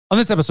on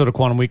this episode of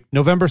Quantum Week,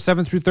 November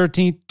 7th through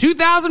 13th,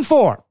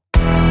 2004.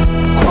 Quantum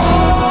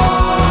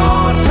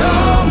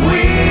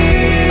Week.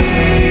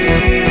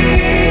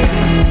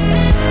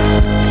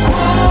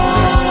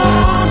 Quantum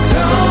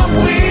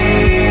Week.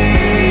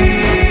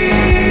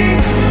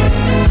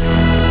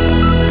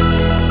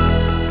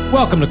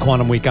 Welcome to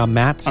Quantum Week. I'm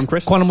Matt. I'm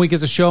Chris. Quantum Week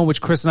is a show in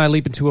which Chris and I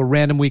leap into a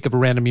random week of a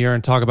random year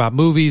and talk about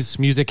movies,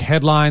 music,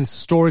 headlines,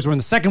 stories. We're in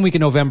the second week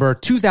of November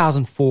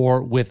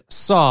 2004 with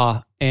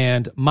Saw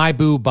and My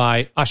Boo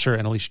by Usher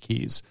and Alicia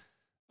Keys.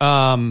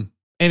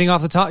 Anything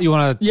off the top? You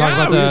want to talk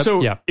about that?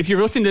 So if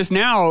you're listening to this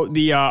now,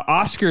 the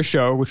Oscar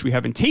show, which we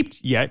haven't taped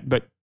yet,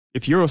 but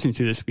if you're listening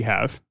to this, we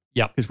have.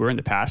 Yeah. Because we're in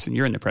the past and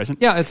you're in the present.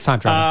 Yeah, it's time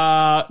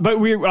travel. But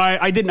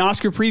I did an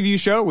Oscar preview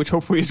show, which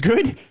hopefully is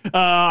good.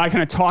 I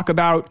kind of talk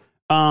about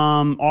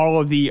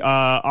all of the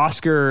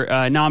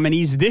Oscar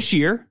nominees this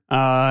year.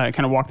 I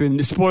kind of walk through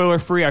them. Spoiler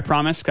free, I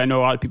promise. 'Cause I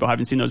know a lot of people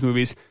haven't seen those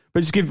movies, but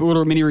just give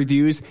little mini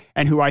reviews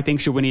and who I think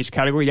should win each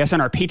category. That's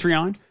on our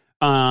Patreon.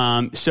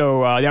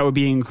 So that would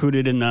be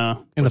included in the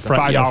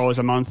front, $5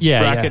 a month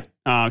bracket.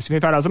 So you pay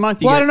 $5 a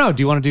month. I don't know.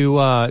 Do you want to do?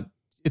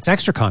 It's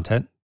extra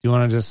content. Do you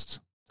want to just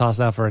toss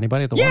it out for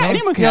anybody at the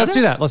anyone can. Let's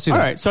do that. Let's do that.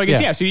 All right. So I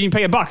guess so you can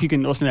pay $1. You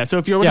can listen to that. So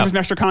if you're looking for some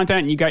extra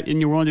content and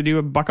you're willing to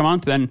do $1 a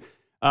month, then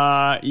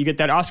you get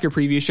that Oscar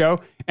preview show.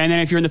 And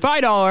then if you're in the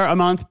 $5 a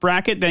month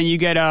bracket, then you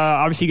get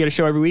obviously you get a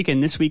show every week.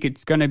 And this week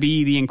it's going to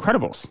be The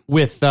Incredibles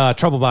with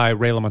Trouble by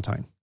Ray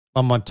LaMontagne.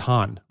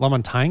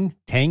 LaMontagne?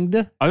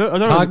 Tanged?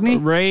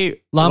 Togni?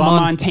 Ray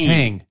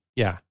LaMontagne.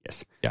 Yeah.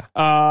 Yes.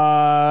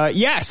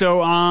 Yeah.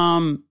 So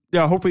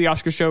hopefully the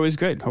Oscar show is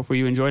good. Hopefully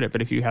you enjoyed it.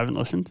 But if you haven't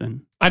listened,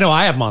 then I know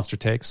I have monster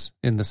takes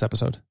in this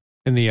episode.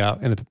 In the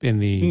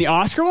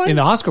Oscar one? In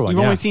the Oscar one.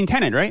 You've only seen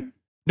Tenet, right?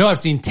 No, I've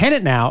seen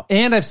Tenet now,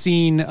 and I've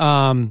seen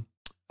Sound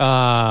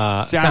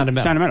of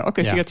Metal.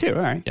 Okay, so you got two.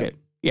 All right, good.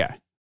 Yeah,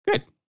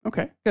 good.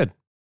 Okay, good.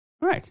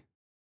 All right.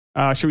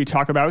 Should we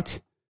talk about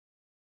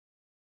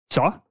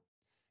Saw?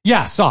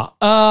 Yeah, Saw.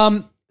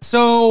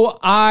 So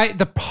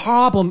the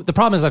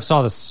problem is I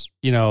saw this,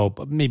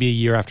 maybe a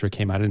year after it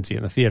came out. I didn't see it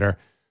in the theater.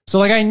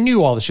 So I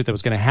knew all the shit that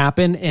was going to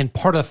happen, and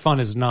part of the fun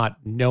is not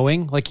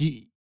knowing.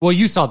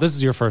 You saw this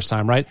is your first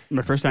time, right?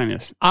 My first time,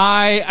 yes.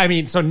 I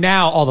mean, so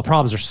now all the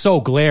problems are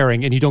so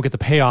glaring, and you don't get the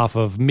payoff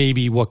of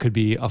maybe what could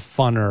be a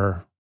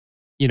funner,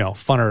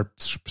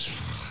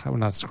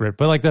 not script,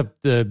 but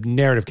the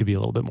narrative could be a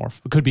little bit more,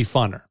 could be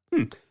funner.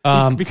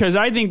 Because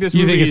I think this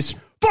movie is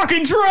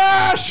fucking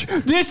trash.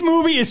 This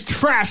movie is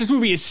trash. This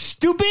movie is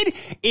stupid.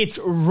 It's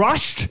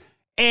rushed.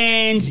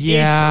 And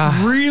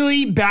it's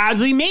really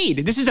badly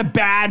made. This is a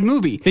bad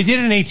movie. They did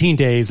it in 18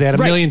 days. They had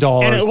 $1 million.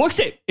 And it looks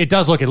it. It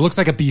does look it. It looks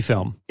like a B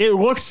film.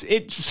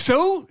 It's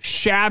so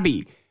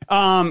shabby.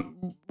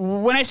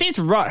 When I say it's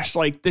rushed,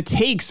 the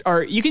takes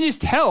are, you can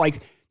just tell, there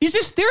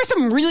are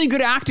some really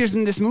good actors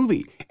in this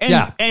movie.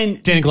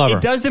 And Danny Glover.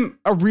 It does them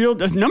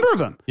there's a number of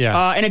them.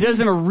 Yeah. And it does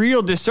them a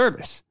real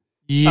disservice.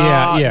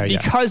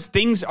 Because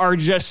things are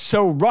just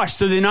so rushed.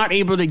 So they're not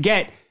able to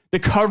get the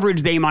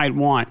coverage they might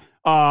want.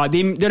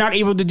 They're not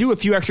able to do a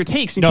few extra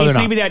takes in case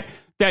maybe that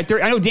I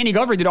know Danny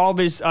Glover did all of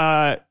his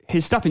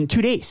stuff in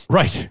 2 days.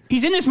 Right.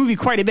 He's in this movie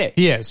quite a bit.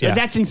 He is, yeah.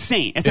 That's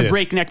insane. It's a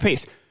breakneck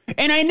pace.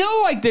 And I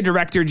know the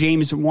director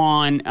James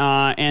Wan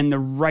and the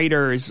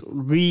writer is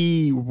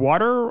Lee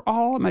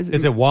Waterall.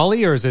 Is it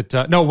Wally or is it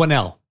no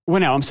Winnell?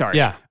 Winnell, I'm sorry.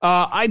 Yeah.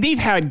 They've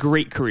had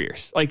great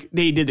careers.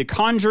 They did the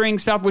Conjuring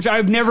stuff, which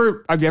I've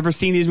never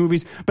seen these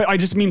movies, but I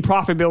just mean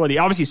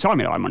profitability. Obviously, Saw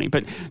made a lot of money,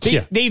 but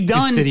they've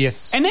done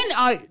Insidious. And then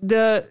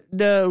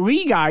the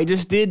Lee guy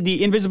just did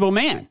The Invisible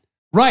Man.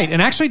 Right, and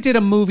actually did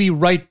a movie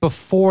right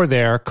before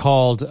there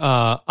called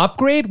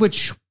Upgrade,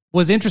 which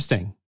was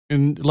interesting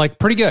and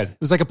pretty good. It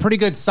was a pretty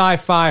good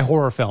sci-fi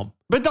horror film.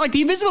 But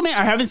The Invisible Man,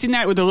 I haven't seen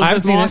that with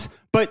Elizabeth Moss,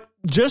 but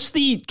just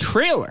the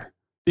trailer.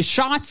 The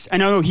shots, I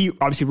know he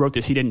obviously wrote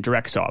this. He didn't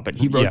direct Saw, but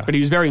he wrote. But he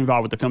was very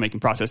involved with the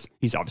filmmaking process.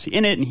 He's obviously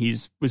in it, and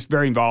was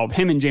very involved.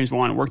 Him and James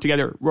Wan work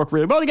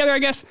really well together, I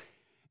guess.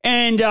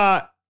 And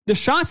the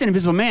shots in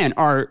Invisible Man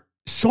are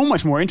so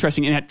much more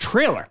interesting in that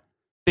trailer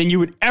than you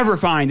would ever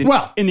find in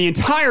the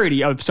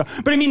entirety of Saw.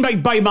 But I mean,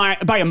 by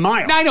a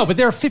mile. I know, but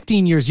they're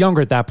 15 years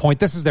younger at that point.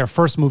 This is their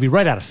first movie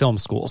right out of film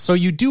school, so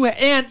you do,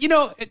 and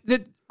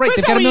right,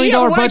 they've got $1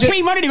 million budget. Why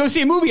pay money to go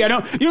see a movie? You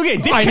don't get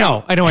a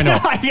discount. I know.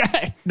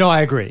 No,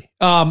 I agree.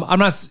 I'm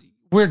not.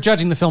 We're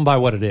judging the film by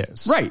what it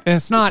is, right? And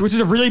it's not, which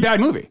is a really bad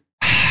movie.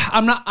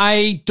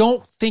 I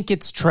don't think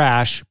it's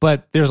trash,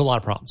 but there's a lot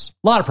of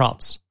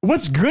problems.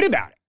 What's good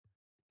about it?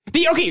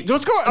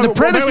 Let's go. The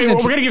premise is we're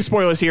going to give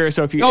spoilers here,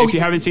 so if you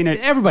haven't seen it,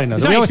 everybody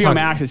knows. It's not HBO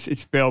Max.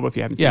 It's available if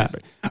you haven't seen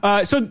it.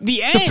 But, so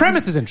the end. The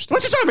premise is interesting.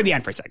 Let's just talk about the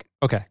end for a second.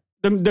 Okay.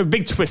 The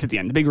big twist at the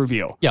end, the big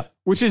reveal. Yep.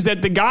 Which is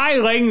that the guy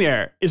laying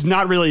there is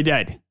not really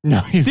dead. No,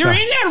 he's not. They're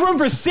in that room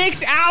for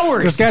 6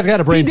 hours. This guy's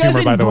got a brain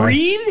tumor, by the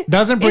way.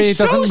 Doesn't breathe,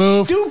 doesn't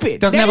move. Stupid.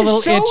 Doesn't have a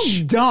little itch.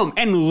 So dumb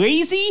and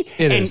lazy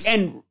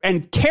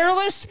and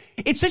careless.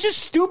 It's such a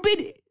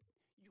stupid.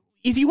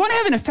 if you want to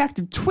have an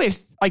effective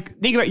twist, like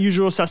think about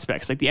Usual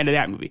Suspects, like the end of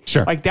that movie.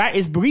 Sure. Like that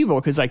is believable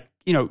because like,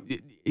 you know,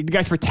 the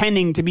guy's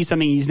pretending to be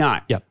something he's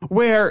not. Yep.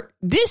 Where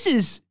this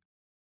is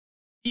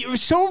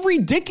so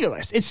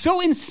ridiculous. It's so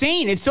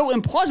insane. It's so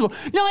implausible.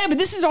 No, yeah, but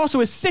this is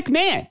also a sick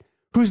man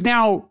who's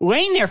now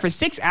laying there for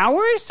 6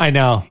 hours. I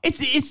know.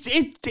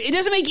 It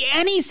doesn't make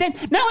any sense.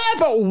 Not only that,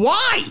 but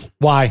why?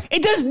 Why?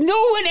 It does no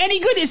one any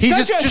good. It's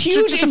He's such a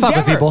huge just to endeavor. fuck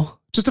with people.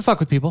 Just to fuck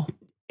with people.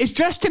 It's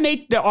just to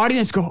make the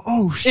audience go,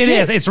 oh, shit. It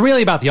is. It's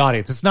really about the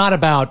audience. It's not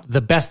about the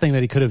best thing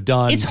that he could have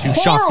done It's to shock these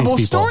people. horrible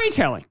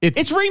storytelling.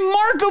 It's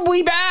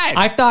remarkably bad.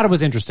 I thought it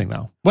was interesting,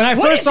 though. When I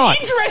What first is saw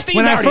interesting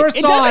it, about it?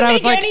 It I doesn't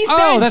was make like, any oh,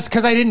 sense. that's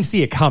because I didn't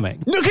see it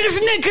coming. No, because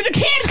it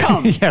can't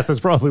come. Yes, that's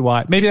probably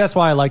why. Maybe that's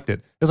why I liked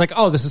it. It's like,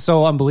 oh, this is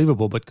so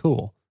unbelievable, but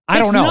cool. I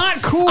don't know. It's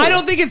not cool. I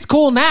don't think it's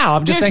cool now.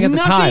 I'm just saying at the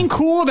There's time. nothing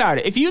cool about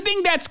it. If you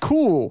think that's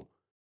cool,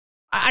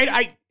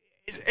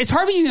 it's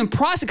hard to even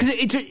process because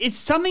it's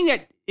something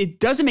that it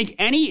doesn't make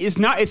any.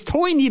 It's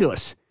totally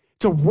needless.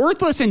 It's a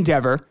worthless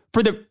endeavor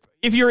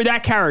if you're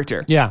that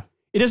character. Yeah.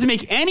 It doesn't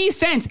make any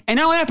sense. And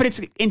not only that, but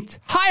it's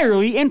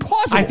entirely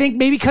implausible. I think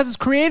maybe because it's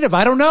creative.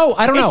 I don't know. It's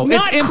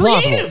not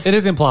implausible. creative. It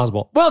is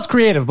implausible. Well, it's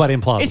creative, but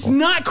implausible. It's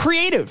not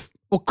creative.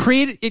 Well,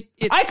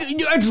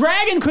 A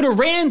dragon could have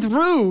ran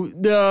through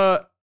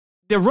the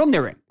room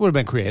they're in would have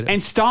been creative.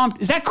 and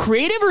stomped. Is that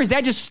creative or is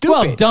that just stupid?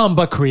 Well, dumb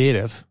but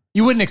creative.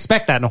 You wouldn't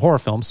expect that in a horror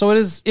film, so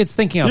it's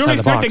thinking You outside don't the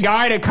expect box. the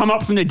guy to come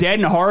up from the dead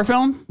in a horror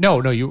film? No,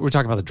 we're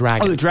talking about the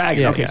dragon. Oh, the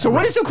dragon. Yeah, Okay. yeah, So what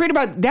right. is so great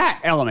about that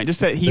element?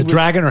 Just that he the was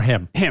dragon or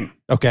him? him.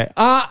 Okay.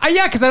 Yeah,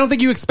 because I don't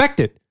think you expect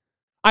it.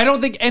 I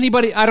don't think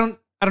anybody. I don't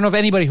know if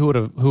anybody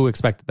who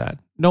expected that.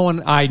 No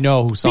one I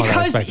know who saw that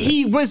Because expected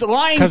he it. was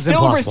lying 'Cause it's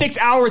still for impossible. 6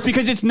 hours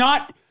because it's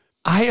not.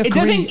 I agree. It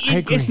doesn't. I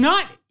agree. It's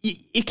not.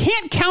 It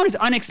can't count as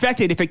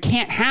unexpected if it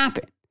can't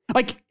happen.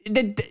 Like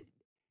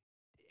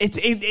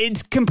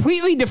it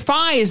completely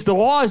defies the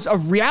laws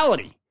of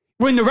reality.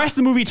 When the rest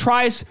of the movie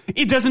tries,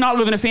 it does not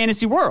live in a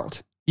fantasy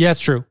world. Yeah,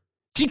 it's true.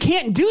 You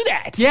can't do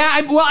that.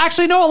 Yeah, well,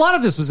 actually, no. A lot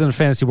of this was in a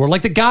fantasy world.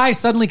 Like the guy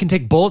suddenly can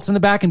take bullets in the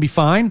back and be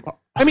fine.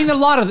 I mean, a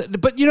lot of it,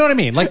 but you know what I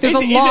mean. Like, there's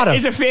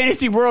It's a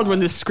fantasy world when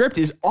the script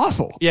is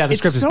awful. Yeah, the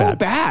script is so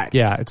bad.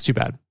 Yeah, it's too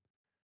bad.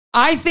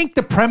 I think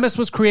the premise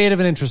was creative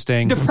and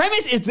interesting. The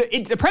premise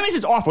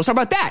is awful. So how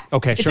about that?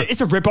 Okay, sure.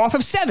 It's a ripoff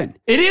of Seven.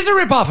 It is a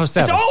ripoff of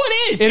Seven. That's all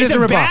it is. It is a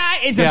ripoff.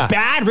 It's a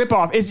bad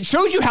ripoff. It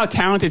shows you how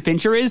talented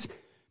Fincher is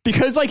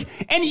because, like,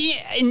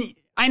 and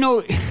I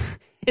know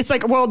it's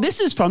like, well, this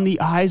is from the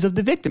eyes of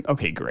the victim.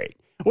 Okay, great.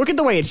 Look at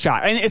the way it's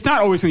shot. And it's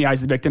not always from the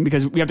eyes of the victim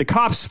because we have the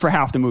cops for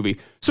half the movie.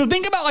 So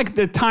think about like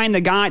the time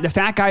the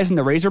fat guy's in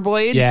the razor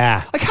blades.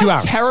 Yeah. Like 2 how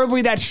hours.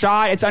 terribly that's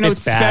shot. I know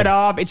it's bad. sped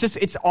up.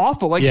 It's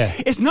awful. Like Yeah.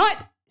 it's not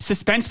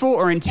suspenseful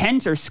or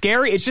intense or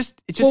scary. It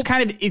just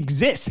kind of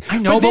exists. I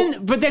know,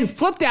 but then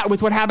flip that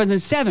with what happens in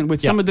Seven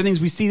with some of the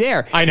things we see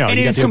there. I know. And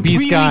You it got is the obese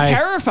completely guy.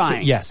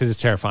 terrifying. Yes, it is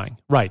terrifying.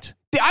 Right.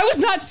 I was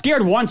not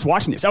scared once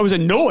watching this. I was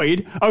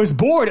annoyed. I was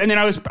bored, and then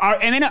I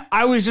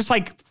was just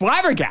like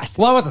flabbergasted.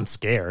 Well, I wasn't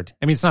scared.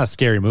 I mean, it's not a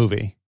scary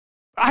movie.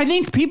 I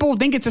think people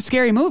think it's a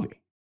scary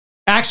movie.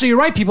 Actually, you're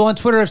right. People on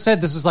Twitter have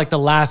said this is like the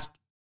last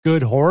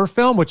good horror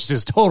film, which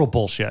is total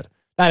bullshit.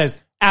 That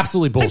is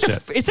absolutely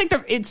bullshit.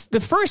 It's the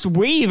first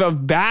wave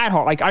of bad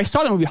horror. Like I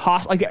saw the movie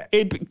Hostel. Like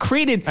it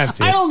created. I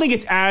see it. I don't think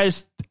it's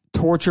as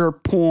torture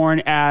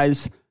porn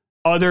as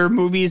other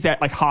movies that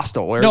like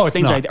Hostel or No, it's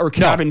things not. like that, or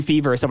Cabin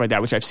Fever or stuff like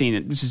that, which I've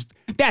seen.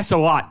 That's a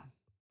lot.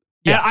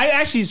 Yeah. And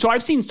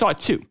I've seen Saw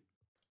 2.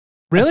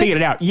 Really? I figured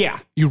it out. Yeah.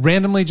 You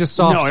randomly just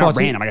saw No, Saw not 2?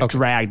 random. I got Okay.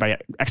 dragged by an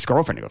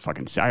ex-girlfriend to go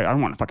fucking see. I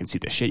don't want to fucking see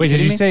this shit. Wait, did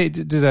kidding you me? say,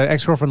 did an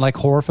ex-girlfriend like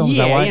horror films? Is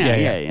that Yeah, why?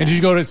 yeah. And did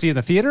you go to see it in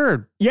the theater?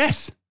 Or?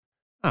 Yes.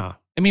 Oh.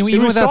 I mean, It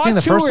even was without Saw seeing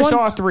the 2 first or one?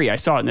 Saw 3. I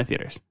saw it in the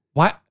theaters.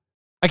 Why?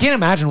 I can't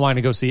imagine wanting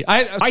to go see.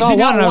 I saw did one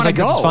not and I was wanna like,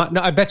 this is go. fun.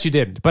 No, I bet you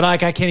did. But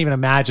like, I can't even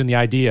imagine the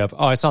idea of,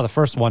 I saw the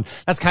first one.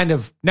 That's kind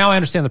of, now I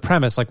understand the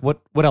premise. Like,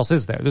 what else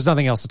is there? There's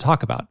nothing else to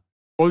talk about.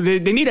 Well, they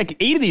need like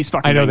 8 of these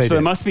fucking I know things, they so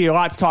there did. must be a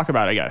lot to talk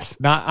about, I guess.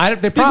 There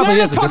There's probably not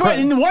enough is. to talk about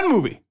in the one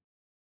movie.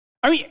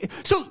 I mean,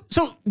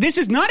 so this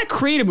is not a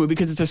creative movie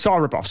because it's a Saw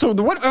ripoff. So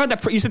what about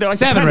that? You said they're like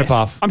Seven the premise.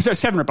 ripoff. I'm sorry,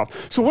 7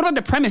 ripoff. So what about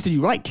the premise? Did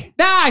you like?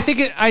 Nah, I think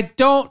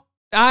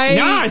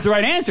Nah is the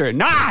right answer.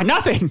 Nah,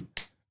 nothing.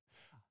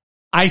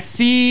 I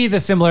see the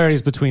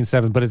similarities between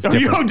 7, but it's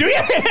different. Do you?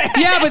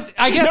 Yeah, but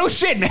I guess. No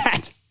shit,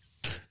 Matt.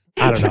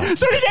 I don't know.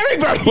 So does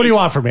everybody. What do you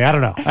want from me? I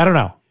don't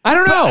know.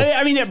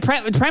 I mean,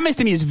 the premise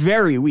to me is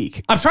very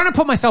weak. I'm trying to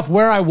put myself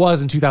where I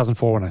was in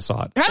 2004 when I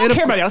saw it. I don't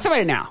care about it. Let's talk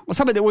about it now. Let's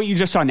talk about what you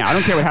just saw now. I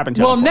don't care what happened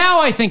to Well,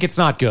 now I think it's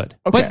not good.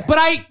 Okay. But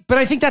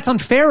I think that's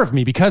unfair of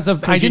me because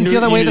I didn't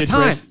feel that way at the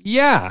time.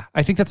 Yeah,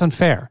 I think that's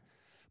unfair.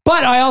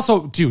 But I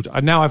also, dude,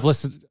 now I've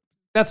listed.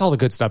 That's all the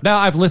good stuff. Now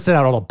I've listed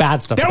out all the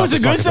bad stuff. That was the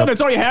good stuff? That's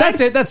all you had? That's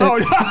it.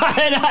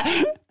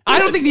 Oh, I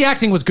don't think the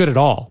acting was good at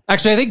all.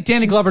 Actually, I think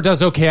Danny Glover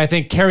does okay. I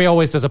think Carrie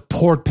always does a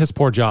piss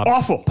poor job.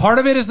 Awful. Part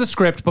of it is the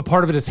script, but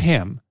part of it is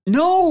him.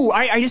 No,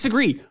 I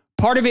disagree.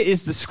 Part of it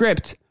is the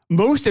script.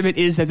 Most of it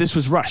is that this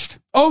was rushed.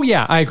 Oh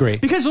yeah, I agree.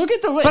 Because look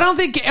at the list. But I don't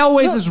think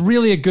Elwes is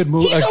really a good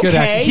movie. He's a good okay.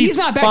 actor. He's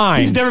not bad.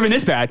 Fine. He's never been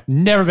this bad.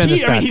 Never been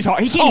this bad. I mean, he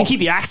can't even keep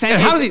the accent.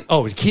 And how does he?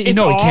 Oh, he can't,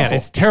 no, he can't. awful.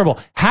 It's terrible.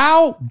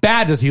 How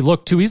bad does he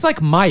look too? He's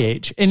like my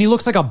age, and he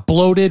looks like a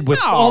bloated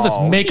with all this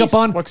makeup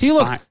on. He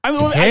looks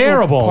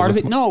terrible. Part of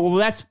it. No, well,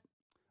 that's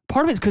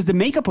part of it's because the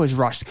makeup was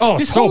rushed. Oh,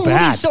 this so whole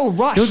bad. movie's so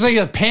rushed. He looks like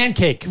a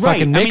pancake. Right.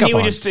 Fucking makeup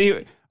I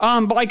mean,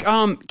 on. but like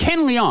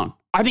Ken Leung,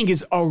 I think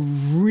is a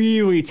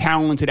really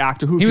talented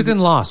actor. He was in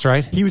Lost,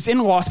 right? He was in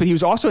Lost, but he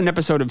was also in an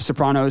episode of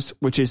Sopranos,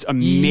 which is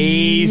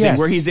amazing, Yes.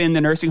 where he's in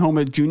the nursing home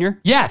with Junior.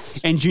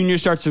 Yes. And Junior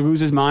starts to lose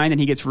his mind, and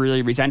he gets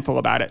really resentful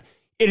about it.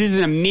 It is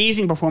an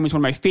amazing performance, one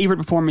of my favorite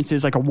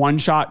performances, like a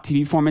one-shot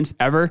TV performance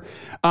ever.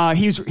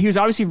 He was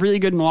obviously really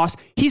good in Lost.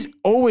 He's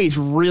always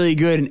really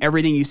good in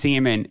everything you see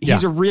him in.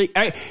 He's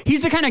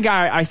he's the kind of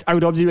guy I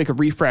would love to do like a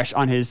restart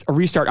on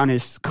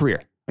his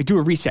career. Like do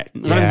a reset.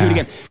 Let him do it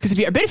again. Because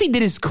I bet if he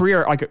did his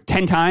career like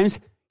 10 times,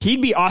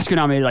 he'd be Oscar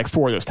nominated like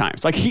 4 of those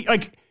times. Like he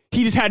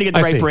just had to get the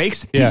right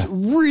breaks. Yeah. He's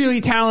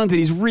really talented.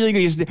 He's really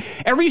good.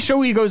 Every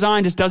show he goes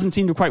on just doesn't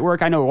seem to quite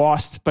work. I know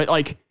Lost, but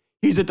like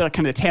he's at the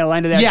kind of tail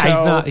end of that show.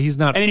 Yeah, he's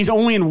not. And then he's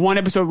only in one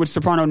episode which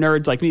Soprano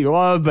nerds like me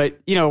love, but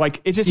you know,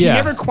 like it's just he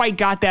never quite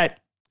got that.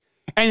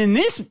 And in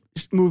this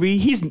movie,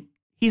 he's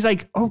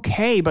like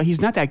okay, but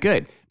he's not that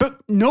good. But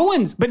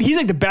he's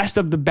like the best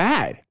of the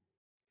bad.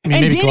 I mean,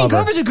 and maybe Danny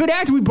Glover's a good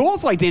actor. We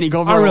both like Danny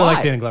Glover. I really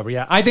like Danny Glover.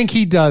 Yeah, I think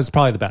he does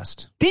probably the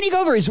best. Danny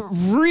Glover is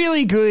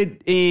really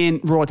good in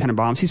Royal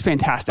Tenenbaums. He's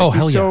fantastic. Oh,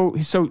 hell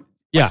He's so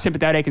like,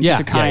 sympathetic and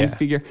such a kind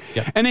figure.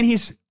 Yeah. And then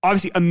he's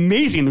obviously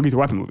amazing in the Lethal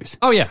Weapon movies.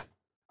 Oh yeah.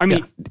 I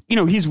mean, you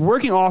know, he's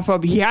working off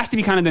of. He has to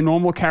be kind of the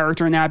normal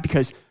character in that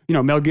because you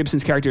know Mel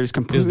Gibson's character is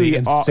completely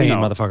insane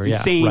motherfucker. Yeah,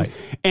 insane. Right.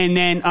 And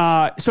then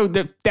so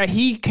that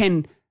he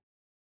can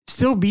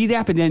still be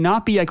that, but then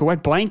not be like a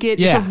wet blanket.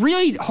 Yeah. It's a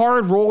really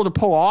hard role to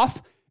pull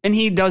off, and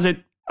he does it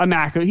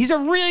immaculate. He's a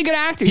really good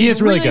actor. He He's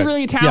is really good.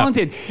 really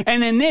talented. Yeah.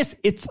 And then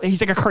he's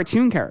like a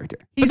cartoon character.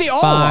 He's but they all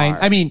fine.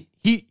 are. I mean,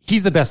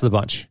 he's the best of the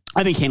bunch.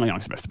 I think Ken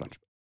Leong's the best of the bunch.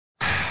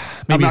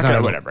 Maybe he's not not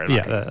gonna, whatever.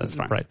 Yeah, that's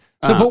fine. Right.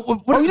 So,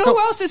 but what? You know who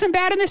else isn't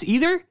bad in this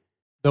either?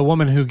 The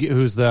woman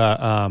who's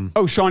the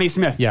Shawnee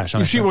Smith. Yeah,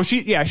 Shawnee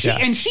Smith.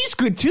 And she's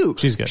good too.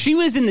 She's good. She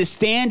was in the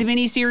Stand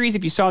miniseries,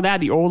 if you saw that,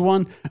 the old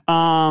one,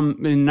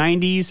 in the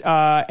 90s.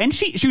 And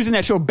she was in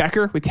that show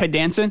Becker with Ted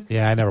Danson.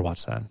 Yeah, I never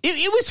watched that.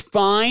 It was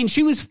fine.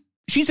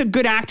 She's a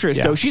good actress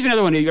though. She's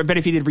another one. I bet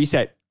if he did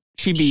Reset,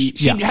 she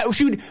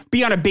would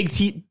be on a big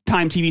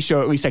time TV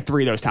show at least like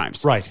 3 of those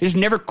times. Right. It just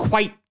never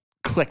quite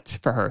clicked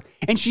for her.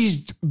 And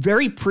she's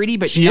very pretty,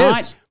 but she not.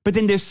 Is. But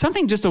then there's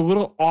something just a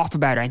little off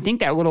about her. I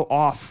think that little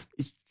off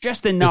is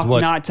just enough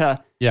not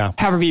to have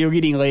her be a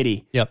leading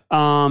lady. Yep.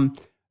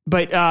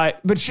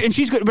 But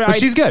she's good. But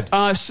she's good.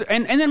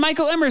 And then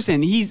Michael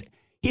Emerson, he's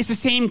the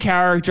same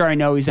character I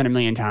know he's done a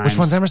million times. Which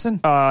one's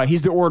Emerson?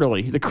 He's the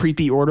orderly, the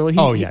creepy orderly.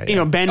 You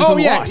know, Ben. Oh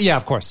from Lost. Yeah,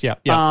 of course, yeah.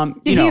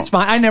 He's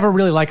fine. I never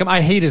really like him.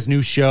 I hate his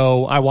new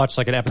show. I watched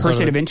like an episode.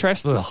 Person of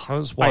Interest. Ugh,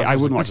 I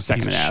wouldn't watch a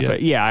second of that,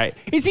 but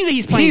it seems like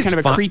he's playing kind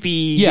of a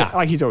creepy.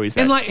 Like he's always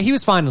there. And like he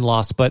was fine in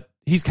Lost, but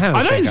he's kind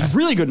of the same guy. He was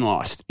really good in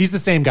Lost. He's the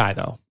same guy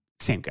though.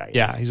 Same guy.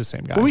 Yeah, he's the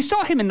same guy. Well, we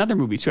saw him in another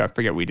movie too. I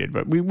forget what we did,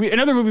 but we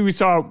another movie we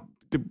saw.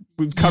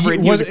 We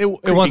covered.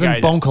 It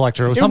wasn't Bone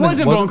Collector. It was something.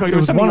 It wasn't Bone Collector. It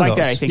was something like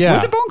that. I think. Yeah.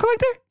 Was it Bone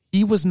Collector?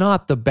 He was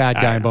not the bad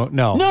guy in Bone.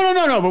 No.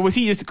 No. But was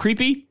he just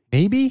creepy?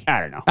 Maybe.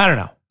 I don't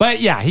know.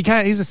 But yeah,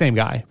 he's the same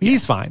guy.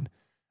 He's fine.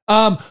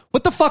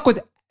 What the fuck with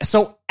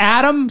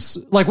Adams?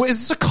 Like, is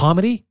this a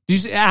comedy? Do you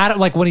see Adam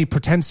like when he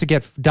pretends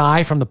to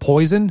die from the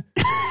poison?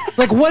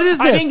 Like, what is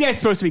this? I think that's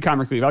supposed to be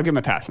comic relief. I'll give him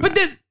a pass. But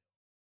then,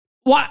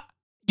 what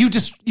you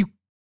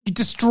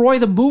destroy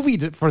the movie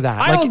for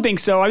that? I don't think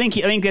so. I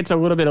think that's a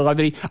little bit of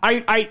levity.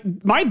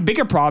 My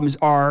bigger problems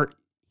are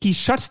he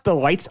shuts the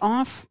lights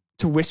off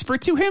to whisper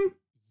to him.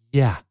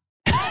 Yeah.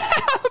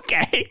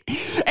 Okay.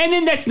 And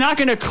then that's not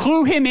going to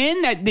clue him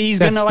in that he's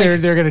going to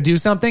they're going to do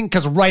something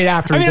because right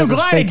after he does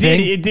this fake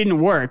thing, it didn't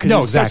work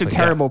because it's such a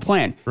terrible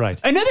plan. Right.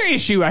 Another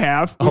issue I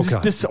have.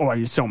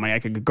 There's so many I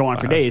could go on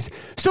for days.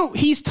 So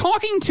he's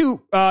talking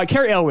to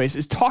Cary Elwes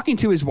is talking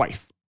to his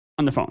wife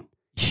on the phone,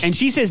 and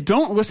she says,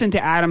 "Don't listen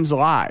to Adam's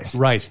lies."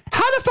 Right.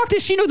 How the fuck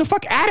does she know the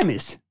fuck Adam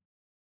is?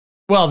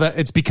 Well,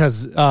 it's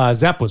because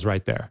Zepp was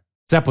right there.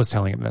 Zepp was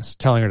telling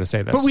her to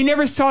say this. But we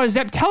never saw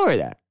Zepp tell her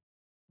that.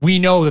 We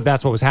know that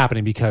that's what was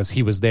happening because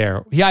he was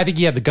there. Yeah, I think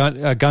he had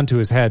the gun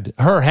to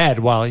her head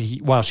while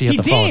she hit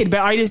the phone. He did,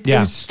 but it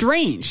was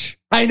strange.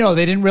 I know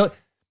they didn't really.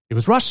 It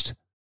was rushed.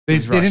 They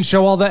didn't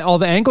show all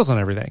the angles on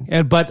everything.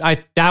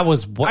 That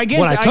was what I took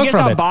from it. I guess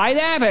I'll buy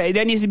that, but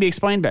that needs to be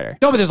explained better.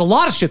 No, but there's a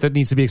lot of shit that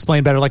needs to be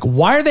explained better. Like,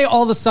 why are they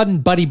all of a sudden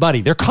buddy?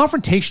 They're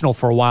confrontational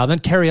for a while. Then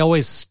Cary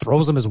always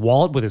throws him his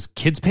wallet with his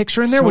kid's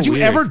picture in there. So would you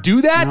weird. ever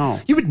do that? No.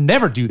 You would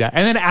never do that.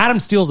 And then Adam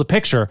steals the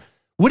picture.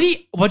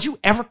 Would you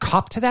ever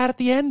cop to that at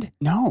the end?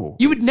 No.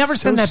 You would never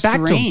send that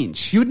back to him.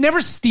 You would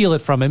never steal it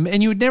from him,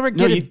 and you would never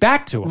get it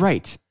back to him.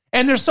 Right.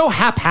 And they're so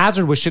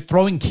haphazard with shit,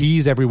 throwing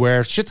keys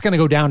everywhere. Shit's going to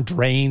go down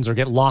drains or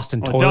get lost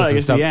in toilets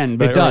and stuff. It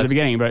does. At the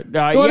beginning, but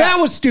that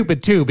was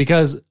stupid too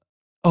because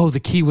oh, the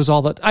key was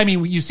all that. I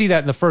mean, you see that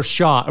in the first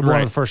shot, one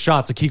Right. of the first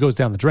shots, the key goes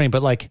down the drain.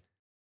 But like,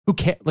 who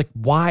cares? Like,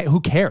 why? Who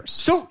cares?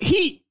 So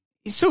this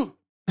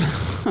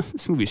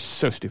movie is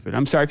so stupid.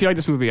 I'm sorry if you like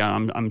this movie.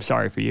 I'm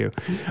sorry for you.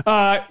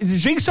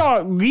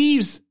 Jigsaw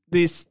leaves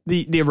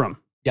the room.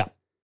 Yeah.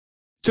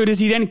 So does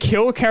he then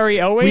kill Carrie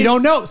Elways? We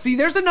don't know. See,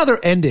 there's another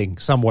ending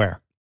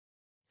somewhere.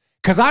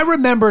 Because I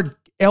remembered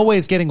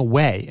Elways getting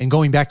away and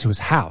going back to his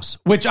house,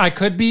 which I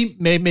could be.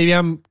 Maybe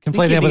I'm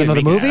conflating that with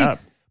another movie.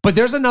 But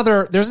there's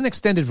an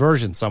extended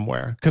version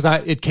somewhere because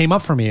it came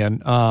up for me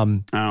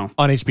on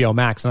HBO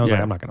Max, and I was like,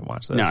 I'm not going to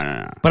watch this.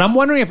 No. But I'm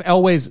wondering if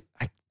Elways,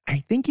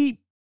 I think he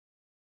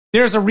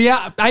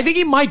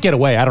might get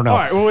away. I don't know. All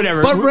right, well,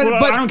 whatever. But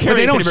I don't care. But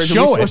they don't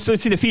show it.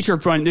 Let's see the feature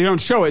front. They don't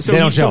show it. So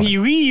he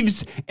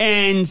leaves,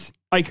 and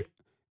like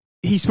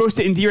he's supposed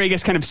to, in theory, I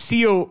guess, kind of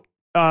seal.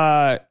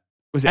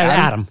 Was it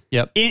Adam?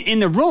 Yep. In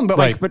the room, but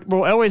right.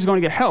 Elways is going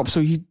to get help,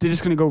 so they're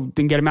just going to go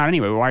and get him out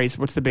anyway.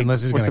 What's the big?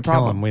 Unless he's what's going the to kill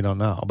problem? him, we don't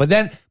know.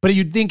 But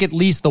you'd think at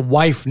least the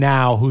wife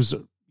now, who's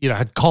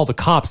had called the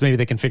cops, maybe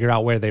they can figure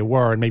out where they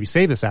were and maybe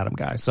save this Adam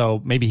guy.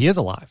 So maybe he is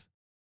alive.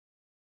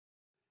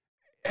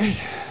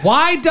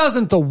 Why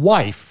doesn't the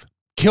wife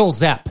kill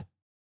Zepp?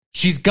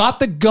 She's got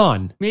the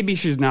gun. Maybe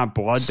she's not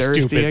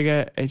bloodthirsty. Stupid. I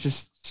guess it's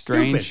just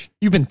strange. Stupid.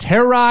 You've been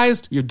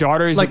terrorized. Your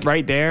daughter's Like,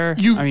 right there.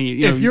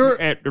 if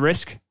you're at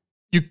risk,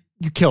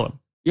 you kill him.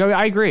 Yeah,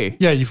 I agree.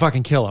 Yeah, you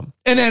fucking kill him.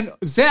 And then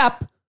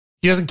Zepp,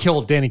 he doesn't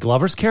kill Danny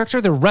Glover's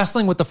character. They're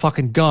wrestling with the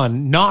fucking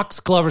gun,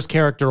 knocks Glover's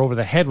character over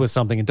the head with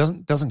something, and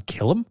doesn't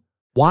kill him.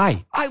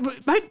 Why?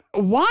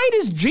 Why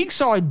does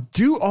Jigsaw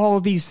do all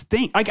of these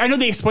things? Like, I know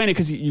they explain it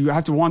because you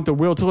have to want the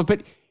will to live,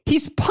 but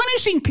he's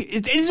punishing.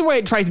 This is why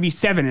it tries to be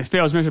 7 and it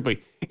fails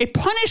miserably. It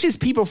punishes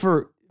people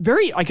for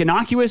very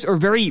innocuous or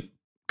very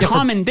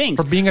common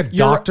things. For being a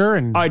doctor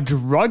and a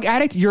drug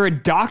addict. You're a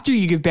doctor.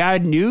 You give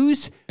bad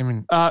news. I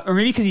mean, or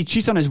maybe because he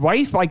cheats on his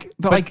wife.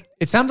 But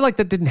it sounded like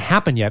that didn't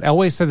happen yet.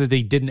 Elway said that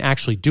they didn't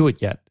actually do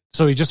it yet,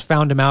 so he just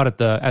found him out at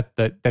the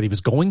that he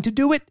was going to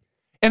do it.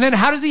 And then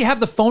how does he have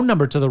the phone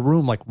number to the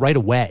room like right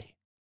away?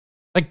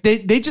 Like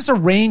they just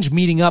arrange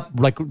meeting up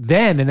like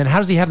then, and then how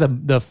does he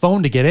have the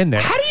phone to get in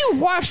there? How do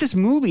you watch this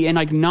movie and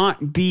like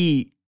not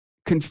be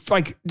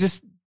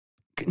just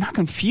not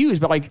confused,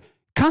 but like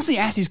constantly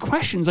ask these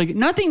questions? Like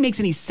nothing makes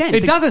any sense.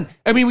 It doesn't.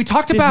 I mean, we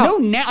talked about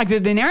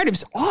the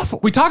narrative's awful.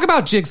 We talk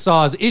about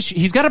Jigsaw's issue.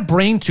 He's got a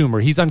brain tumor.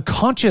 He's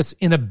unconscious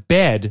in a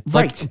bed,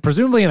 right? Like,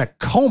 presumably in a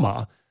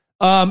coma.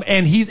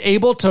 And he's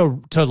able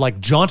to like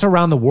jaunt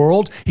around the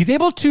world. He's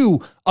able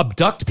to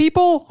abduct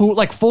people who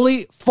like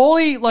fully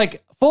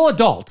like full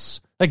adults,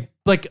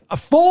 like a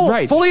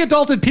fully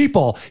adulted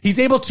people. He's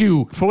able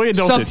to fully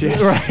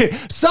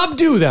adulted,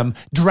 subdue them,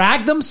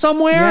 drag them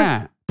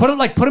somewhere, put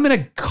them in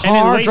a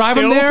car, drive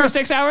them there for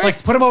 6 hours,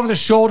 like put them over the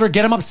shoulder,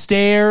 get them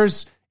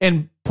upstairs,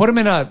 and put them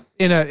in a.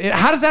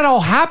 How does that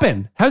all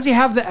happen? How does he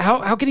have that?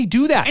 How can he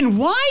do that? And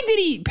why did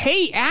he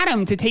pay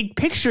Adam to take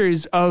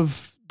pictures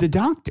of the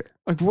doctor?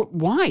 Like,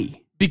 why?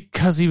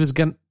 Because he was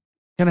gonna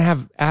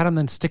have Adam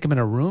then stick him in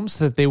a room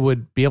so that they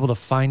would be able to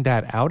find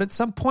that out at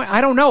some point.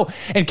 I don't know.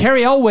 And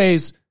Carrie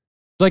Elways,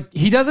 like,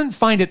 he doesn't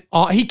find it.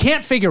 He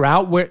can't figure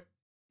out where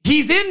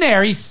he's in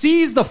there. He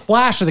sees the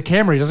flash of the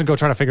camera. He doesn't go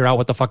try to figure out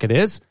what the fuck it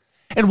is.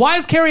 And why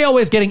is Carrie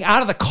Elways getting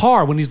out of the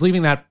car when he's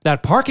leaving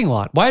that parking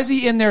lot? Why is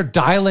he in there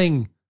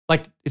dialing?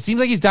 Like, it seems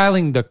like he's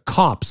dialing the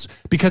cops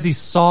because he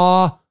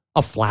saw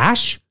a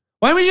flash.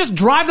 Why don't we just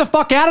drive the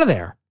fuck out of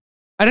there?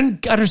 I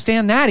didn't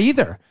understand that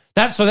either.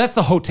 That's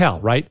the hotel,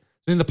 right?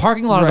 In the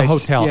parking lot of the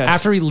hotel,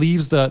 after he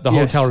leaves the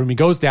hotel room, he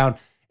goes down.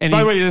 And by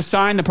the way, there's a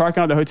sign in the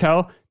parking lot of the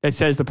hotel that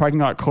says the parking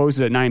lot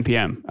closes at 9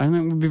 p.m.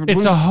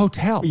 It's a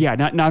hotel. Yeah,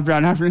 not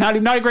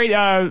a great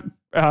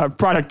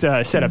product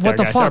setup. What there,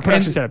 the guys. fuck?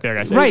 Production setup there,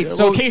 guys. Right.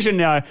 So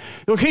location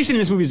in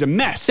this movie is a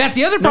mess. That's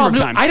the other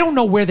problem. I don't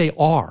know where they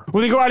are.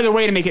 Well, they go out of their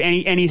way to make it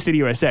any city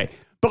USA.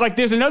 But like,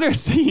 there's another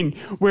scene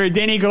where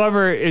Danny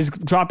Glover is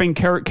dropping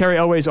Carrie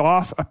Elways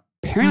off.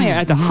 Apparently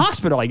at the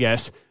hospital, I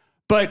guess.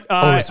 But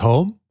his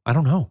home? I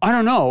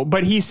don't know.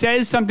 But he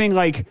says something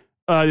like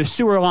the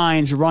sewer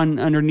lines run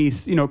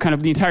underneath, kind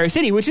of the entire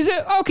city, which is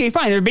okay,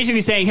 fine. They're basically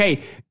saying,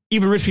 hey,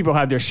 even rich people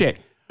have their shit.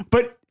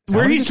 But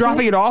where he's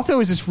dropping it off, though,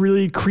 is this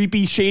really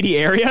creepy, shady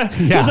area.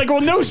 Yeah. So it's like,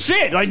 well, no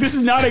shit. Like, this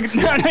is not a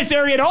nice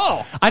area at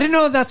all. I didn't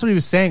know that's what he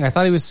was saying. I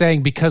thought he was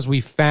saying because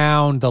we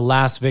found the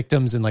last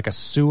victims in like a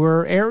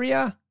sewer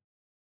area.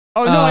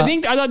 Oh no!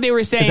 I thought they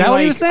were saying. Is that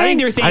what he was saying? I think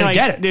they were saying like,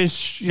 get it.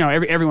 There's,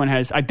 everyone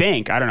has. I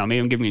think I don't know. Maybe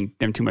I'm giving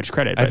them too much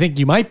credit. I think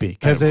you might be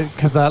because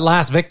the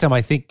last victim,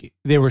 I think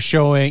they were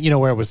showing,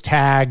 where it was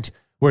tagged,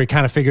 where he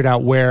kind of figured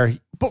out where.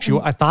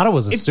 I thought it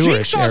was a sewerish area.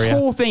 Jigsaw's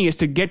whole thing is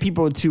to get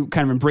people to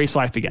kind of embrace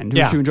life again,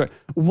 to enjoy.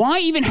 Why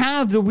even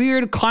have the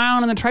weird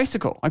clown on the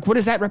tricycle? Like, what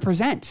does that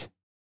represent?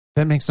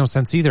 That makes no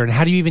sense either. And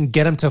how do you even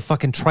get him to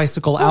fucking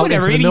tricycle out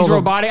whatever, into the middle? He's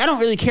robotic. I don't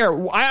really care.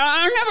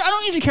 I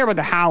don't usually care about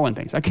the how and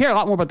things. I care a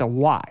lot more about the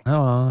why. Oh,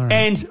 all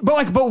right.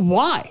 But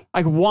why?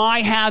 Like,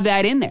 why have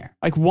that in there?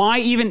 Like, why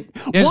even?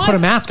 Just put a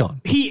mask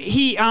on.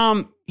 He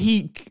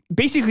he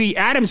basically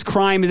Adam's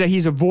crime is that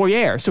he's a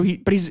voyeur. So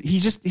he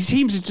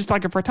seems just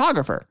like a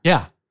photographer.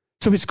 Yeah.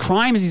 So his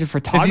crime is he's a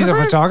photographer. Is he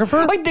a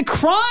photographer? Like the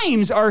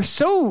crimes are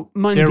so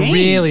mundane. They're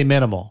really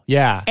minimal.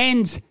 Yeah.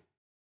 And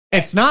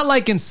it's not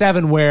like in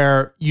Seven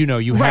where,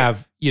 you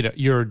have,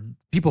 your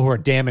people who are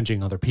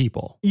damaging other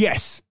people.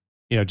 Yes.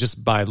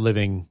 Just by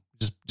living,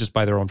 just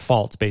by their own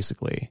faults,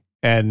 basically.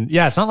 And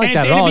yeah, it's not like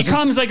that at all. It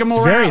becomes like a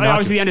morality.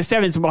 Obviously, the end of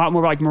Seven is a lot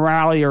more like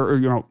morality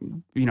or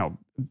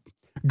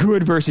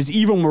good versus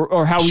evil,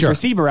 or how we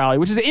perceive morality,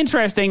 which is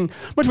interesting.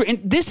 Much more. And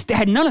this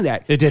had none of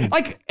that. It didn't.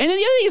 Like, and then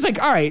the other thing is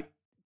like, all right,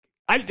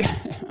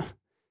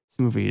 this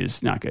movie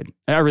is not good.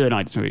 I really don't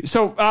like this movie.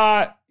 So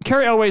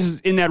Carrie Elways is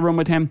in that room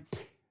with him.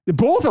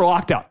 Both are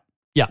locked up.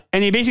 Yeah.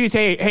 And they basically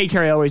say, hey,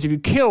 Carrie Elways, if you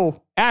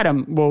kill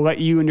Adam, we'll let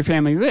you and your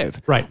family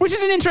live. Right. Which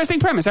is an interesting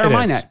premise. I don't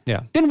mind that.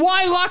 Yeah. Then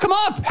why lock him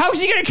up? How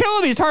is he going to kill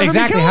him? It's hard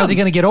exactly. to kill him. How's he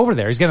going to get over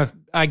there? He's going to,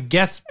 I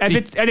guess. At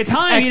the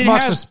time, X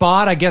marks the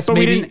spot, I guess, but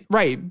maybe. We didn't,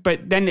 right.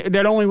 But then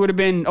that only would have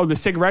been, the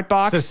cigarette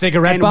box. The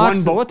cigarette and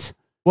box. one bullet.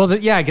 Well,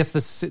 I guess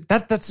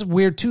that's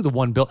weird too. The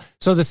one bill.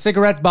 So the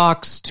cigarette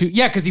box too.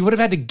 Yeah, because he would have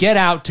had to get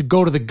out to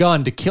go to the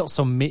gun to kill.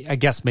 So I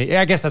guess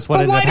that's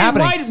what ended up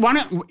happening. Why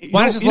not?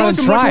 Why not just let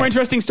him try? Much more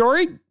interesting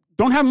story.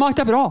 Don't have him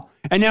locked up at all.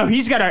 And now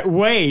he's got a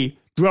way.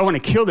 Do I want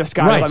to kill this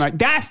guy? Right.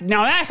 That's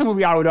a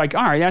movie I would like.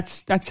 All right,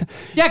 that's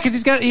yeah,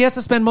 because he has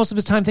to spend most of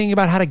his time thinking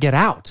about how to get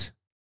out,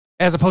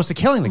 as opposed to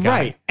killing the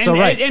guy.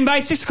 Right. And by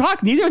 6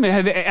 o'clock, neither of them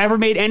have ever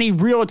made any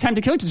real attempt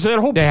to kill each other.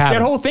 So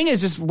that whole thing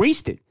is just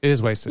wasted. It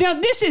is wasted. Now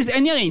this is,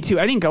 and the other thing too,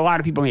 I think a lot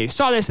of people maybe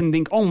saw this and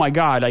think, oh my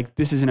God, like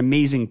this is an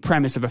amazing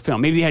premise of a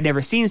film. Maybe they had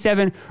never seen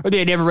Seven, or they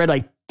had never read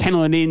like 10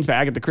 Lines by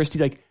Agatha Christie.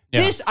 Like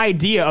this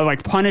idea of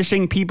like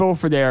punishing people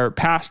for their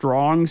past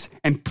wrongs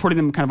and putting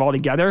them kind of all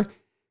together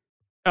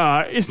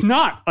is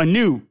not a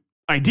new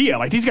idea.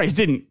 Like these guys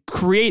didn't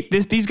create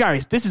this. These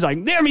guys, this is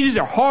like, this is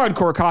a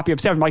hardcore copy of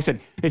Seven. Like I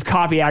said, they've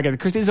copied Agatha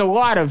Christie. There's a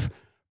lot of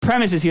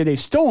premises here they've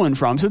stolen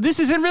from. So this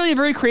isn't really a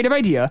very creative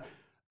idea.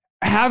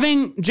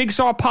 Having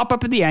Jigsaw pop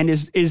up at the end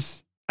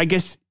is I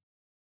guess,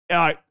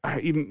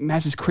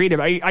 that's as creative.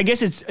 I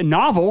guess it's a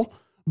novel,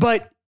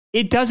 but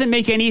it doesn't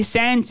make any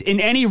sense in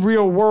any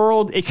real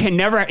world. It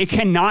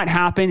cannot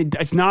happen.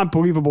 It's not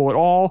believable at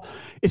all.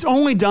 It's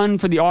only done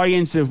for the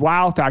audience of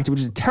wow factor,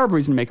 which is a terrible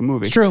reason to make a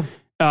movie. It's true.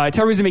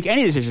 Terrible reason to make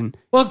any decision.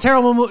 Well, it's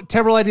a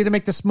terrible idea to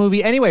make this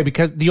movie anyway,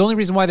 because the only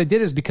reason why they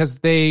did is because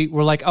they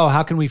were like, oh,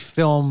 how can we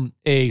film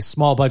a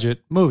small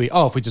budget movie?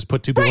 Oh, if we just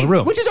put two people in a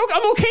room. Which is okay.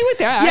 I'm okay with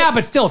that. Yeah,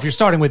 but still, if you're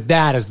starting with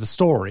that as the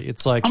story,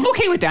 it's like... I'm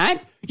okay with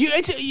that.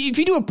 If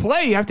you do a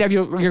play, you have to have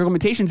your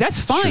limitations. That's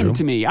fine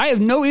to me. I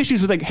have no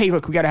issues with like, hey,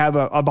 look, we got to have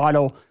a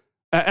bottle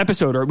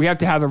episode, or we have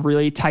to have a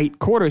really tight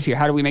quarters here.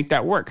 How do we make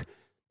that work?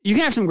 You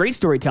can have some great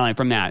storytelling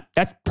from that.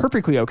 That's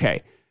perfectly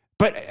okay.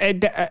 But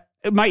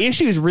my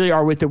issues really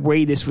are with the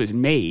way this was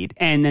made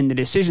and then the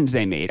decisions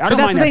they made. I don't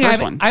mind that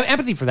first one. I have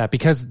empathy for that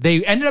because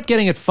they ended up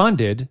getting it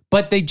funded,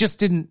 but they just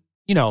didn't,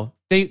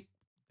 they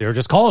were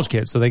just college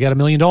kids, so they got $1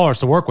 million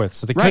to work with.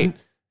 So they couldn't,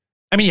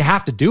 I mean, you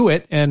have to do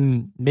it,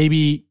 and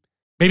maybe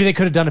they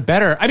could have done it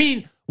better. I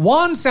mean,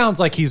 Juan sounds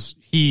like he's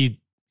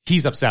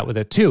upset with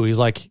it too. He's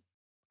like,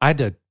 I had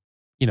to,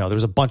 there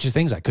was a bunch of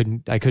things I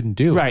couldn't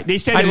do. Right. They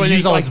said I had to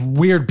use all this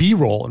weird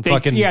B-roll and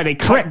they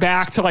cut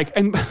back to like,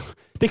 and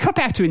they cut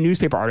back to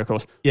newspaper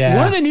articles. Yeah.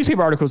 One of the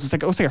newspaper articles is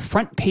like, it was like a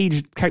front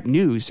page type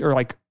news, or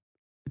like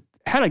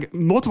had like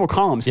multiple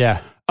columns. Yeah.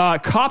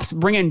 Cops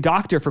bring in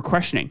doctor for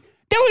questioning.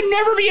 That would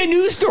never be a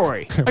news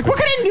story. Like, what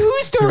kind of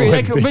news story?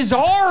 Like,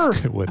 bizarre.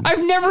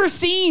 I've never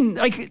seen,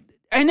 like,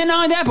 and then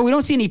not only that, but we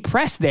don't see any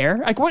press there.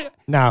 Like, what?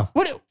 No.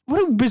 What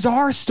a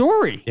bizarre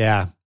story.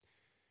 Yeah.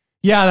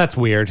 Yeah, that's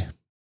weird.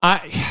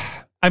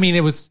 I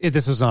mean,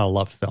 this was not a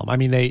loved film. I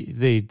mean,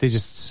 they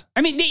just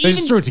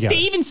just threw it together.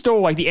 They even stole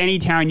like the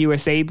Anytown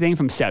USA thing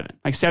from Seven.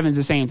 Like Seven's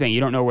the same thing.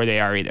 You don't know where they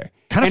are either.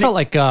 Kind of felt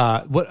like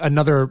what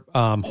another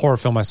horror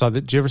film I saw.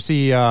 Did you ever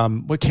see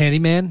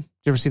Candyman? Did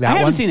you ever see that one? I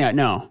haven't seen that.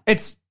 No.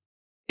 It's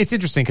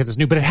interesting because it's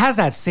new, but it has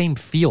that same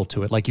feel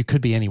to it. Like you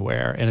could be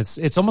anywhere, and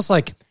it's almost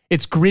like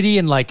it's gritty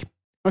and like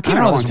I don't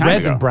know, there's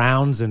reds and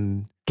browns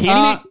and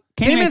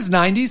Candyman's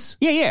 90s.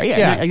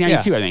 Yeah.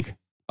 92, I think.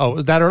 Oh,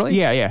 was that early?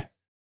 Yeah.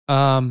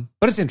 But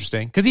it's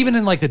interesting because even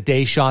in like the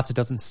day shots, it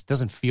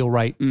doesn't feel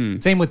right.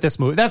 Same with this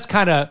movie. That's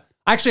kind of,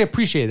 I actually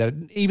appreciate that.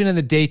 Even in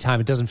the daytime,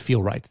 it doesn't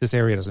feel right. This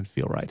area doesn't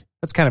feel right.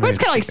 That's kind of. But it's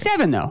kind of like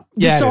Seven, though.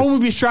 Yeah, this whole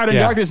movie shrouded in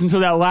darkness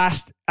until that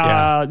last,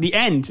 the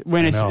end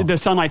when the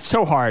sunlight's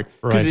so hard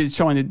because it's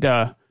showing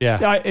the.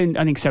 And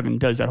I think Seven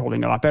does that whole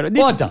thing a lot better.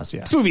 It does.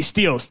 Yeah. This movie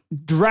steals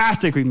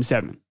drastically from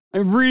Seven,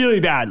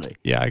 really badly.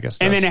 Yeah, I guess.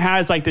 And then it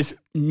has like this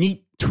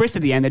neat twist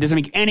at the end that doesn't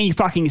make any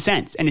fucking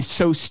sense and is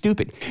so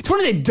stupid. It's one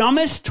of the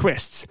dumbest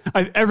twists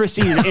I've ever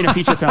seen in a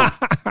feature film.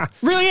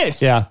 Really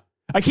is. Yeah.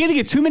 I can't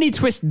think of too many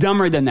twists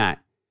dumber than that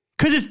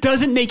because it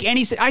doesn't make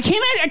any sense. I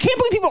can't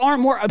believe people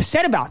aren't more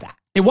upset about that.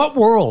 In what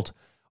world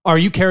are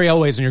you Carrie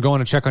Elways and you're going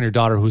to check on your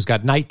daughter who's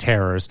got night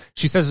terrors?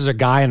 She says there's a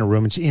guy in a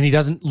room and he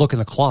doesn't look in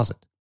the closet.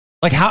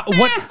 Like how?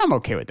 What? I'm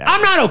okay with that.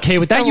 I'm not okay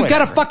with that. You've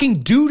got a Whatever. fucking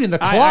dude in the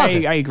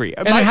closet. I agree.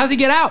 And then how's he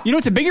get out? You know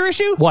what's a bigger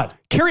issue? What?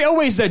 Carrie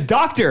Elway's the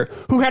doctor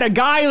who had a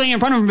guy laying in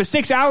front of him for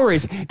 6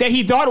 hours that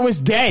he thought was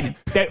dead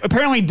that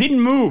apparently didn't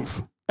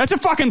move. That's a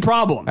fucking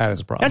problem. That is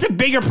a problem. That's a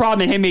bigger problem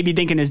than him maybe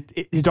thinking his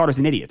daughter's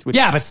an idiot. Which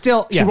Yeah, but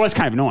still, she was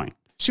kind of annoying.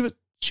 She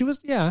was,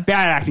 yeah.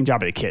 Bad acting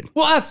job of the kid.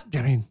 Well,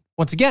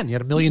 once again, you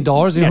had $1 million.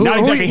 Yeah, not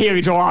exactly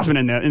Haley Joel Osment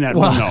in that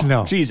Well,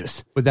 no.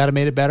 Jesus. Would that have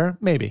made it better?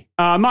 Maybe.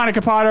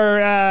 Monica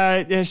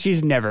Potter,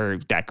 she's never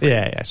that great.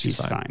 Yeah, she's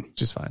fine.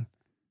 She's fine.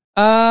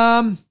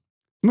 The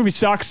movie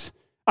sucks.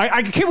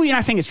 I can't believe you're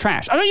not saying it's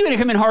trash. I thought you were going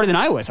to come in harder than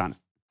I was on it.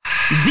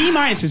 D-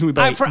 this movie,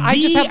 buddy. D-.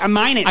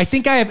 I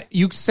think I have.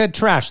 You said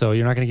trash though.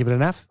 You're not going to give it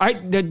an F.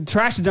 The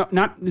trash is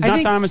not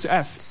synonymous to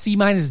F. C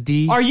minus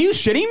D. Are you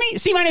shitting me?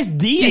 C minus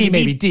D. D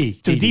maybe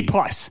D. So D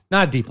plus.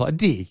 Not D plus.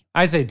 D.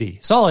 I say D.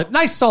 Solid.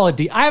 Nice solid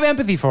D. I have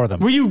empathy for them.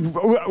 Were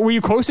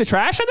you close to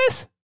trash on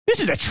this? This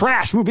is a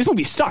trash movie. This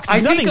movie sucks.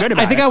 There's nothing good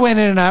about it. I think I went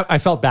in and I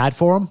felt bad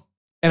for him,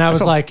 and I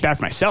was like bad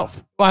for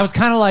myself. Well, I was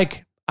kind of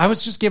like I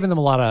was just giving them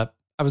a lot of.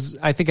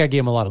 I think I gave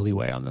them a lot of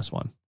leeway on this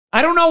one.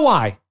 I don't know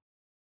why.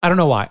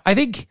 I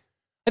think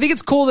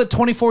it's cool that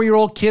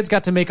 24-year-old kids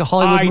got to make a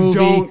Hollywood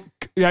movie.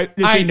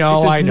 I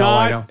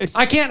know.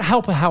 I can't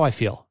help how I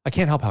feel.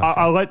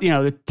 I'll let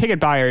the ticket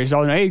buyers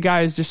all know, hey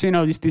guys, just so you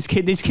know, these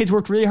kids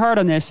worked really hard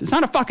on this. It's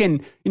not a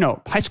fucking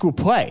high school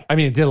play. I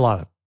mean, it did a lot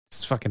of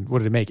fucking. What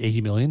did it make?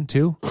 $80 million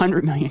too?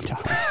 $100 million,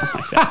 something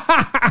like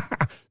that.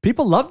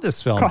 People love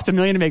this film. Cost $1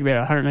 million to make,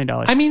 about $100 million.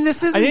 I mean,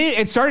 this is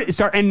it started,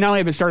 and not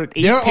only it started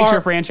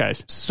 8-picture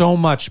franchise. So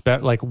much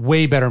better, like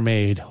way better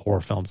made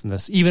horror films than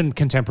this, even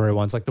contemporary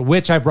ones like The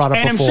Witch I brought up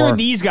and before. I'm sure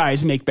these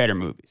guys make better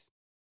movies.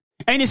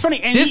 And it's funny.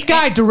 And this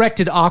guy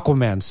directed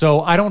Aquaman, so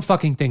I don't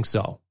fucking think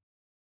so.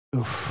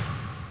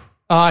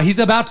 Juan is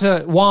about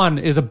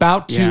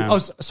to. Yeah. Oh,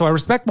 so I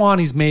respect Juan.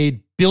 He's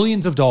made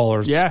billions of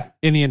dollars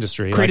in the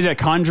industry. Created that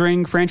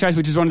Conjuring franchise,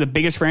 which is one of the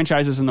biggest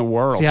franchises in the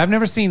world. See, I've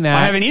never seen that.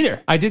 I haven't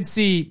either. I did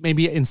see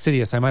maybe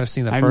Insidious. I might have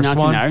seen the first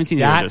one. I haven't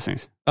seen either of those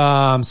things.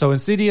 So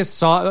Insidious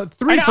saw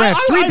three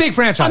big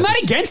franchises. I'm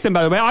not against them,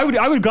 by the way.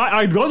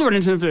 I'd go to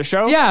it for the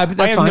show. Yeah, but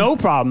that's I have fine. no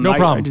problem. No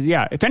problem.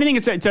 If anything,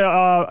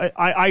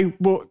 I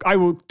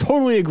will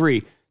totally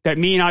agree that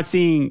me not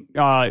seeing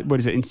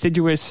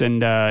Insidious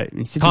and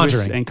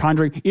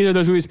Conjuring, either of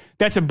those movies,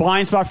 that's a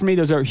blind spot for me.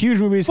 Those are huge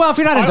movies. Well, if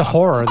you're not into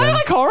horror, then I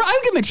like horror. I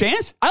would give them a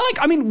chance.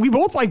 We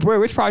both like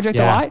Blair Witch Project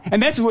a lot,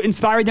 and that's what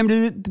inspired them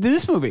to do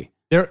this movie.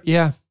 That's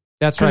right.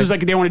 Because it's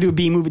like they want to do a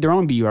B movie, their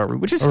own B horror,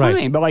 which is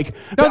fine. But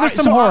there's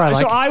some horror I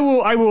like. So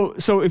I will.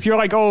 So if you're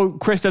like, oh,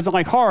 Chris doesn't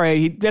like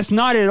horror, that's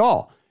not it at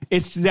all.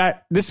 It's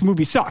that this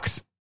movie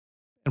sucks.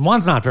 And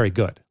Juan's not very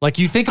good. Like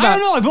you think about. I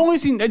don't know. I've only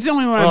seen. It's the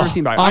only one I've ever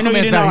seen by. I know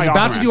Aquaman's you bad. He's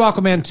about to do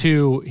Aquaman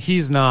 2.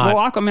 He's not.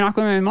 Well,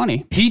 Aquaman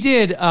money. He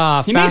did.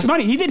 He makes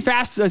money. He did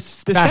Fast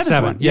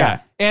 7 one. Yeah.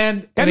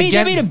 And that made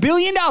 $1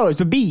 billion. A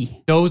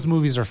B. Those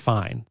movies are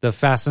fine. The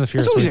Fast and the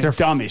Furious movies are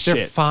dumb as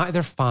shit.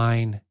 They're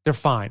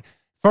fine.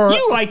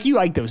 You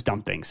like those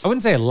dumb things. I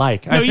wouldn't say I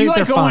like. No, I say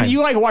they're fine.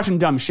 You like watching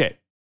dumb shit.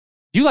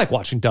 You like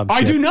watching dumb shit.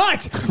 I do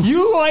not.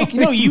 You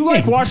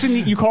like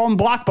watching. You call them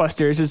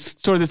blockbusters.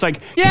 It's sort of this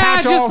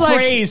catch-all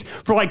phrase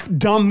for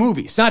dumb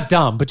movies. It's not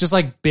dumb, but just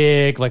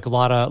big, a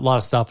lot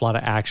of stuff, a lot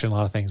of action, a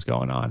lot of things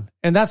going on,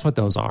 and that's what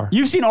those are.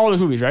 You've seen all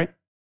those movies, right?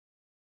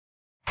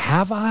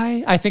 Have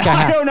I? I think I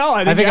have. I don't know.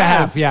 I think I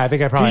have. Yeah, I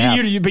think I probably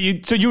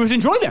have. So you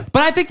enjoy them.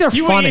 But I think they're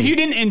funny. If you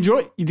didn't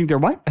enjoy, you think they're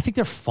what? I think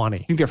they're funny.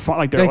 You think they're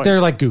fun?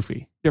 They're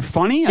goofy. They're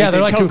funny. Yeah,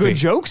 they're they tell goofy. Good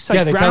jokes.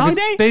 They Groundhog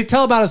Day. They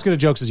tell about as good a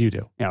jokes as you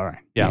do. Yeah, right.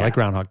 Yeah, like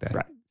Groundhog Day.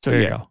 Right. So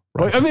there you go.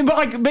 Right.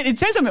 Well, but it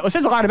says something. It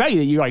says a lot about you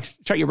that you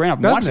shut your brain off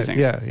and watch these things.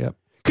 Yeah.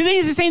 Because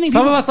it's the same thing.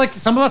 Some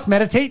of us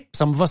meditate.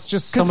 Some of us do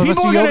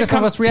yoga. Some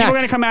of us react. People are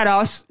going to come at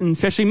us, and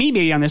especially me,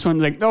 maybe on this one.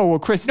 Like, oh well,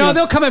 Chris. No,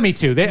 they'll come at me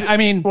too. They'll come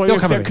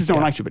at me because no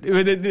one likes you, but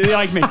they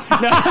like me.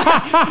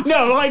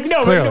 No,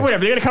 whatever. They're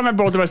going to come at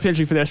both of us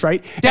potentially for this,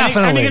 right?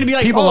 Definitely. And they're going to be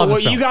like, people love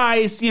this film. You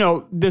guys,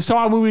 the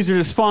Saw movies are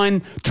just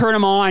fun. Turn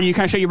them on. You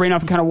kind of shut your brain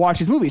off and kind of watch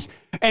these movies.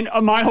 And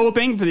my whole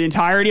thing for the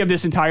entirety of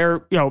this entire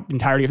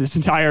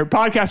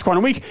podcast,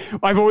 Quantum Week,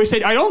 I've always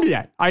said I don't do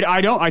that. I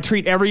don't. I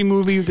treat every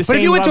movie the same. But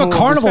if you went to a level of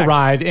carnival respect.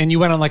 ride and you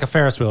went on a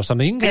Ferris wheel or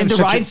something, you can and the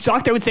ride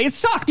sucked, I would say it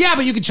sucked. Yeah,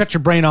 but you could shut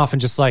your brain off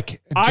and just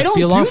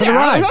be along for the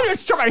ride.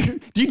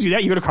 Do you do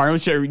that? You go to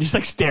carnival, you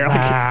just stare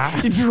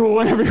you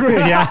drooling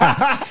everywhere.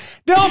 Yeah.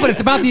 No, but it's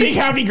about the big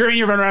happy grin.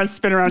 You run around,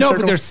 spin around. No,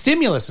 circles. but there's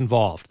stimulus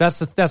involved.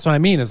 That's what I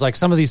mean. Is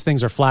some of these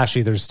things are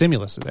flashy. There's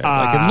stimulus in there.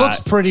 It looks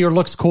pretty or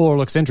looks cool or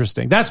looks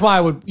interesting. That's why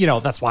I would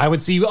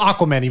see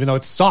Aquaman, even though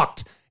it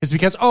sucked. Is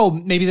because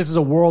maybe this is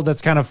a world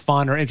that's kind of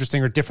fun or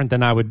interesting or different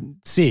than I would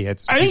see. I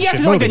think you have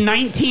to the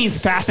 19th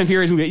Fast and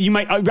Furious movie. You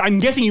might. I'm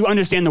guessing you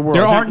understand the world.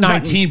 There aren't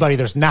 19, buddy.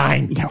 There's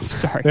 9. No,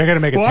 sorry. They're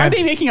gonna make it. Well, 10. aren't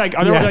they making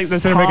otherwise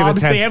the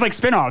Hobbs? They have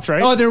spin-offs,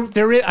 right? Oh,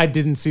 there. I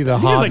didn't see the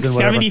Hobbs. There's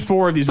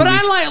 74 of these. But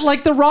movies. I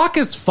like The Rock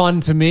is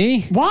fun to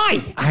me.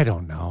 Why? I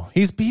don't know.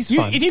 He's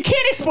fun. If you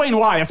can't explain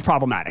why, that's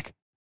problematic.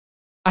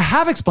 I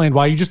have explained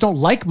why. You just don't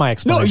like my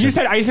explanation.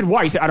 No, I said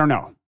why. You said I don't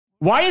know.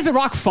 Why is The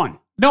Rock fun?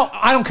 No,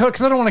 I don't care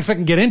because I don't want to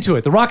fucking get into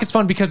it. The Rock is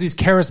fun because he's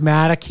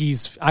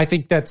charismatic. I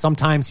think that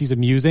sometimes he's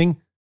amusing.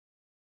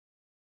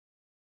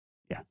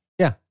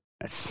 Yeah.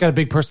 He's got a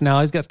big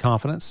personality. He's got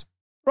confidence.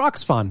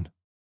 Rock's fun.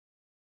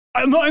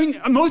 I mean,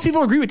 most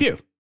people agree with you.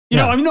 You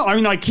know,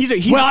 like he's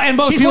and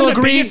most he's people one of the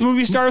agree. biggest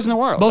movie stars in the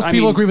world. Most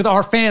people agree with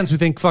our fans who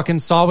think fucking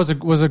Saw was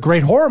a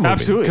great horror movie.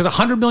 Absolutely, because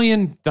 100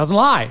 million doesn't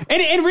lie.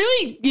 And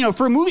really, you know,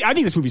 for a movie, I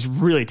think this movie's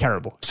really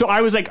terrible. So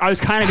I was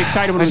kind of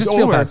excited when it was over. I just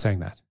feel bad saying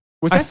that.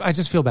 What's that? I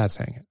just feel bad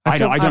saying it. I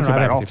don't feel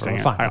bad at all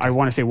saying it. I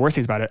want to say worse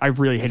things about it. I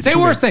really hate it. Say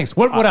worse things.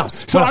 What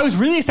else? So I was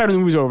really excited when the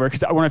movie was over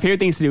because one of my favorite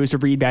things to do is to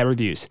read bad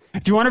reviews.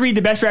 If you want to read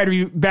the best bad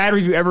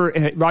review ever,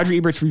 Roger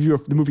Ebert's review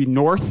of the movie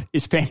North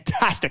is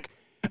fantastic.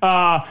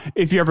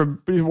 If you ever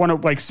want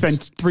to like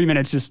spend 3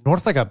 minutes just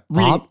North like a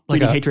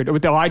reading hatred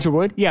with Elijah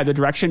Wood. Yeah, the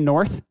direction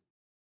North.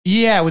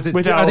 Yeah, was it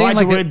with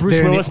Elijah Wood? Bruce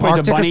Willis plays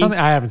a bunny.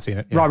 I haven't seen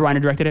it. Yeah. Rob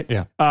Reiner directed it.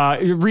 Yeah.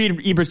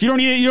 Read Ebert's. You don't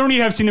need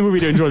to have seen the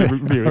movie to enjoy the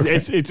review.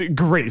 It's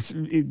great.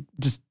 It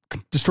just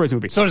destroys the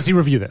movie. So does he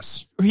review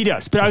this? He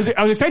does. But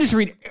I was excited to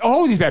read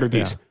all of these bad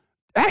reviews. Yeah.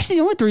 Actually,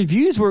 you know what? The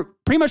reviews were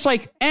pretty much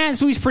like,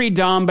 this movie's pretty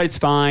dumb, but it's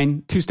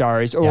fine. 2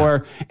 stars.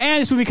 Or,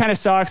 this movie kind of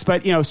sucks,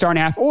 but, you know, 1.5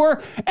 stars.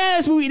 Or,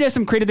 this movie does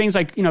some creative things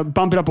like, you know,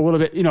 bump it up a little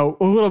bit, you know,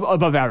 a little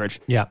above average.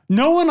 Yeah.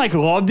 No one, like,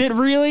 loved it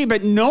really,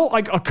 but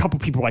a couple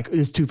people like,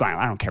 it's too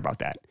violent. I don't care about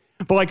that.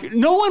 But, like,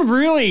 no one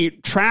really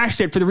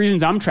trashed it for the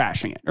reasons I'm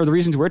trashing it or the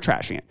reasons we're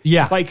trashing it.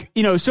 Yeah. Like,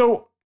 you know,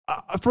 so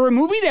for a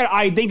movie that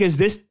I think is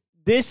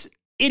this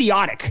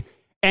idiotic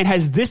and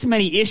has this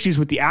many issues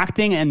with the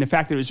acting and the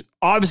fact that it was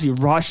obviously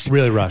rushed.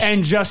 Really rushed.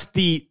 And just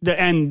the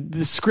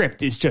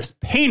script is just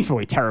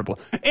painfully terrible.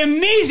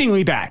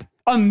 Amazingly bad.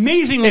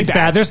 It's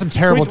bad. There's some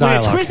terrible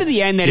dialogue. With a twist at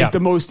the end that is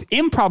the most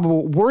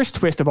improbable, worst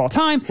twist of all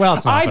time. Well,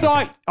 it's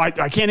not. I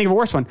can't think of a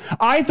worse one.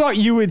 I thought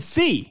you would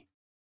see,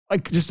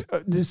 like, just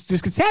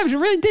Savage. It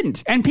really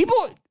didn't. And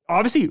people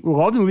obviously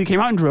loved the movie, came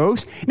out in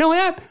droves. Not only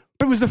that,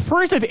 but it was the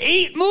first of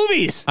 8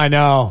 movies. I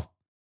know.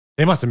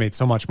 They must have made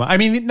so much money. I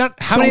mean,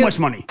 much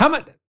money.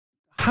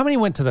 How many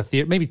went to the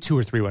theater? Maybe 2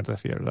 or 3 went to the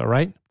theater, though,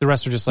 right? The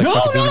rest are just like no.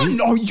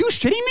 DVDs? Are you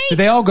shitting me? Did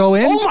they all go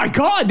in? Oh my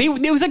god!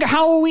 It was like a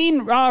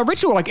Halloween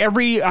ritual. Like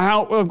every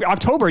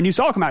October, a new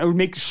Saw come out. It would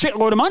make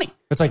shitload of money.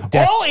 It's like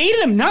all 8 of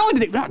them. Not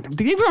only did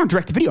they were on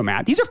direct to video,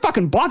 Matt. These are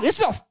fucking block. This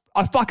is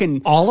a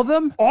fucking all of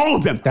them. All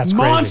of them. That's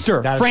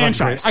monster crazy.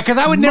 franchise. Because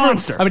I would never.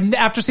 I would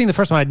after seeing the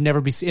first one, I'd never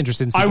be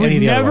interested in seeing any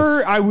of the other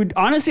ones. I would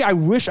honestly. I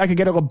wish I could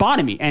get a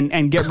lobotomy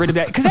and get rid of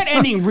that because that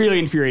ending really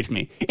infuriates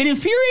me. It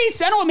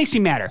infuriates. I don't know what makes me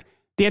madder.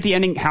 That the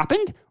ending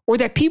happened or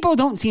that people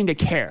don't seem to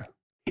care.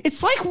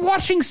 It's like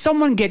watching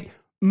someone get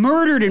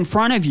murdered in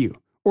front of you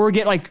or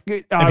get like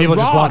and people robbed.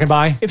 Just walking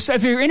by.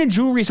 If you're in a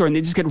jewelry store and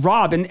they just get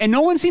robbed and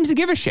no one seems to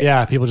give a shit.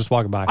 Yeah, people just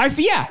walking by. I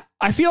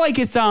feel like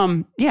it's it's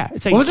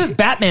like what was this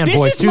Batman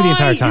voice too the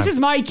entire time? This is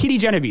my Kitty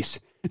Genovese.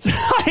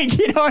 Like,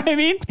 you know what I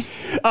mean?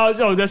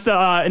 So that's the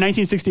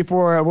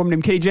 1964 woman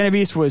named Kitty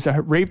Genovese was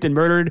raped and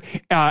murdered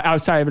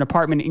outside of an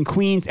apartment in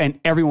Queens, and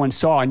everyone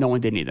saw and no one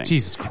did anything.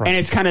 Jesus Christ! And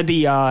it's kind of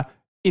the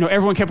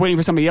everyone kept waiting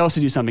for somebody else to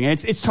do something.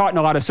 And it's taught in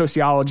a lot of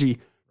sociology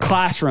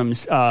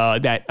classrooms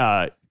that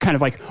kind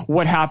of like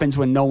what happens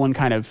when no one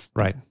kind of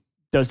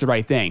does the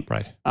right thing.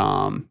 Right.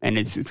 And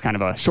it's kind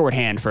of a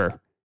shorthand for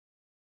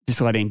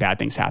just letting bad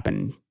things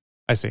happen.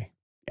 I see.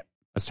 Yeah.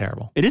 That's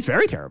terrible. It is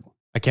very terrible.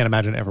 I can't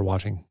imagine ever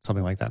watching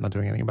something like that and not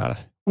doing anything about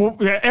it. Well,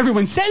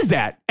 everyone says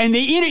that. And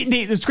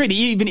it's great. They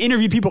even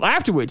interview people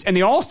afterwards, and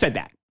they all said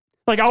that.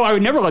 Like, oh, I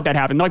would never let that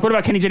happen. Like, what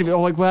about Kenny Genovese?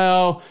 Oh, like,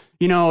 well,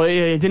 it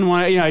didn't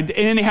want to, and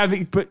then they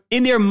have, but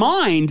in their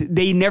mind,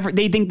 they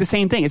think the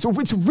same thing. It's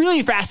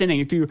really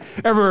fascinating.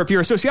 If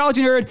you're a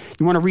sociology nerd,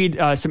 you want to read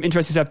some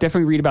interesting stuff,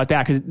 definitely read about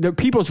that because the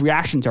people's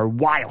reactions are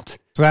wild.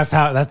 So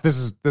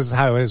this is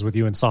how it is with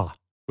you and Saw.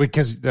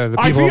 Because the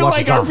people who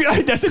watch Saw.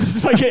 This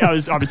is like I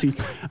was obviously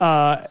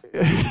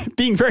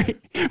being very,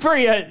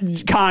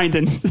 very kind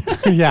and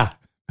yeah.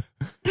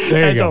 There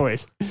you as go.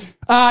 Always.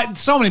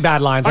 So many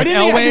bad lines. Like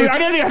I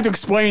didn't have to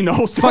explain the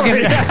whole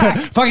story.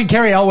 Fucking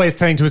Carrie Elway's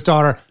saying to his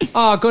daughter,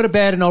 go to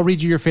bed and I'll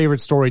read you your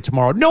favorite story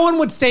tomorrow. No one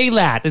would say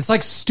that. It's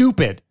like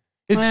stupid.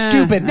 It's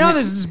stupid. No,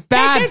 this is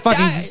bad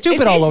fucking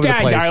stupid all over the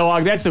place. Bad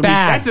dialogue. That's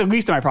the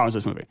least of my problems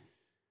with this movie.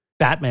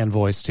 Batman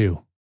voice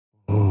too.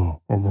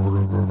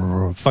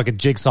 Fucking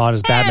Jigsaw in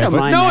his Batman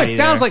voice. No, it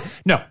sounds like...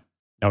 No.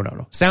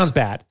 Sounds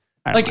bad.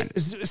 Like,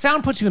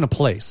 sound puts you in a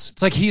place.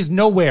 It's like he's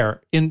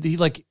nowhere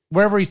like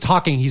wherever he's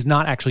talking, he's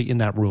not actually in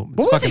that room.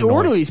 It's what was the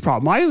orderly's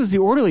problem? Why was the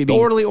orderly being...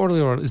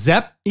 Orderly.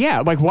 Zepp?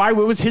 Yeah, like what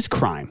was his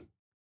crime?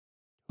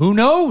 Who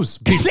knows?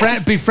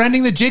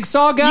 Befriending the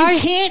Jigsaw guy? You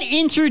can't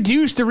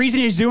introduce the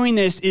reason he's doing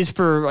this is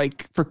for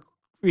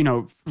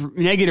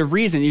negative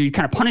reason. You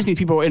kind of punish these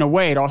people in a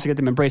way to also get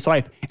them to embrace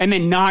life and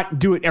then not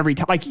do it every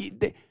time. Like,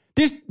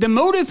 the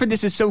motive for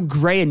this is so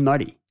gray and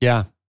muddy.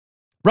 Yeah.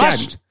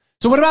 Rushed.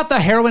 So what about the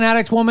heroin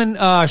addict woman?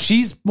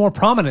 She's more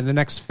prominent in the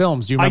next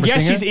films. Do you remember seeing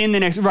her? I guess she's in the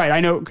next... Right, I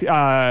know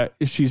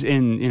she's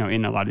in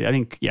a lot of... I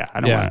think, yeah.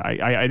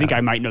 I think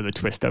I might know the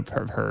twist of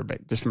her,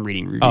 but just from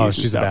reading reviews. Oh,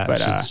 she's and stuff,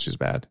 bad. She's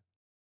bad.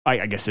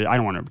 I guess I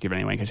don't want to give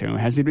it away because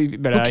everyone has to be,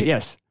 but Okay.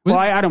 yes. Well,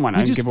 I don't want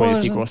to give away the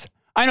spoilers sequels.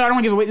 I know I don't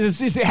want to give away.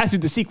 It has to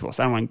do the sequels.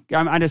 I don't want.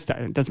 I just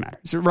it doesn't matter.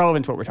 It's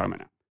irrelevant to what we're talking about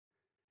now.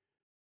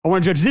 I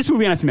want to judge this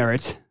movie on its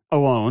merits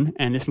alone,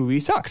 and this movie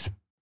sucks.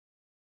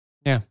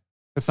 Yeah,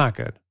 it's not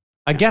good.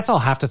 I guess I'll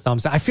have to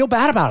thumbs down. I feel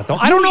bad about it though.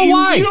 I don't know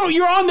why.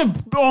 You're on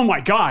the. Oh my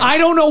god. I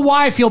don't know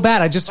why I feel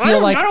bad. I just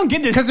feel I don't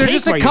get this because there's take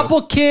just a by you.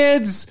 couple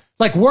kids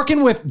like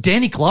working with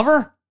Danny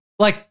Glover.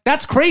 Like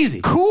that's crazy.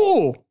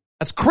 Cool.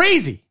 That's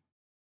crazy.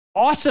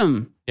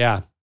 Awesome.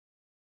 Yeah.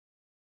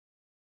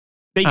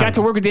 They got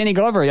to work with Danny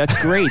Glover. That's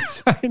great.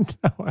 I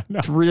know.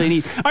 It's really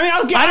neat. I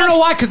mean, I don't know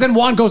why, because then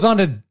Juan goes on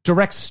to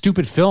direct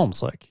stupid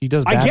films. Like he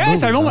does. Bad I guess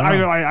movies. I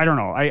don't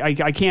know.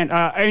 I can't.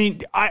 I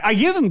mean, I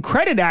give them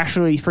credit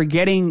actually for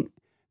getting.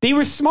 They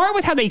were smart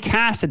with how they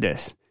casted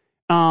this,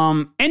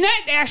 and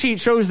that actually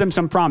shows them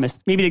some promise.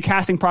 Maybe the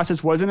casting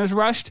process wasn't as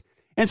rushed,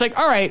 and it's like,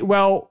 all right,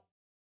 well,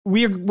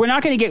 we're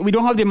not going to get. We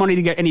don't have the money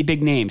to get any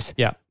big names.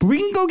 Yeah, but we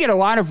can go get a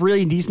lot of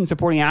really decent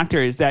supporting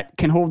actors that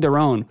can hold their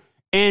own.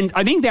 And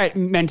I think that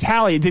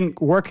mentality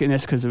didn't work in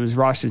this because it was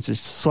rushed. It's a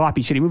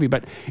sloppy, shitty movie,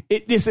 but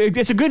it's a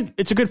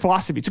good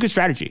philosophy. It's a good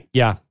strategy.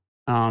 Yeah.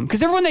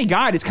 Because everyone they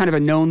got is kind of a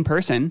known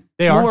person.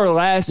 They more are. or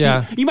less.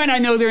 Yeah. You might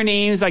not know their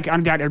names. Like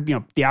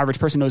the average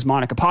person knows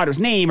Monica Potter's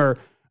name or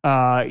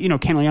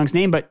Ken Leung's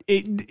name, but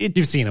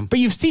You've seen them. But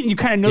you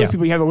kind of know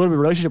people. You have a little bit of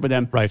a relationship with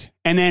them, Right.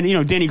 And then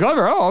Danny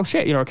Glover. Oh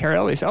shit. Carrie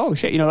Ellis. Oh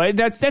shit.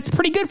 That's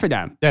pretty good for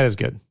them. That is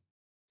good.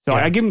 So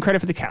Yeah. I give them credit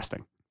for the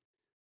casting.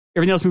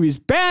 Everything else movie is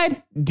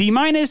bad, D-,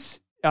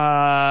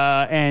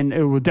 and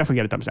it will definitely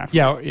get a thumbs down.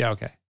 Yeah.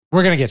 Okay.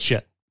 We're gonna get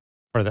shit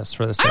for this.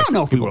 I don't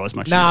know if we will as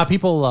much. Nah,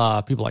 people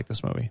like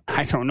this movie.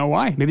 I don't know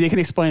why. Maybe they can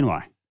explain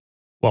why.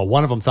 Well,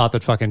 one of them thought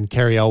that fucking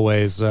Carrie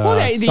Elways saw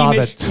they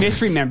that.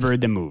 misremembered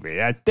the movie.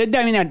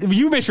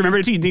 You misremembered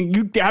it too.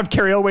 You have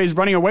Carrie Elways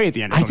running away at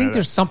the end. I think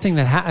there's something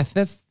that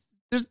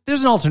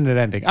there's an alternate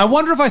ending. I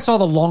wonder if I saw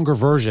the longer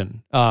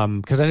version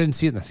because I didn't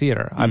see it in the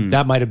theater.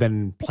 That might have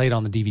been played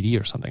on the DVD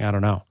or something. I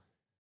don't know.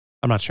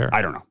 I'm not sure.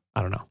 I don't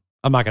know.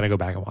 I'm not going to go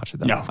back and watch it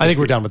though. No, I think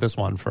we're done with this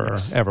one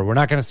forever. We're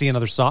not going to see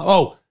another Saw.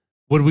 Oh,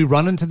 would we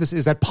run into this?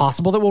 Is that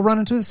possible that we'll run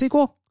into the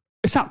sequel?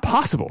 It's not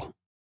possible.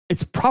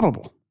 It's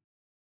probable.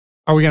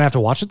 Are we going to have to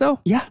watch it though?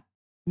 Yeah.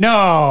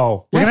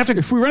 No. We're going to have to.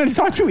 If we run into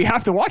Saw 2, we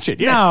have to watch it.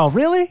 Yes. No,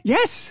 really?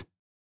 Yes.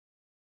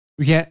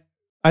 We can't.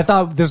 I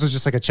thought this was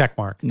just like a check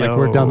mark. No. Like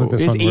we're done with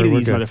this There's one. 8 of We're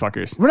these good.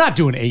 motherfuckers. We're not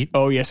doing 8.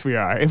 Oh, yes, we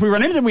are. If we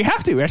run into them, we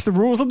have to. That's the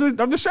rules of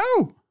the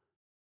show.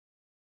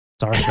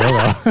 It's our show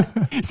though.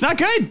 It's not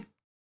good.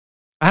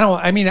 I'm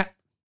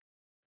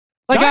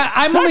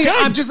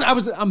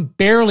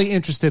barely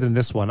interested in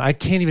this one. I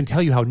can't even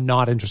tell you how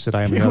not interested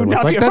I am in the other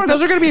ones. Like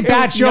those are going to be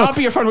bad shows. It would not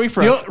be a fun week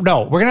for us.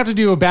 No, we're going to have to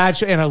do a bad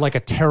show and a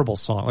terrible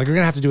song. Like we're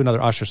going to have to do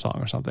another Usher song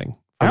or something.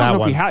 I don't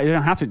know if you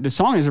don't have to. The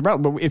song is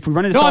about, but if we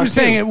run into No, Saw I'm just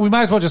 2, saying we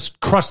might as well just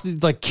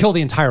kill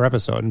the entire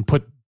episode and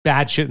put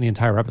bad shit in the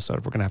entire episode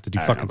if we're going to have to do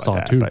fucking Saw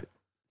 2. But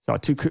Saw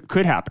 2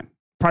 could happen.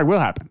 Probably will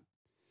happen.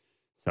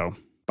 So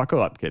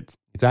buckle up, kids.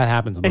 If that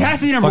happens, it has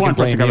to be number 1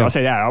 for us to cover. I'll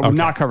say that. I will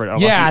not cover it.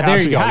 Yeah, there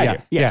you go.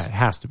 Yes. Yeah, it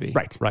has to be.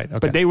 Right. Okay.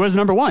 But they was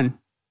number 1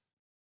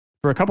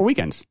 for a couple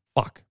weekends.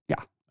 Fuck. Yeah.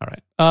 All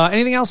right.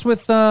 Anything else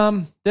with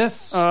this?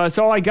 So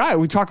all I got.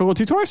 We talk a little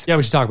Two Tours. Yeah,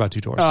 we should talk about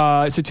Two Tours.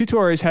 So Two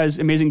Tours has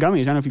amazing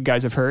gummies. I don't know if you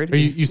guys have heard. Are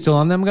you still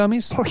on them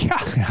gummies? Oh yeah.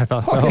 I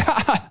thought so.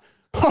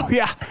 Oh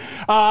yeah.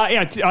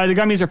 The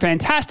gummies are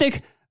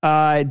fantastic.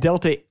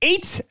 Delta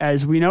 8,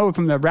 as we know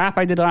from the rap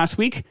I did last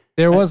week.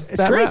 There was it's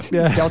that great. rap,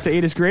 yeah. Delta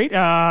 8 is great.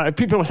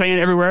 People are saying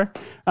it everywhere.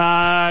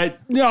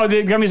 No,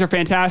 the gummies are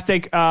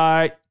fantastic.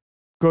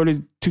 Go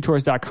to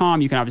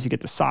twotours.com. You can obviously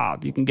get the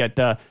sob. You can get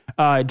the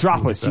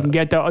droplets. You can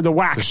get the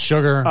wax.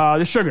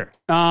 The sugar.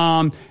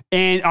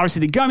 And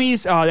obviously the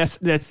gummies.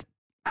 That's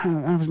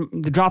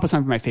the droplets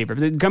aren't my favorite.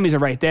 But the gummies are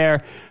right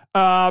there.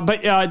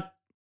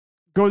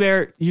 Go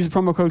there. Use the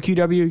promo code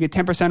QW. Get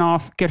 10%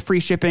 off. Get free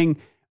shipping.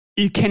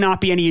 It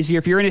cannot be any easier.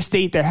 If you're in a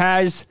state that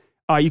has,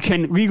 you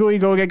can legally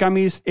go get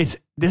gummies.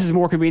 This is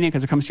more convenient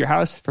because it comes to your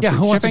house. For free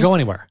who wants to shipping. go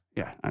anywhere?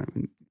 Yeah.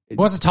 Who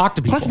wants to talk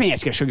to people? Plus, man, you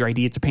got to show your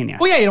ID. It's a pain in the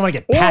ass. Well, yeah, you don't want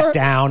to get pat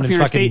down and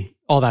fucking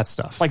all that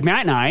stuff. Like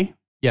Matt and I.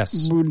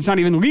 Yes. It's not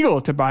even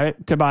legal to buy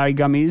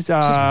gummies. It's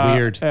just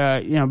weird.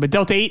 But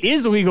Delta 8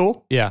 is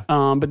illegal. Yeah.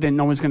 But then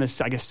no one's going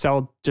to, I guess,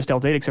 sell just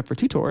Delta 8 except for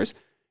Two Tours.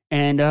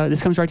 And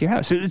this comes right to your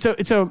house. So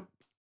it's a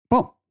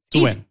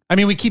win. I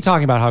mean, we keep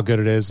talking about how good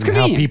it is and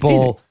how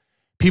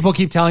people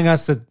keep telling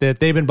us that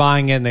they've been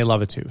buying it and they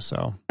love it too.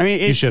 So I mean,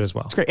 you should as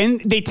well. It's great.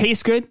 And they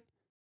taste good.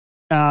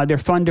 They're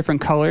fun,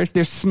 different colors.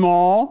 They're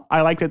small.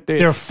 I like that.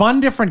 They're fun,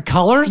 different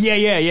colors?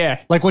 Yeah.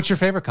 Like, what's your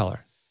favorite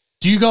color?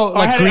 Do you go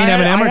like green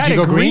M&M or do you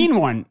go green?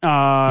 One 2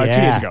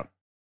 days ago.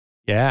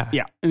 Yeah.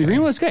 And the green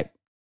one was good.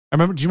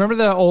 Do you remember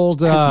the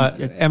old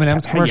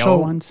M&M's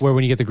commercial where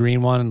when you get the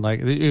green one,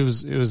 like it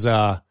was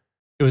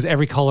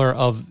every color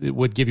of it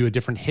would give you a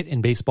different hit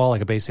in baseball,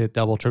 like a base hit,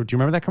 double, triple. Do you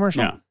remember that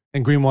commercial? Yeah.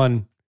 And green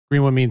one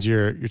means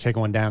you're taking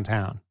one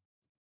downtown.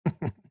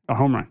 A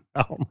home run.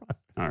 A home run.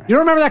 All right. You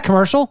don't remember that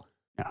commercial?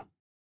 No.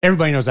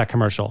 Everybody knows that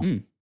commercial.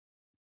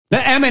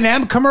 The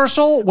M&M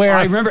commercial where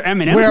I remember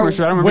M&M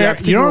commercial. I don't remember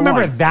that you don't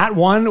remember one. that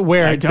one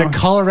where the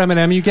color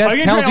M&M you get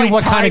tells you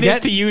what kind of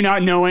get. To you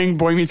not knowing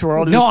Boy Meets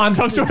World. No, I'm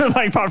some sort of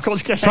like pop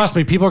culture. Trust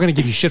me, people are going to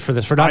give you shit for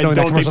this for not knowing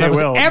that commercial. That was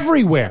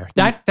everywhere.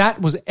 That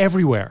was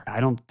everywhere.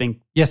 I don't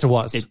think. Yes, it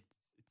was.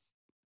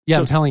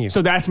 I'm telling you.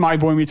 So that's my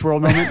Boy Meets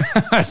World moment.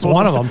 That's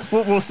one of them.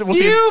 We'll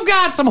see. You've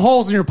got some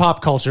holes in your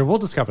pop culture. We'll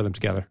discover them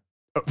together.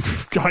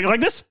 Like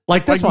this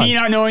one. Me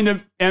not knowing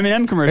the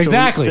M&M commercial.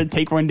 Exactly. Said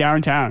take one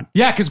downtown.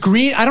 Yeah, because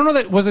green, I don't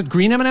know was it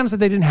green M&Ms that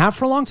they didn't have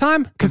for a long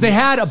time? Because they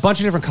had a bunch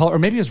of different colors, or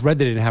maybe it was red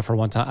they didn't have for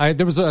one time.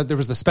 There was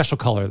the special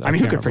color.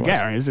 Who could forget?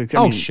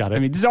 Shut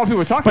it. This is all people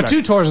were talking about. But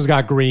Two Tours has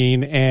got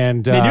green,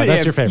 and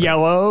that's your favorite.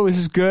 Yellow, this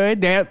is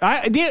good. They're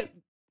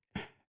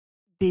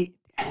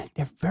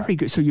very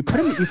good. So you put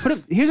them,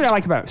 here's what I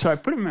like about it. So I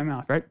put them in my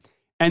mouth, right?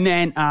 And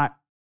then I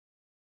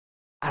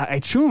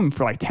chew them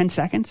for like 10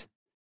 seconds.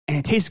 And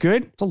it tastes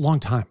good. It's a long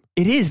time.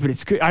 It is, but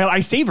it's good.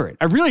 I savor it.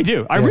 I really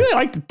do. I really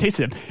like the taste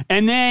of them.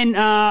 And then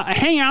I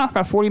hang out for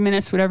about 40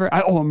 minutes, whatever.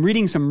 I'm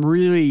reading some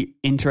really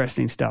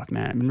interesting stuff,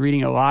 man. I've been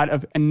reading a lot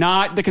of, and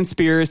not the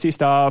conspiracy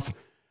stuff.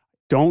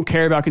 Don't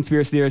care about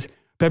conspiracy theories.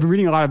 But I've been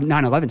reading a lot of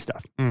 9/11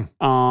 stuff.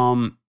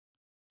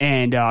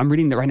 And I'm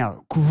reading that right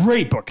now.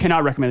 Great book.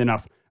 Cannot recommend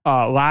enough.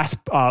 Last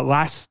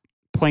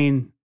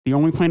plane, the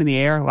only plane in the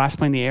air. Last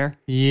plane in the air.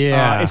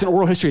 Yeah. It's an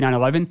oral history of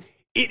 9/11.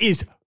 It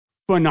is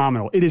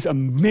phenomenal. It is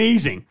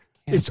amazing.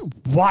 It's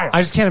wild.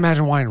 I just can't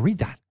imagine wanting to read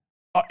that.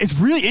 It's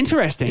really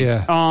interesting.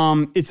 Yeah.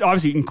 It's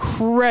obviously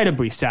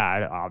incredibly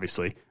sad,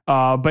 obviously.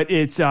 But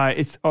it's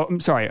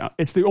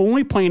the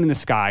only plane in the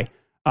sky,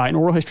 an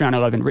oral history on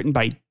 9/11 written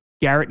by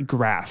Garrett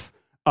Graff.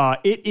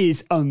 It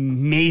is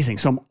amazing.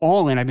 So I'm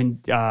all in. I've been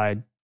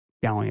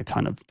downloading a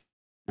ton of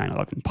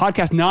 9/11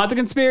 podcasts, not the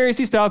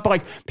conspiracy stuff, but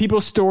like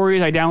people's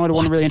stories. I downloaded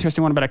one really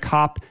interesting one about a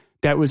cop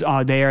that was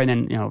there, and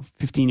then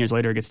 15 years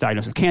later gets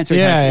diagnosed with cancer.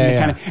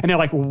 And they're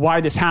like, well, why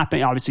did this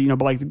happen? Obviously,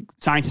 but like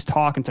scientists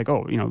talk, and it's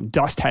like,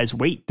 dust has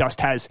weight.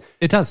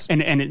 It does,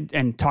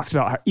 and talks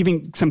about how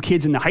even some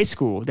kids in the high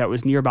school that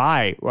was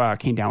nearby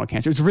came down with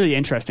cancer. It's really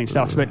interesting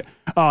stuff. But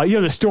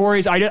the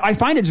stories, I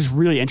find it just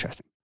really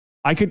interesting.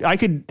 I'm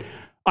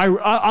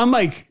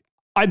like.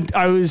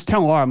 I was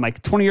telling Laura, I'm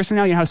like 20 years from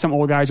now, you know how some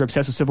old guys are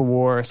obsessed with Civil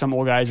War, some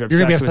old guys are obsessed.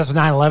 You're gonna be obsessed with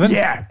 9/11?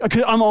 Yeah,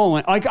 because I'm all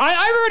in. Like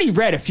I've already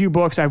read a few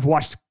books. I've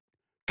watched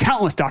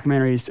countless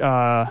documentaries.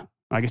 I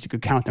guess you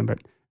could count them, but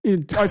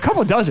a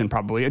couple dozen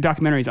probably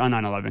documentaries on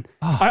 9/11.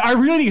 I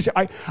really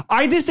think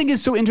I just think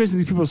it's so interesting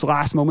that people's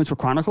last moments were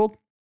chronicled,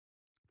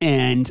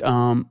 and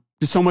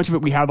there's so much of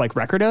it we have like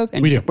record of,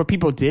 and what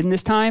people did in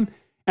this time,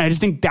 and I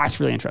just think that's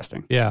really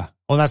interesting. Yeah,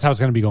 well, that's how it's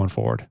going to be going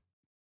forward.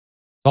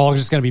 It's all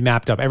just going to be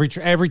mapped up. Every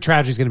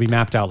tragedy is going to be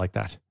mapped out like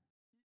that.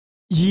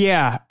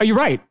 Yeah, you're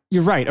right.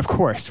 Of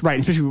course, right.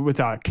 Especially with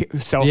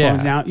cell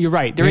phones now. You're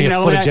right. There is an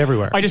element footage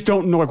everywhere. I just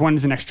don't know when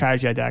is the next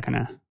tragedy that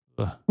kind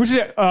of. Which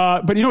is,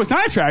 but it's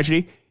not a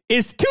tragedy.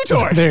 It's Two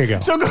Tours. There you go.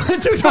 So go to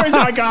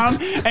twotours.com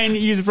and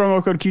use the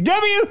promo code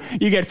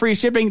QW. You get free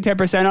shipping,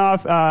 10%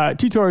 off.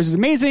 Two Tours is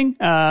amazing.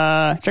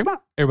 Check them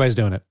out. Everybody's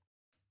doing it.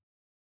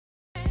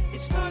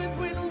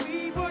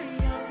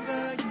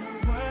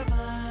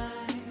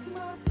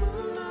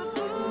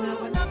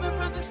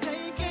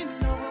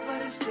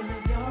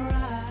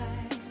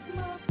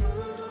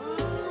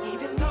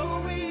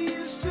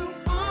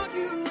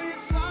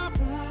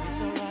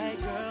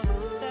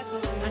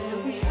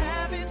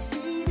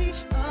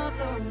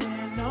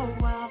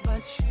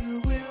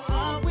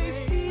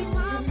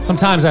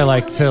 Sometimes I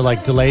like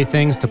to delay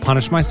things to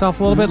punish myself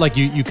a little bit. Like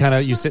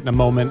you sit in a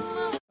moment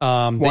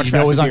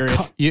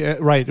that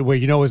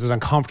is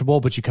uncomfortable,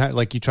 but you kind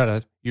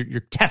of you're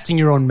testing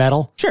your own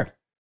mettle. Sure.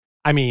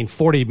 I mean,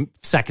 40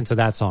 seconds of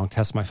that song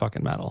tests my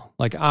fucking mettle.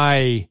 Like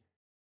I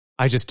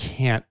just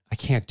can't. I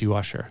can't do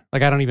Usher.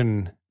 Like I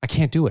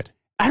can't do it.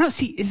 I don't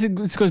see.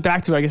 This goes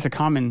back to, I guess, a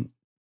common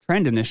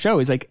trend in this show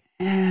is like.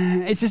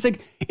 It's just like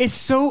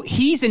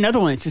he's another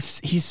one. It's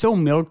just he's so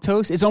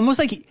milquetoast. It's almost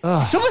like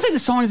the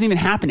song isn't even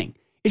happening.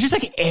 It's just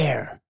like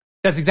air.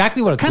 That's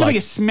exactly what it's kind of like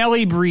a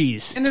smelly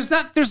breeze. And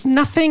there's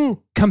nothing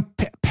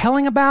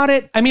compelling about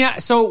it. I mean,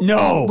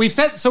 no. We've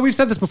said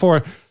this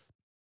before.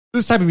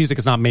 This type of music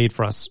is not made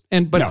for us.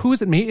 Who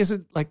is it made? Is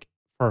it like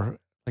for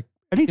like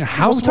I think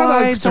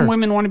housewives? Some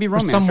women want to be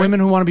romanced. Some women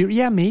who want to be.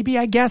 Yeah, maybe.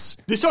 I guess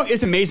this song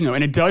is amazing though,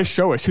 and it does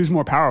show us who's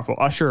more powerful,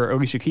 Usher or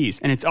Alicia Keys.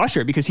 And it's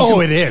Usher because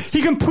it is.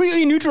 He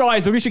completely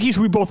neutralized Alicia Keys,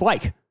 who we both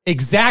like.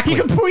 Exactly. He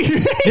completely.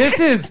 This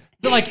is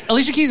like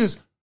Alicia Keys is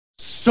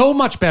so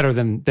much better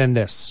than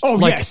this. Oh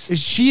like, yes,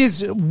 she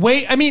is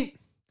way. I mean,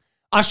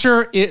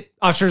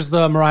 Usher's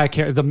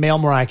the male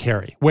Mariah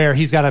Carey, where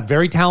he's got a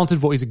very talented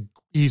voice.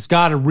 He's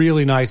got a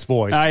really nice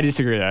voice. I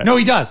disagree with that. No,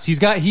 he does. He's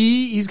got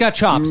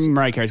chops.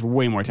 Mariah Carey's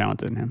way more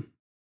talented than him.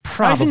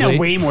 Probably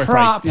way more.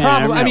 Probably.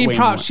 I mean,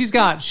 she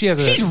has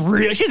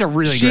a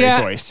really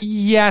great voice.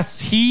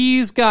 Yes,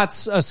 he's got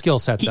a skill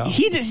set though.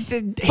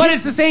 But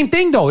it's the same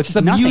thing though. It's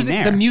the music.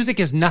 There. The music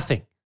is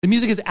nothing. The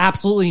music is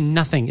absolutely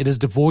nothing. It is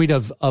devoid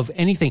of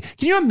anything.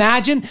 Can you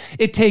imagine?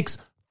 It takes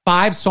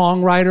 5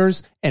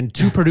 songwriters and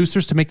 2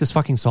 producers to make this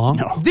fucking song?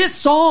 No. This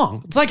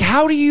song. It's like,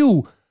 how do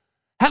you...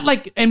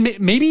 and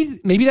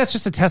maybe that's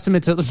just a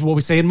testament to what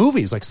we say in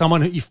movies. Like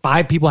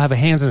 5 people have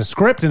hands in a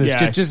script, and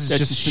it's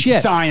just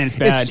shit. Science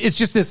bad. It's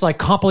just this like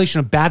compilation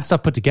of bad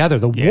stuff put together.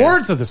 The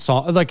words of the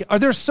song, like,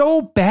 they're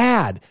so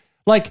bad.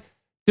 Like,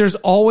 there's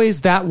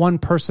always that one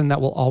person that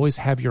will always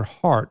have your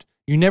heart.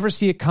 You never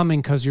see it coming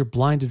because you're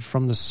blinded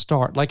from the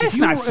start. Like, it's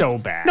not so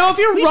bad. No, if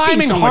you're We've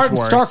rhyming seen so heart and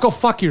much start, worse. go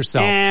fuck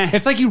yourself.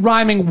 It's like you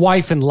rhyming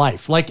wife and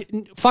life. Like,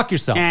 fuck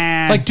yourself.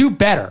 Like, do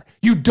better.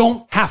 You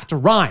don't have to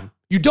rhyme.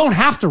 You don't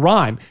have to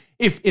rhyme.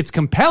 If it's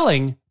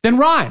compelling, then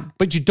rhyme.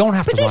 But you don't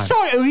have to rhyme. This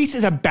song at least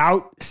is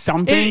about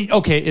something.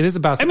 It is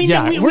about something.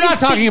 I mean, we're not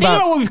talking think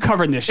about what we've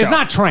covered in this show. It's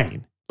not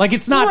Train. Like,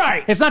 it's not.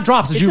 Right. It's not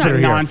Drops of It's Jupiter. not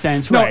here.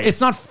 nonsense. No, Right.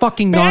 it's not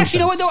fucking But nonsense. actually, you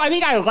know what, though? I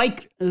think I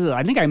like...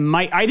 I think I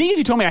might... I think if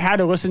you told me I had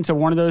to listen to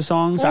one of those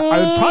songs, I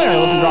would probably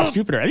listen to Drops of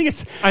Jupiter. I think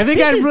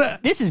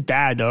it's... This is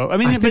bad, though. I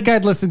mean... I think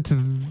I'd listen to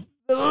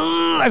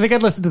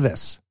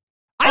this.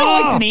 I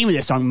don't like the name of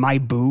this song, My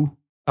Boo.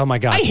 Oh, my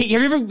God. I hate...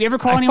 Have you ever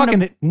called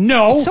anyone...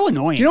 No. It's so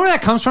annoying. Do you know where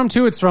that comes from,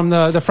 too? It's from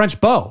the French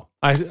beau,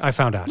 I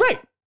found out. Right.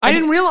 I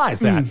didn't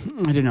realize that. I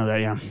didn't know that,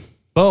 yeah.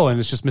 Beau, and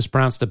it's just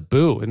mispronounced to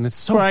boo, and it's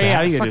so bad. Yeah,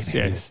 I think I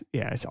it is.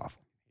 Yeah, it's awful.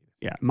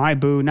 Yeah, My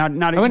Boo. Not.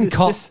 I wouldn't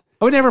call...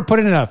 I would never put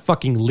it in a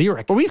fucking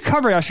lyric. But we've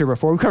covered Usher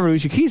before. We've covered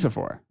Alicia Keys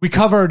before. We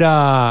covered,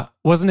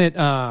 wasn't it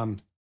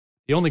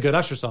the only good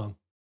Usher song?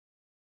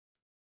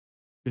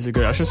 Is it a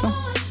good Usher song?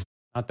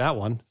 Not that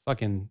one.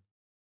 Fucking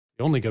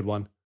the only good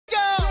one.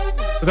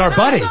 With our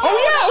buddy.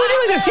 Oh, yeah, we're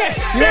doing this.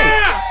 Yes.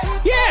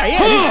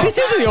 Yeah. This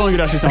is the only good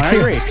Usher song. I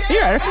agree.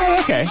 Yeah,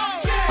 okay.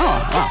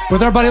 Oh, wow.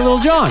 With our buddy Little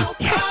John.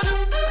 Yes.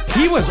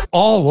 He was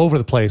all over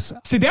the place.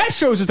 So that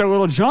shows us that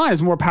Little John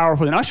is more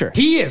powerful than Usher.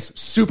 He is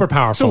super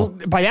powerful.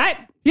 So by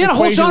that, he had a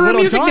whole genre of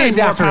music named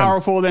after him. More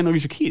powerful than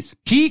Alicia Keys.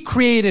 He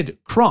created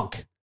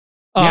crunk,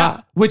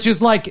 which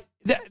is like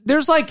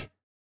there's like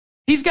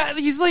he's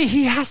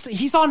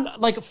on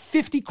like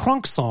 50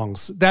 crunk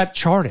songs that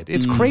charted.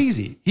 It's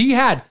crazy.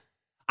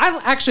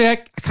 I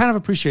kind of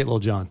appreciate Lil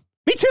Jon.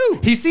 Me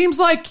too. He seems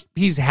like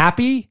he's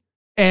happy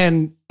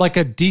and like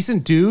a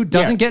decent dude,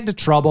 doesn't get into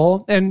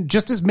trouble, and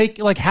just is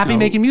making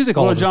music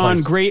all over the place. Lil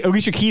Jon, great.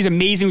 Alicia Keys,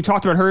 amazing. We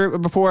talked about her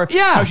before.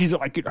 Yeah. How she's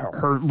like,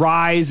 her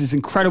rise is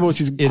incredible.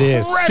 She's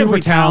super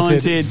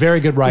talented, very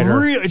good writer.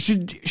 Really,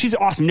 she's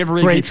awesome. Never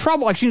really gets in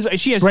trouble. Like she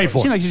has great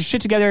voice. Seems like she's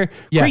shit together.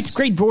 Yes.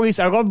 Great voice.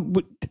 I love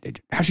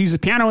how she uses the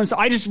piano and so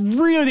I just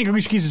really think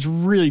Alicia Keys is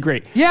really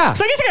great. Yeah.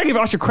 So I guess I gotta give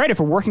Usher credit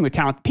for working with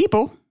talented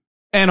people.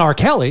 And R.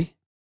 Kelly,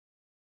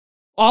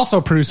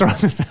 also producer on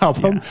this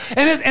album,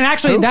 and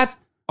actually that's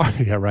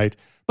yeah, right.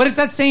 But it's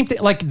that same thing,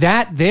 like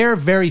that. They're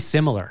very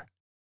similar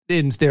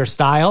in their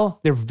style.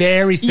 They're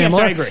very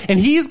similar. Yes, I agree. And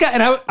he's got.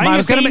 And I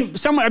was going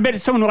to. I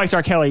bet someone who likes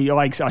R. Kelly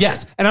likes Usher.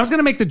 Yes, and I was going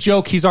to make the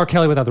joke. He's R.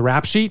 Kelly without the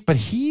rap sheet, but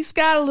he's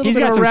got a little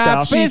bit of a some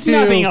rap stuff, sheet but it's too.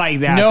 nothing like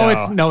that. No,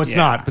 it's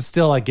not. But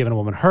still, like giving a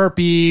woman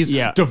herpes.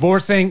 Yeah.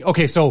 Divorcing.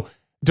 Okay, so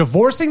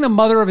divorcing the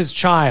mother of his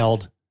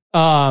child.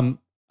 I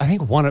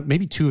think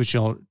maybe two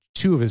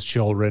of his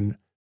children.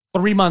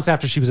 3 months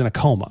after she was in a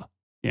coma.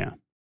 Yeah.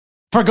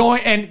 For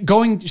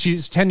going,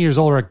 she's 10 years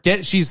older.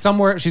 She's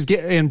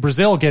in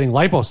Brazil getting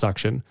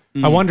liposuction.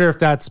 I wonder if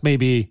that's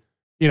maybe,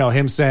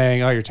 him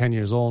saying, oh, you're 10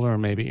 years older, or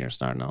maybe you're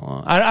starting to,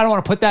 I don't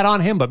want to put that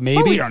on him, but maybe.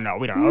 Well, we don't know.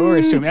 We're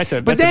assuming that's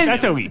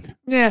a leap.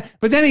 Yeah.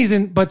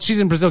 But she's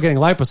in Brazil getting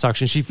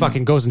liposuction. She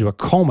fucking goes into a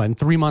coma, and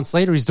 3 months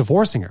later, he's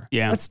divorcing her.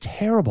 Yeah. That's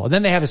terrible. And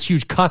then they have this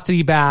huge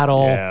custody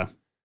battle. Yeah.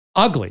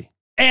 Ugly.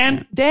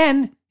 And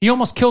then he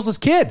almost kills his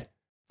kid.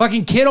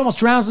 Fucking kid almost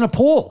drowns in a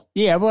pool.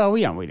 Yeah, well,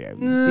 we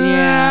did.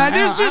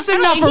 There's just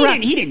enough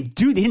around. He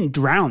didn't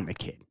drown the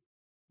kid.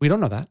 We don't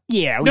know that.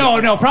 Yeah.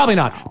 No, probably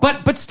not.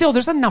 But still,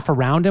 there's enough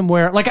around him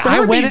where, like, the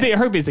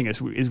herpes thing is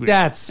weird.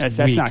 That's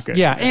not good.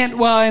 Yeah,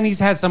 and he's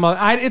had some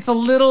other. It's a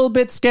little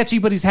bit sketchy,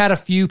 but he's had a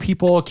few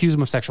people accuse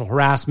him of sexual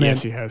harassment.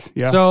 Yes, he has.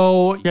 Yeah.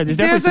 So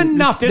there's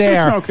enough there. There's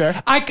some smoke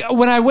there.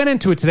 When I went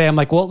into it today, I'm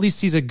like, well, at least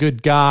he's a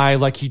good guy.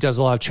 Like, he does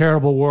a lot of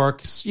charitable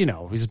work.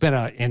 He's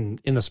been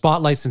in the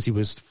spotlight since he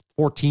was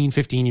 14,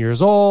 15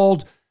 years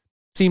old.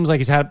 Seems like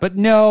he's had, but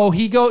no,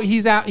 he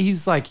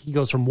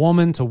goes from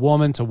woman to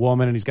woman to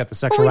woman, and he's got the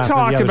sexual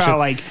harassment. We talked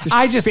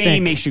about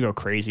fame makes you go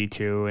crazy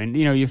too, and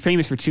you're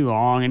famous for too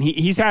long, and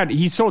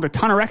he's sold a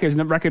ton of records, and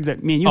the records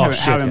that me and you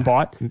haven't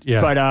bought,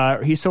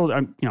 but he sold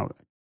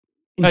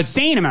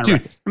insane amount of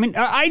records. I mean,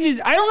 I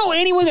don't know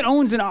anyone that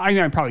owns an.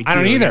 I probably I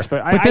don't either,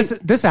 but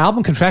this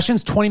album,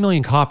 Confessions, 20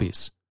 million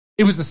copies.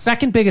 It was the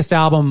second biggest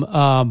album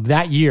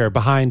that year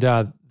behind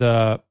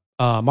the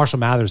Marshall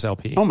Mathers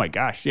LP. Oh my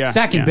gosh, yeah.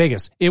 Second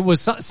biggest. It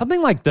was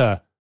something like I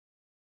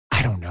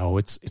don't know,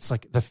 it's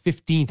like the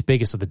 15th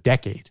biggest of the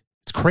decade.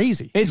 It's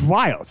crazy. It's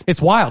wild.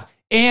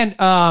 And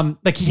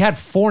like he had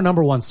 4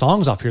 number 1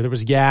 songs off here. There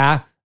was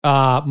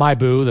My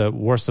Boo, the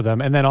worst of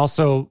them. And then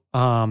also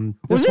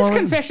was this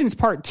Confessions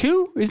Part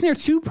 2? Isn't there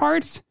 2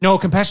 parts? No,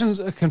 Confessions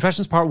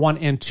Part 1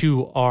 and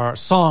 2 are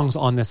songs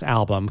on this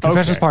album.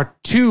 Confessions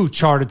Part 2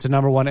 charted to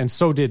number 1, and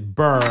so did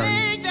Burn.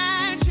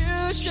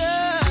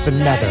 Just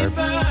another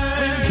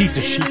piece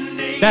of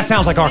shit. That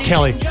sounds like R.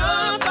 Kelly.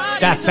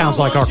 That sounds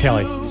like R.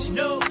 Kelly.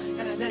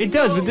 It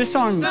does, but this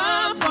song...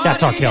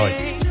 That's R. Kelly.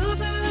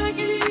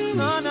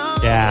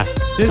 Yeah.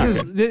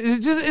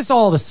 It's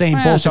all the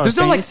same bullshit. There's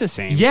no like... It's the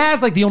same. Yeah,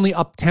 it's like the only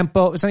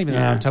up-tempo. It's not even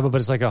an up-tempo,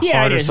 but it's like a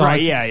harder song.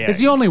 Right. Yeah. It's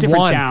the only different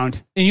one.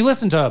 Sound. And you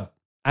listen to...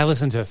 I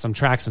listened to some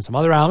tracks and some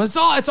other albums.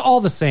 It's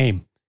all the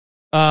same.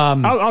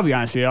 I'll be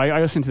honest with you.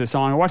 I listened to the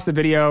song. I watched the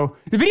video.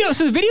 The video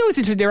is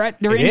interesting.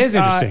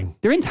 Interesting.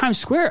 They're in Times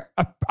Square.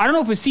 I don't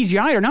know if it's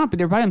CGI or not, but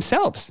they're by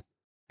themselves.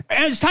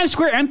 And it's Times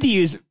Square empty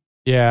is.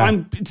 Yeah.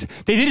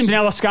 They did in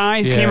Vanilla Sky.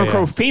 Yeah, Cameron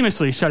Crowe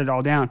famously shut it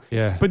all down.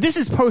 Yeah. But this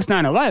is post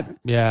 9/11.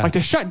 Yeah. Like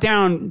to shut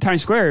down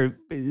Times Square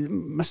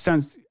must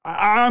sound.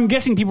 I'm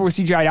guessing people were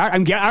CGI.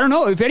 I don't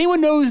know if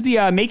anyone knows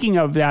the making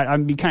of that.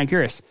 I'd be kind of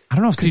curious. I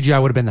don't know if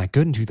CGI would have been that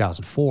good in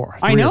 2004.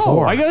 I know.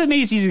 I guess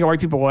maybe it's easy to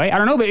wipe people away. I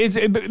don't know,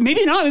 but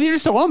maybe not. Maybe they're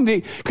just alone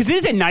because it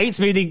is at night.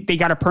 So maybe they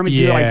got a permit to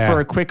do it for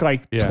a quick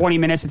 20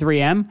 minutes at 3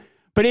 a.m.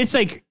 But it's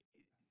like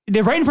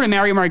they're right in front of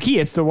Mario Marquis.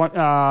 It's the one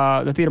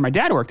the theater my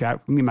dad worked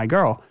at. Me and my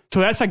girl. So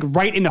that's like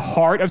right in the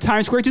heart of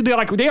Times Square. Dude,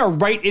 they are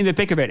right in the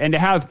thick of it, and to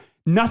have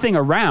nothing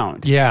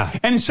around. Yeah.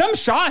 And some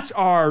shots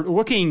are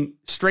looking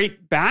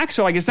straight back,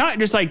 so like it's not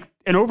just like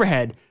an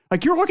overhead.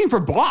 Like you're looking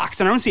for blocks,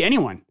 and I don't see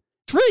anyone.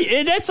 It's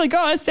really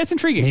that's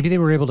intriguing. Maybe they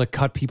were able to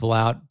cut people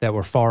out that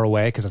were far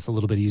away because that's a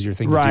little bit easier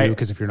thing to do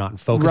because if you're not in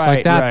focus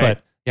like that.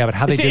 But yeah, but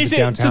how they did the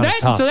downtown is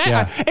tough.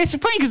 It's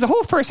funny because the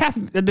whole first half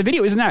of the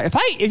video isn't that.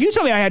 If you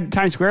told me I had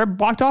Times Square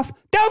blocked off,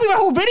 that would be my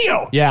whole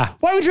video. Yeah.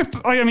 Why would you?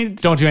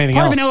 Don't do anything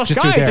else. Part of Vanilla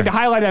Sky, it's like the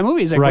highlight of that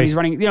movie is like when right. he's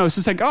running. It's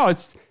just like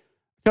it's.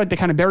 I feel like they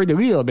kind of buried the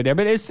lead a little bit there,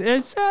 but it's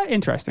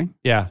interesting.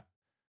 Yeah.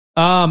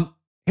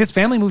 His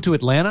family moved to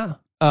Atlanta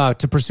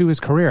to pursue his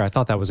career. I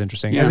thought that was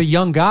interesting. As a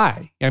young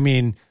guy, I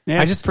mean,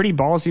 it's pretty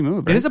ballsy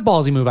move. Right? It is a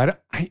ballsy move.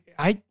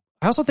 I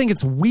also think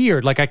it's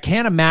weird. Like I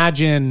can't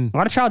imagine. A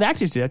lot of child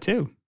actors do that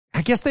too.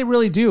 I guess they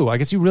really do. I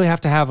guess you really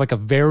have to have like a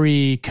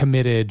very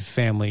committed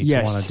family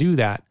to want to do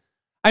that.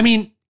 I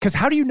mean, because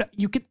how do you know?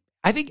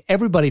 I think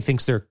everybody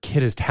thinks their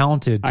kid is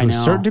talented to a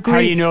certain degree. How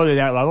do you know they're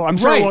that level? I'm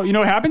sure. Right. Well, you know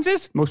what happens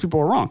is most people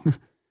are wrong.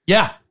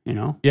 Yeah.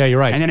 Yeah, you're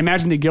right. And then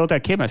imagine the guilt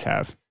that kid must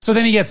have. So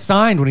then he gets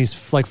signed when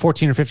he's like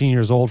 14 or 15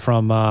 years old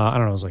from, I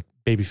don't know, it was like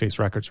Babyface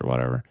Records or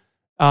whatever.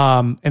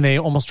 And they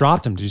almost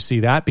dropped him. Did you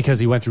see that? Because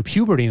he went through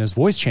puberty and his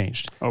voice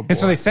changed. Oh, boy. And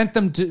so they sent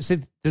them to, they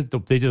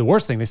did the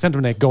worst thing. They sent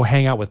him to go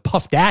hang out with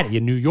Puff Daddy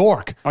in New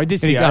York. Oh, I did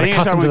see and he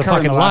got accustomed to the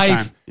fucking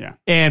life. Time. Yeah.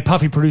 And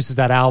Puffy produces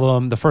that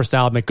album. The first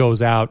album, it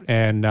goes out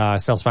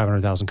and sells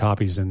 500,000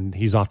 copies and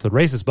he's off to the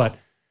races. But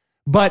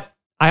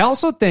I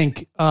also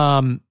think,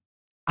 that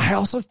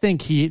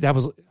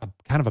was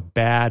kind of a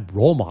bad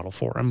role model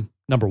for him,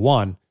 number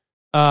one.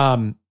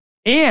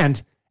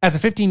 And as a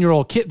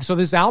 15-year-old kid, so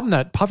this album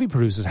that Puffy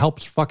produces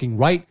helps fucking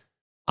write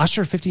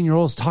Usher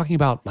 15-year-olds talking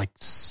about like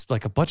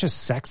a bunch of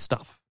sex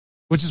stuff,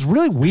 which is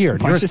really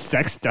weird. A bunch of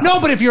sex stuff. No,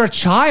 but if you're a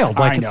child,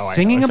 like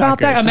singing about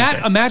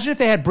that, imagine if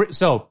they had.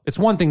 So it's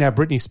one thing to have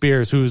Britney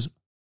Spears, who's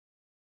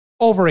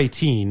over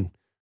 18.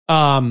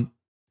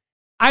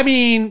 I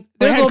mean,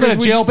 there's a little bit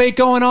of jailbait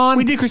going on.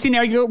 We did Christina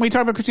Aguilera. We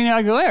talked about Christina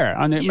Aguilera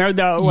on the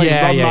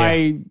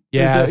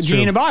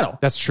Genie in a Bottle.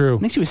 That's true. I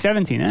think she was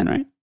 17 then,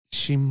 right?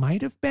 She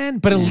might have been,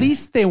 but at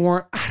least they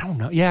weren't. I don't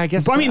know. Yeah, I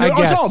guess. But I mean,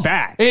 it's all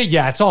bad.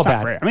 Yeah, it's all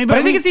bad. Right. I mean, but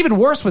I think it's even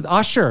worse with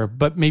Usher.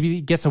 But maybe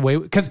he gets away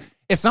because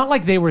it's not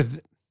like they were.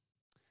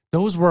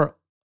 Those were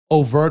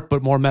overt,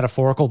 but more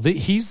metaphorical.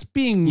 He's just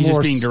being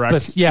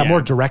direct.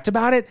 More direct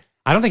about it.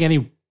 I don't think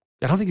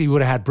he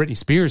would have had Britney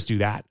Spears do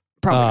that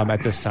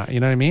at this time. You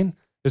know what I mean?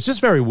 It's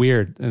just very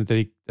weird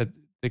that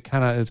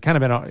it's kind of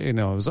been,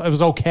 it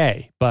was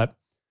okay, but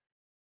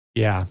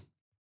yeah,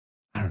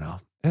 I don't know.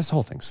 This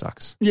whole thing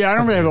sucks. Yeah, I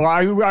don't really have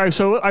a lot.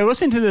 So I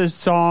listened to this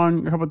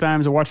song a couple of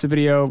times. I watched the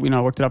video.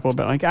 Looked it up a little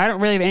bit. Like I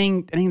don't really have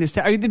anything to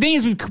say. The thing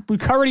is, we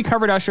already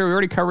covered Usher. We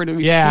already covered it.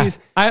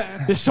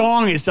 The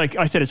song is like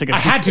I said. It's like I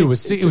had to. It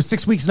was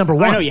 6 weeks number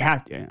one. I know you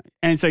have to.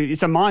 And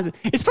it's a monster.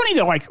 It's funny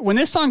though. Like when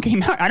this song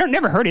came out, I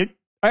never heard it.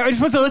 I just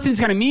supposed to listen to this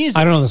kind of music.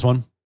 I don't know this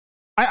one.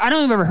 I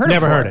don't have ever heard it.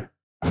 Never heard it.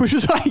 Which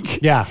is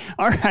like, yeah.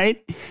 All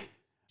right.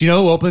 Do you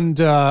know who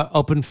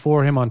opened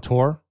for him on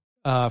tour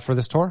for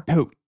this tour?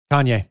 Who?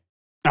 Kanye.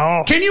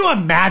 Oh, can you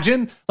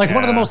imagine? Like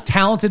one of the most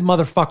talented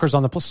motherfuckers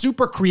on the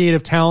super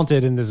creative,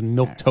 talented in this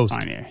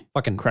milquetoast,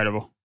 fucking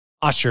incredible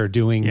Usher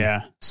doing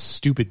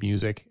stupid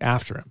music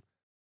after him.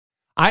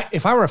 I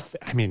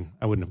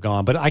wouldn't have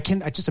gone, but I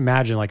just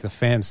imagine like the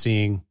fans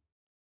seeing,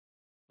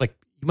 like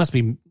you must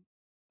be,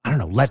 I don't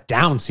know, let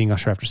down seeing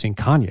Usher after seeing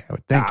Kanye. I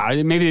would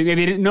think maybe they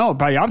didn't know.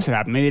 Probably the opposite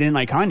happened. Maybe they didn't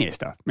like Kanye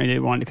stuff. Maybe they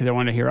wanted because they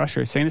wanted to hear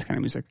Usher sing this kind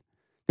of music.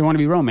 They want to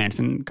be romanced,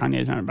 and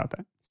Kanye's not about that.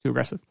 It's too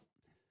aggressive.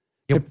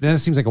 Yeah, then it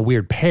seems like a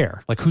weird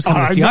pair. Like who's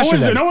coming to see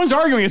Usher? No one's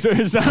arguing.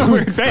 It's not a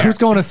weird pair. Who's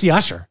going to see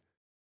Usher?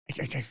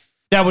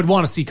 That would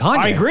want to see Kanye.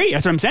 I agree.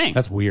 That's what I'm saying.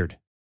 That's weird.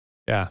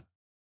 Yeah.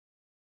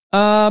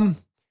 The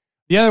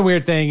other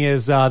weird thing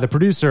is the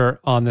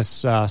producer on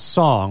this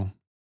song.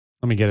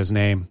 Let me get his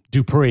name.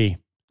 Dupree.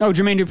 Oh,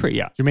 Jermaine Dupri.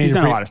 Yeah, He's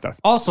done a lot of stuff.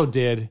 Also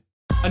did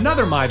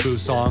another My Boo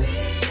song.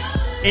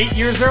 8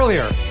 years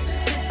earlier.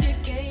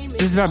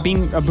 This is about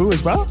being a boo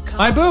as well?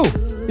 My Boo.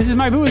 This is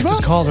My Boo as well?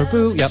 Just called her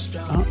Boo. Yep.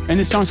 And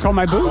this song's called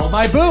My Boo? Oh,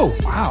 My Boo.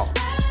 Wow.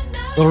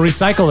 Little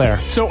recycle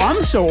there. So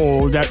I'm so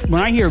old that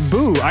when I hear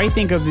Boo, I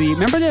think of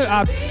remember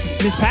the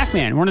Miss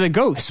Pac-Man, one of the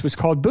ghosts was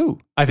called Boo.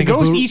 I think the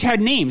ghosts Boo, each had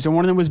names, and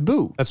one of them was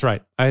Boo. That's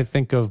right. I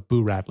think of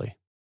Boo Radley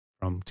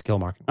from To Kill a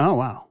Mockingbird. Oh,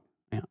 wow.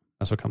 Yeah.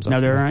 That's what comes up.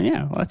 Another,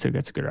 well, that's a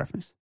good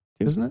reference.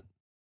 Isn't it?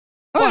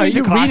 Oh, well,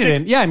 you read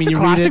it. Yeah, I mean, it's a you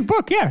classic read it.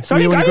 book, yeah. So I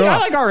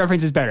like our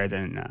references better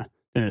than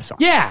this song.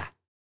 Yeah.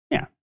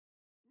 Yeah.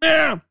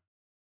 Yeah.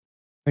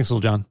 Thanks,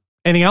 Little John.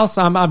 Anything else?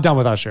 I'm done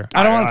with Usher.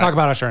 I don't want to talk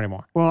about Usher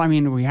anymore. Well, I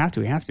mean, we have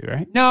to,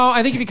 right? No,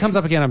 I think if he comes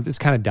up again, it's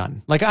kind of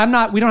done. Like,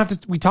 we don't have to,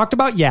 we talked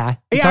about, we talked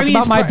I mean,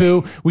 about My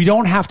Boo. We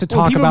don't have to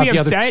talk about the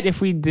other. People be upset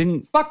if we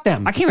didn't. Fuck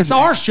them. I can't. It's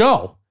our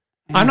show.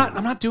 Yeah. I'm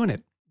not doing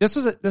it. This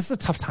is a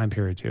tough time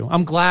period too.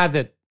 I'm glad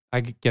that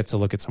I get to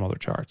look at some other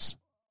charts.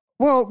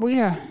 Well,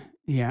 yeah.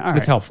 Yeah, all right.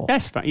 It's helpful.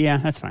 That's fine. Yeah,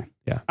 that's fine.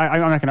 Yeah, I'm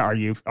not going to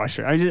argue.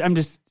 Usher. I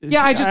just think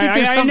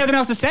there's I nothing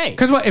else to say.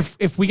 Because what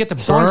if we get to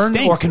Burn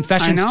or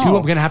Confessions 2,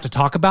 I'm going to have to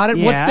talk about it.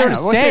 Yeah, what's there to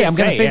say? I'm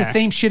going to say the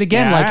same shit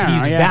again, like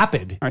he's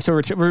vapid. All right,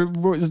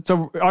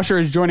 so Usher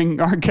is joining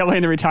R. Kelly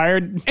and the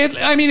Retired.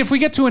 I mean, if we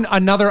get to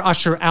another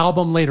Usher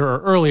album later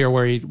or earlier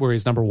where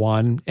he's number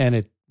one and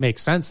it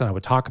makes sense, then I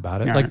would talk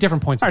about it. All like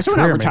different points. All right, so we're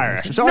not retired.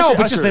 So no,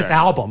 but just this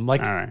album,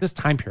 like this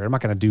time period. I'm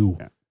not going to do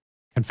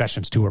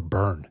Confessions 2 or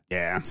Burn.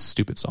 Yeah,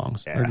 stupid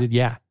songs. Yeah. Or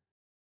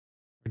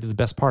did the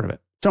best part of it.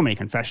 So many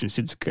confessions.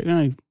 It's good.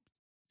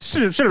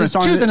 Should have been a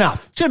song. Choose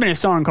enough. Should have been a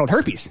song called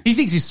Herpes. He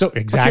thinks he's so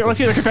exactly. Let's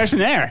hear the confession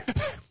there.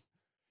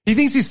 He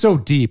thinks he's so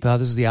deep.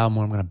 This is the album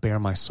where I'm going to bare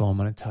my soul. I'm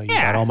going to tell you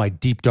about all my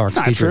deep dark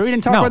secrets. True. He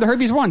didn't talk about the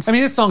herpes once. I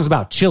mean, this song's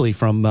about Chili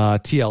from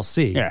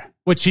TLC. Yeah,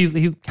 which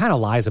he kind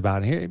of lies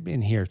about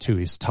in here too.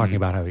 He's talking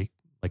about how he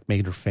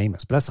made her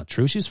famous, but that's not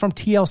true. She's from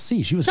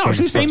TLC. She was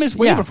famous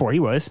way before he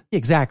was.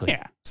 Exactly.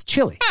 Yeah, it's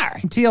Chili. All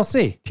right.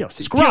 TLC.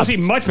 Scrubs.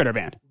 TLC, much better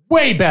band.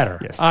 Way better.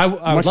 Yes. I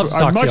would love to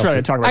talk I'd much TLC.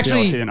 rather talk about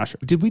Actually, TLC than Usher.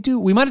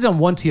 We might have done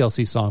one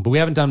TLC song, but we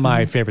haven't done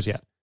my favorites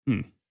yet.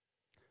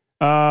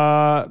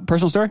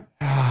 Personal story?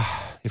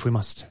 If we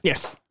must.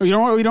 Yes. You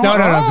don't want? No,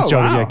 I'm just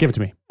joking. Wow. Yeah, give it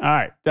to me. All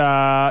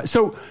right.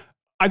 So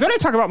I thought I'd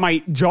talk about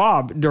my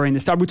job during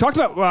this time. We talked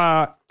about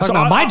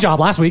my job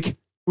last week.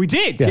 We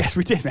did. Yeah. Yes,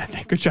 we did, man.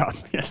 Good job.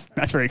 Yes,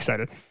 Matt's very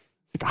excited.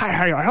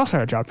 I also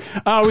had a job.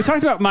 We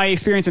talked about my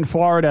experience in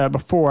Florida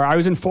before. I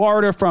was in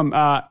Florida from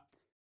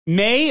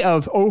May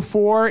of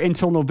 2004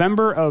 until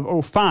November of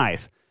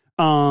 2005.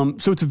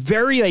 So it's a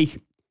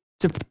very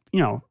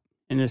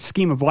in the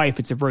scheme of life,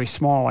 it's a very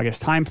small, I guess,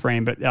 time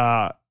frame. But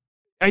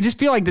I just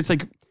feel like it's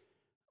like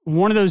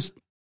one of those,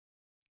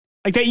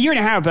 like that year and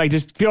a half. I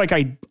just feel like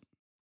in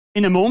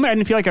the moment, I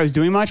didn't feel like I was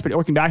doing much, but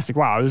looking back, it's like,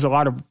 wow, there's a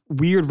lot of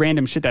weird,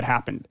 random shit that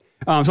happened.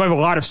 So I have a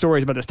lot of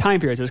stories about this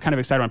time period. So I was kind of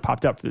excited when it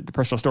popped up for the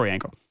personal story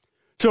angle.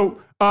 So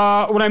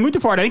when I moved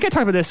to Florida, I think I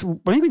talked about this.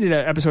 I think we did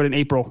an episode in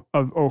April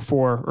of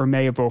 2004 or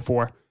May of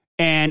 2004.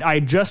 And I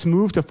just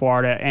moved to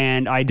Florida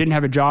and I didn't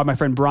have a job. My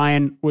friend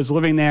Brian was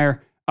living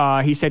there.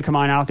 He said, come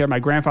on out there. My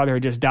grandfather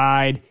had just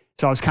died.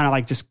 So I was kind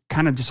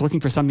of just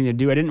looking for something to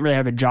do. I didn't really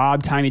have a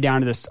job. Tie me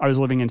down to this. I was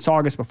living in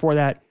Saugus before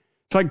that.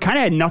 So I kind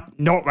of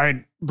had I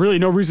had really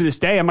no reason to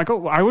stay. I'm like,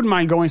 I wouldn't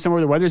mind going somewhere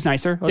where the weather's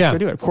nicer. Let's go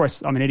do it. Of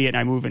course, I'm an idiot and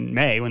I move in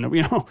May when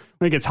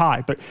it gets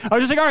hot. But I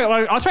was just like, all right,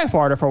 well, I'll try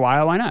Florida for a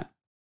while. Why not?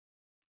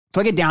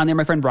 So I get down there.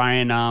 My friend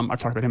Brian, I've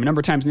talked about him a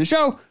number of times in the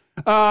show.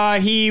 It's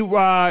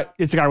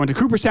the guy I went to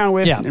Cooperstown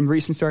with in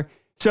recent story.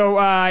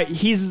 So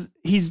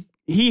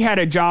he had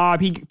a job.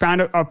 He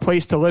found a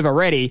place to live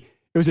already.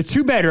 It was a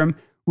 2-bedroom.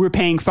 We were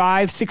paying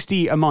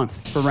 $560 a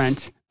month for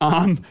rent.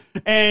 But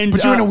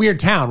you're in a weird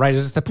town, right?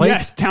 Is this the place?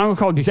 Yes, town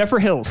called Zephyr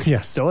Hills.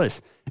 Yes, still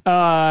is.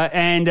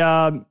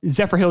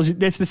 Zephyr Hills.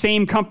 It's the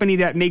same company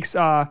that makes.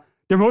 They're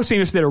most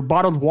famous for their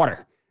bottled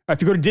water.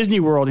 If you go to Disney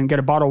World and get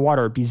a bottle of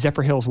water, it'd be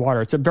Zephyr Hills water.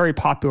 It's a very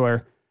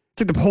popular.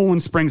 It's like the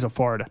Poland Springs of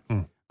Florida.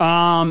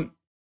 But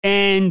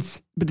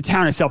the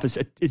town itself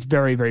is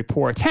very, very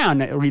poor town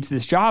that leads to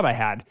this job I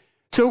had.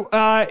 So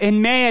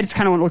in May, I just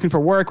kind of went looking for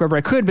work wherever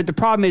I could. But the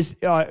problem is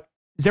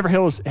Zephyr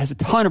Hills has a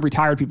ton of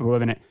retired people who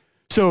live in it.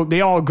 So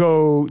they all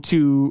go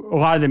to, a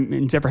lot of them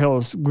in Zephyr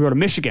Hills go to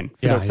Michigan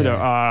for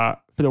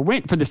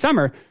the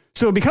summer.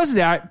 So because of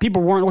that,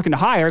 people weren't looking to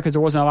hire because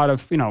there wasn't a lot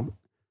of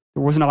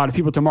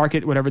people to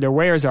market whatever their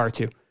wares are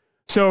to.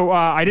 So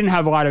I didn't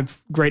have a lot of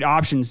great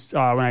options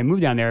when I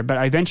moved down there, but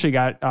I eventually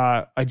got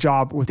a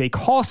job with a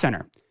call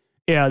center.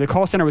 Yeah, the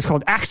call center was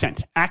called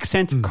Accent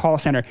Call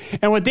Center.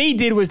 And what they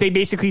did was they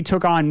basically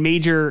took on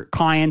major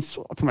clients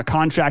from a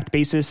contract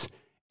basis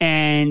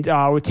and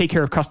would take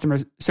care of customer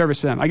service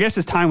for them. I guess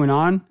as time went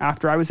on,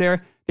 after I was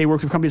there, they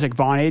worked with companies like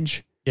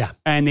Vonage. Yeah.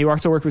 And they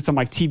also worked with some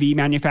like TV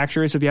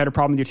manufacturers. So if you had a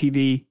problem with your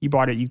TV, you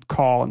bought it, you'd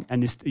call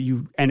and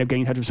you end up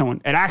getting in touch with someone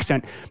at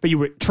Accent, but you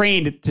were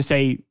trained to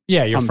say,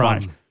 yeah, you're from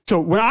Vonage. So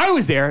when I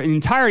was there, the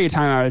entirety of the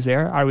time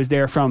I was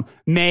there from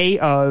May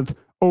of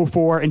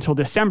 2004 until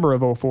December of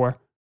 2004.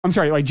 I'm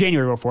sorry, like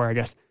January of 2004, I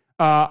guess.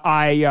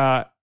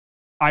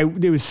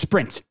 It was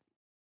Sprint.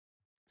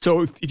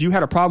 So if you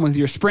had a problem with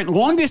your Sprint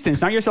long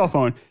distance, not your cell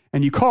phone,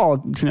 and you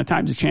called, between the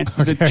times,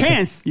 there's a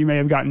chance you may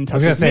have gotten in touch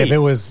with me. I was going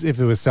to say, if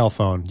it was cell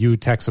phone, you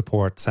tech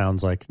support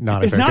sounds like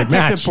not a very good match. It's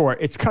not tech support.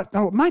 It's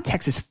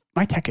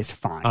my tech is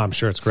fine. I'm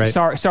sure it's great.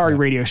 Sorry,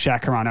 Radio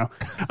Shack Carano.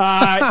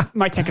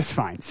 My tech is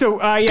fine. So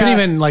couldn't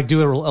even like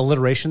do an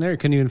alliteration there.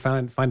 Couldn't even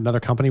find another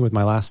company with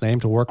my last name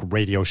to work.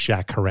 Radio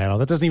Shack Carano.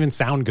 That doesn't even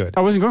sound good.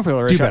 I wasn't going for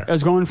alliteration. Do better. I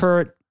was going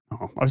for.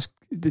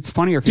 It's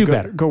funnier if you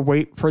go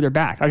way further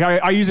back. Like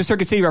I use a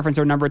Circuit City reference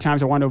a number of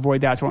times. I want to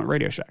avoid that, so I went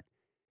Radio Shack.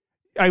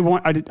 I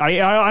don't think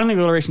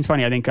alliteration's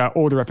funny. I think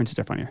older references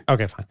are funnier.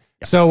 Okay, fine.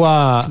 Yeah.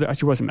 So there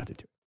actually was a method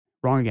to it.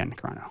 Wrong again,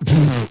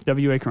 Carano.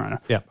 W.A. Carano.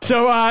 Yeah.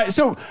 So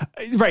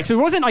right. So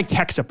it wasn't like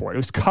tech support. It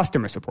was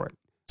customer support.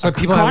 So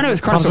people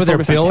comes with their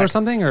bill or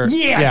something? Or?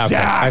 Yeah,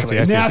 exactly.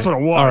 Okay. I see. That's what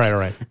it was. All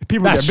right.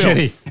 People That's with their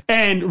bill. shitty.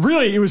 And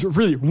really, it was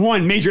really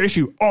one major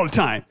issue all the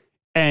time.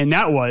 And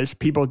that was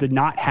people did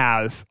not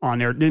have on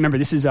their, remember,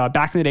 this is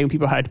back in the day when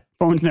people had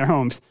phones in their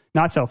homes,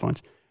 not cell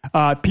phones.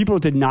 People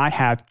did not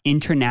have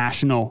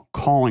international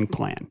calling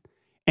plan.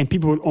 And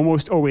people would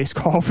almost always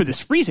call for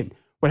this reason.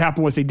 What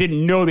happened was they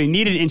didn't know they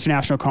needed an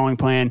international calling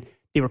plan.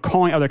 They were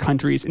calling other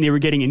countries and they were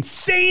getting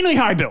insanely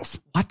high bills.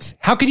 What?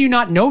 How could you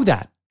not know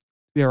that?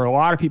 There are a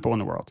lot of people in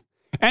the world.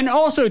 And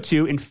also,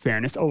 too, in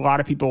fairness, a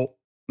lot of people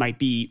might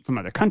be from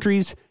other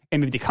countries.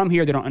 And maybe they come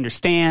here, they don't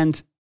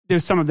understand.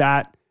 There's some of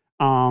that.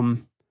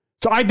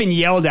 So I've been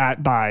yelled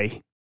at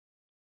by,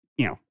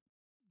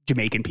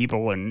 Jamaican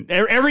people and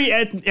every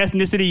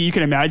ethnicity you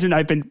can imagine.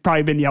 I've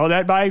probably been yelled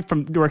at by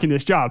from working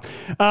this job.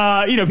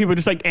 People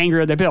just like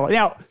angry at the bill.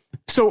 Now,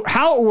 so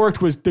how it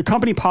worked was the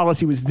company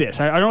policy was this.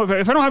 I don't know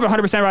if I don't have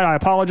 100% right. I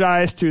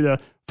apologize to the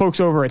folks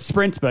over at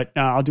Sprint, but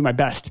I'll do my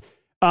best.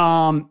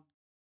 My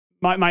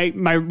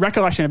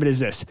recollection of it is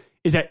this: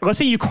 is that let's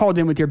say you called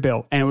in with your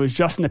bill and it was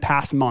just in the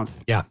past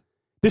month. Yeah,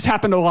 this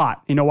happened a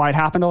lot. You know why it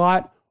happened a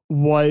lot?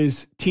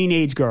 Was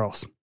teenage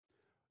girls.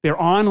 They're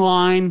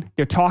online.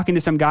 They're talking to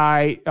some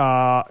guy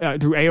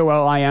through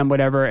AOL, IM,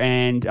 whatever,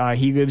 and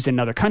he lives in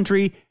another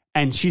country.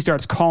 And she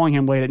starts calling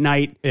him late at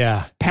night.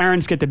 Yeah.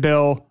 Parents get the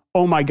bill.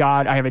 Oh my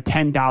God, I have a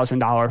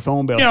 $10,000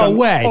 phone bill. No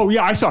way. Oh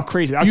yeah, I saw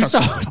crazy. You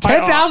saw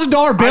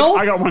 $10,000 bill?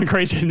 I got one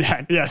crazy in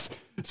that. Yes.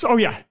 So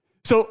yeah.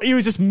 So it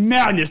was just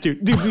madness,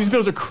 dude. These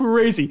bills are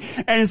crazy,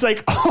 and it's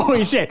like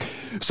holy shit.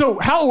 So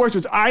how it works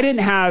was I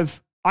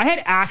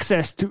had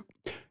access to.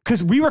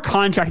 Because we were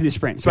contracted to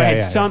Sprint, so I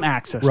had some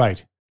access.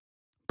 Right.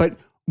 But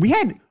we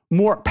had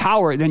more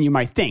power than you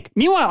might think.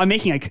 Meanwhile, I'm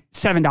making like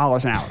 $7 an hour,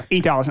 $8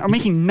 an hour. I'm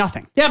making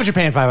nothing. Yeah, but you're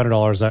paying $500,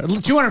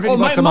 $250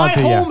 bucks a month.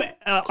 My home,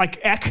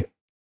 EC,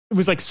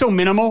 was like so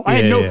minimal. I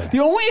had the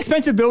only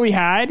expensive bill we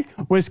had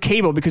was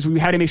cable because we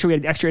had to make sure we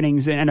had extra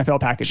innings and NFL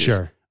packages.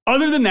 Sure.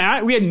 Other than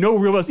that, we had no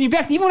real bills. In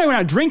fact, even when I went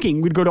out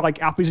drinking, we'd go to like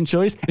Applebee's and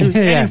Chili's. And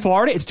in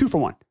Florida, it's 2 for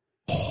 1.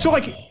 So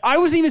like, I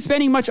wasn't even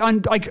spending much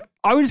on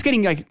I was just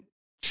getting like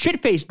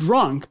shit-faced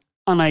drunk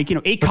on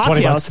 8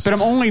 cocktails, but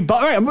I'm only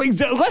I'm like,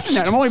 less than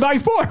that. I'm only buying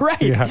 4,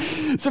 right?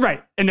 Yeah. So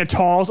right, and the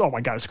talls. Oh my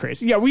God, it's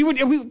crazy. Yeah,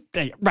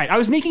 right. I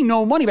was making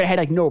no money, but I had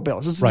like no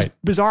bills. It was this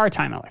bizarre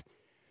time in my life.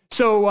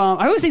 So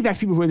I always think back to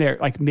people who were in their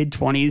like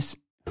mid-20s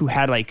who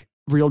had like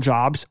real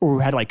jobs or who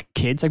had like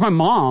kids. Like my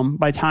mom,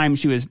 by the time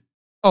she had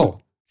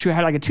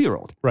like a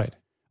 2-year-old. Right.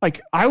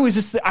 Like I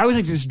was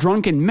like this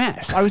drunken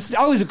mess. I was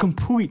a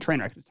complete train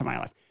wreck at the time of my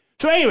life.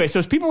 So anyway,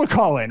 so people would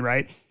call in,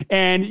 right?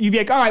 And you'd be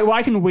like, all right, well,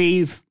 I can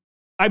waive.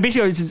 I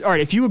basically says, all right,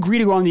 if you agree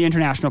to go on the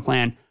international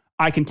plan,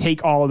 I can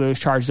take all of those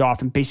charges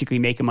off and basically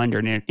make them under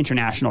an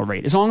international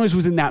rate, as long as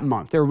within that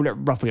month. They're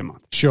roughly a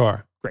month.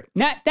 Sure. Great.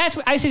 That's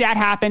what I say that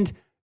happened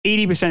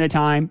 80% of the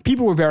time.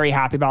 People were very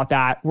happy about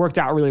that. Worked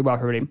out really well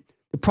for everybody.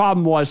 The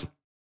problem was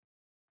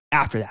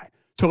after that.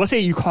 So let's say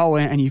you call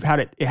in and you've had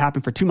it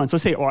happen for 2 months.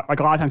 Let's say like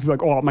a lot of times people are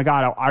like, oh my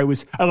God, I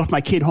left my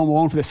kid home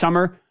alone for the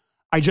summer.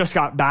 I just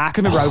got back. I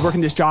remember I was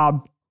working this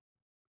job.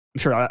 I'm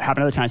sure that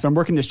happened other times, but I'm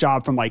working this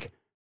job from like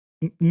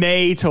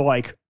May to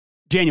like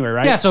January,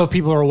 right? Yeah, so if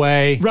people are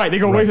away. Right, they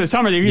go away for the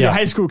summer. They're either a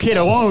high school kid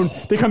alone.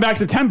 They come back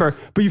September,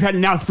 but you've had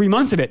now 3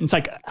 months of it. And it's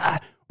like,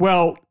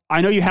 well, I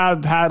know you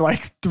have had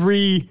like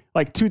 3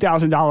 like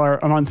 $2,000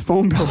 a month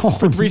phone bills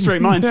for 3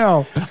 straight months.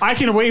 No. I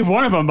can waive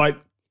one of them, but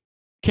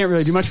can't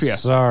really do much for you.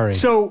 Sorry.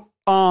 So,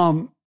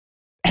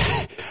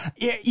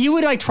 you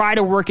would like try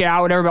to work it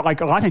out, whatever, but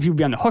like a lot of times people would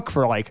be on the hook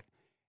for like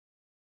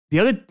the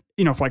other,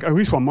 for like at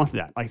least 1 month of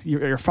that. Like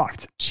you're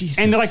fucked. Jesus.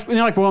 And they're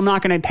like, well, I'm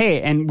not going to pay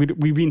it. And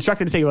we'd be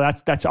instructed to say, well,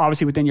 that's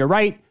obviously within your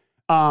right.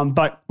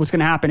 But what's going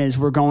to happen is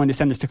we're going to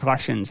send this to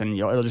collections and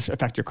it'll just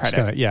affect your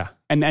credit.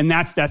 And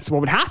that's what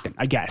would happen,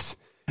 I guess.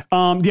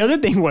 The other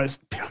thing was,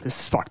 this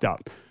is fucked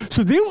up.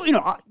 So they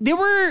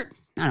were,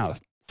 I don't know,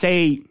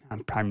 say,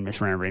 I'm probably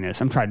misremembering this.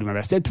 I'm trying to do my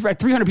best.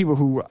 300 people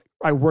who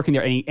are working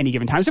there any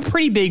given time. It's a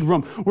pretty big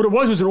room. What it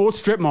was an old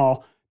strip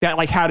mall that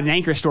like had an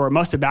anchor store,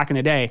 must have back in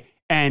the day,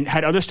 and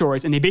had other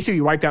stores, and they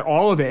basically wiped out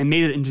all of it and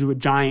made it into a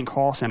giant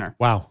call center.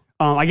 Wow.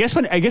 I guess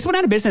when Accent went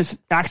out of business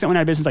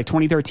like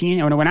 2013,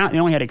 and when it went out, they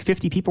only had like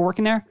 50 people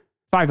working there,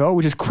 50,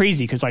 which is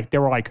crazy because like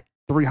there were like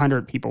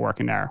 300 people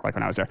working there, like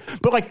when I was there.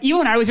 But like even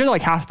when I was there,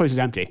 like half the place was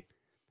empty.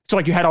 So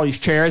like you had all these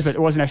chairs, but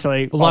it wasn't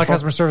necessarily a lot of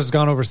customer service has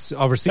gone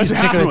overseas,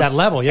 particularly at that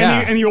level.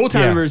 Yeah, and the old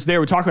timers they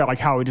would talk about like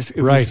how it was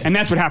just, and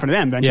that's what happened to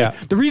them eventually.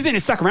 Yeah. The reason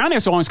it stuck around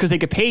there so long is because they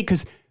could pay,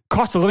 because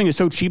cost of living is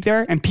so cheap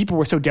there, and people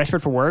were so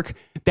desperate for work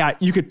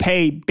that you could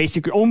pay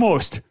basically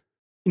almost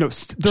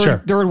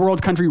third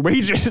world country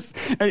wages.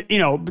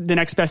 The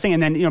next best thing,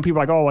 and then people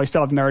are like, oh, I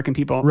still have American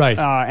people, right?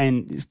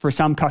 And for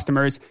some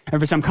customers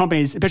and for some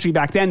companies, especially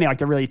back then, they like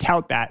to really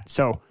tout that.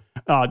 So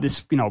But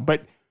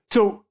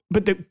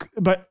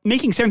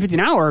making $7.50 an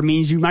hour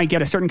means you might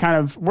get a certain kind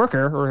of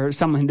worker or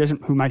someone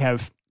who might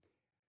have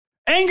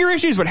anger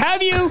issues, what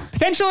have you,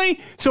 potentially.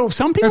 So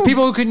some people, there are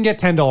people who couldn't get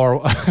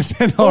 $10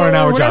 an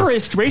hour whatever jobs.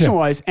 his situation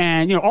was,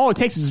 and all it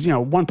takes is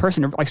one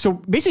person. Like so,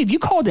 basically, if you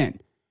called in,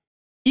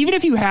 even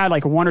if you had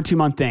like a 1 or 2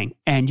 month thing,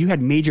 and you had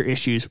major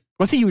issues,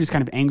 let's say you were just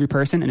kind of an angry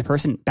person, and the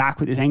person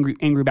is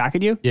angry back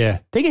at you. Yeah,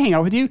 they can hang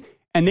out with you.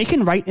 And they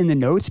can write in the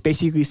notes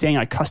basically saying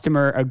like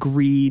customer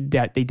agreed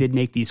that they did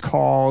make these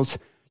calls.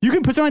 You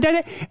can put something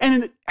like that.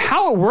 And then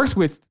how it works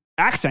with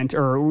Accent,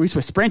 or at least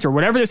with Sprint, or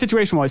whatever the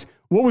situation was,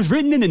 what was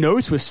written in the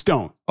notes was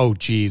stone. Oh,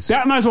 geez.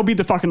 That might as well be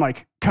the fucking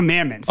like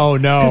commandments. Oh,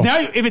 no. Because now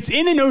if it's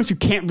in the notes, you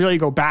can't really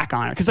go back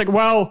on it. Because like,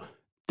 well,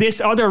 this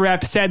other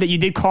rep said that you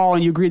did call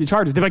and you agreed to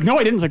charges. They're like, no,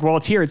 I didn't. It's like, well,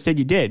 it's here. It said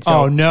you did. So,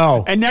 oh,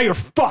 no. And now you're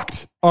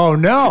fucked. Oh,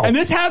 no. And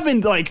this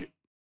happened like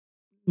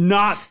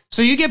not...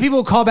 So you get people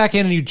who call back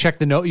in and you check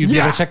the note. You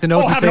check the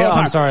notes and say,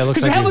 I'm sorry, it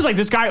looks like it was like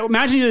this guy.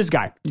 Imagine you're this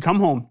guy. You come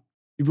home.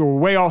 You were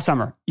away all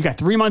summer. You got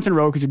 3 months in a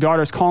row because your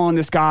daughter's calling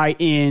this guy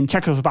in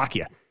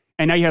Czechoslovakia.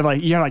 And now you have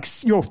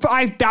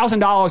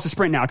 $5,000 to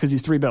Sprint now because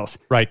these 3 bills.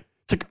 Right.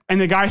 It's like, and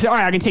the guy said, all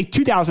right, I can take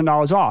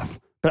 $2,000 off,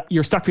 but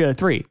you're stuck for the other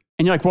 3.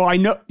 And you're like, well, I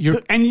know.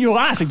 And you'll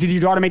ask, like, did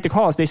your daughter make the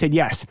calls? They said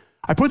yes.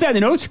 I put that in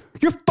the notes.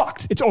 You're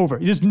fucked. It's over.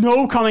 There's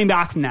no coming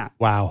back from that.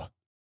 Wow.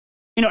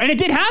 And it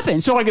did happen.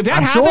 So like if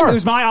that happened, it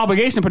was my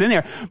obligation to put it in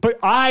there. But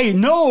I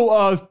know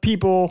of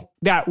people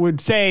that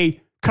would say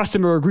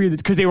customer agreed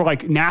because they were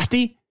like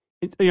nasty.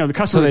 The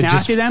customer was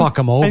nasty to them. Fuck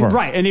them over.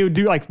 And they would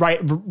do like,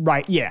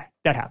 right. Yeah,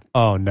 that happened.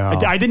 Oh, no.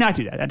 I did not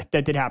do that.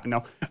 That did happen,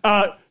 though.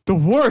 The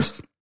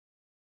worst,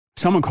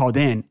 someone called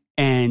in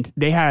and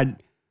they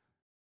had,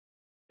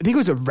 I think it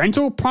was a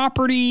rental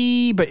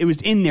property, but it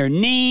was in their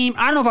name.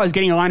 I don't know if I was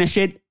getting a line of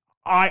shit.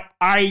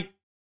 It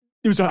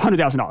was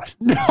 $100,000.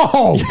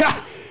 No.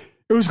 Yeah.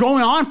 It was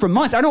going on for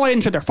months. I don't know why they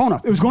didn't shut their phone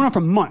off. It was going on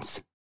for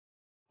months.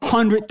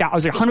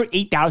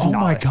 $108,000. Oh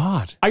my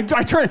God. I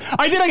turned.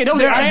 I did like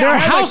their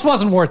house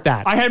wasn't worth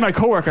that. I had my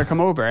coworker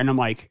come over and I'm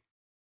like,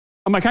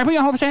 can I put you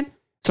on hold for a second?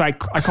 So I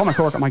call my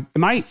coworker. I'm like,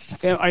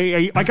 is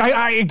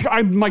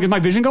my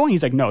vision going?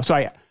 He's like, no. So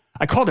I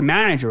called the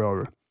manager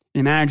over. And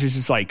the manager's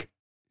just like,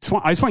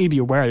 I just want you to be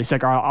aware. He's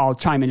like, I'll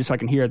chime in just so I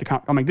can hear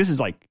the. I'm like, this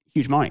is like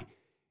huge money.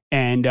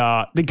 And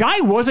the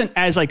guy wasn't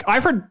as like,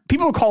 I've heard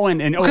people would call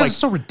in and because it's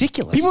so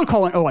ridiculous. People would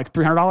call in like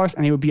 $300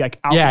 and they would be like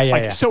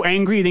out, so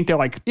angry. You think they're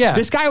like,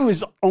 this guy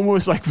was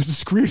almost like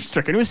was grief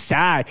stricken. It was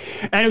sad,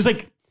 and it was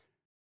like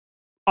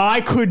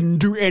I couldn't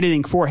do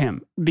anything for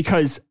him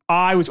because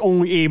I was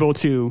only able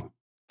to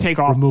take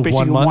off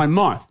basically 1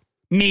 month,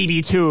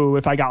 maybe 2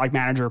 if I got like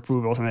manager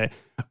approval or something.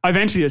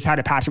 Eventually, just had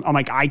to patch him. I'm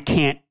like, I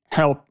can't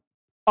help.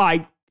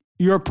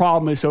 Your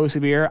problem is so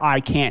severe.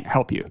 I can't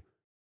help you.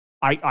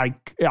 Here's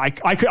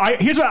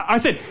what I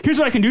said. Here's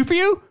what I can do for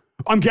you.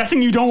 I'm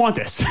guessing you don't want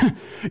this,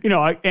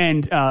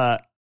 and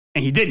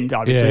he didn't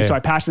obviously. So I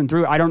passed him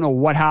through. I don't know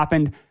what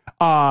happened.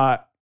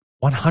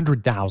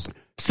 100,000.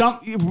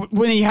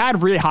 When you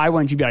had really high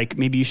ones, you'd be like,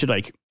 maybe you should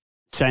like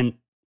send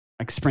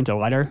like Sprint a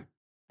letter.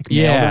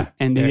 Like,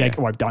 and they'd be like,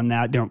 oh, I've done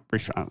that. They don't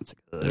respond.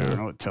 I don't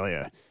know what to tell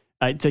you.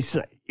 I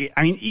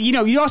mean,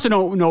 you also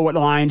don't know what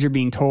lines you're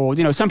being told.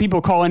 Some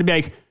people call in to be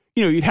like,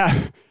 you'd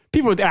have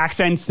people with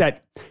accents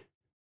that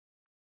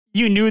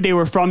you knew they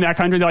were from that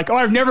country. They're like, oh,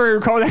 I've never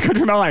called that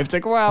country in my life. It's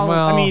like, well,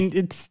 I mean,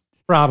 it's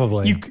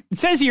probably. It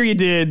says here you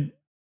did,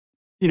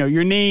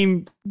 your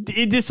name,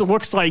 it just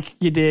looks like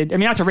you did. I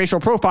mean, that's a racial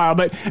profile,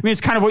 but I mean,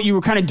 it's kind of what you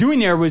were kind of doing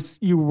there was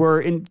you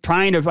were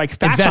trying to like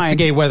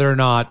investigate whether or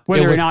not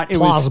it was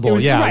plausible.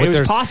 It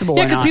was possible.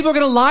 Yeah, because people are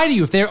going to lie to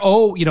you if they're,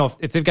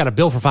 if they've got a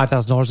bill for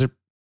 $5,000,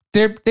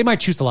 they might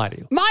choose to lie to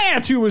you. My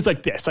attitude was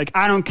like this. Like,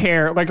 I don't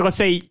care. Like, let's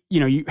say,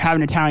 you have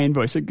an Italian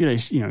voice. Like,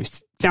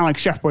 sound like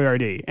Chef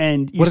Boyardee.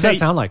 And what does that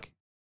sound like?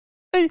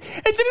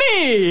 It's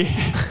me.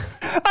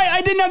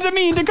 I didn't have to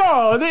mean to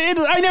call. I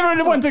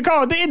never wanted to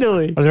call to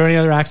Italy. Are there any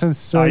other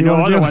accents? I know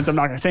other ones. I'm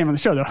not going to say them on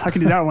the show, though. I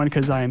can do that one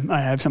because I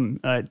have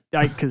some,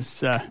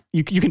 because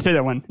you can say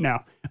that one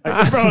now.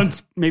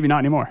 Maybe not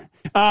anymore.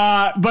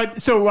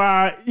 But so,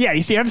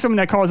 you see, I have someone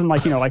that calls in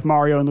like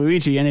Mario and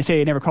Luigi, and they say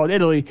they never called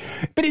Italy.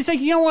 But it's like,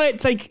 you know what?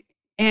 It's like,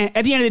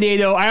 at the end of the day,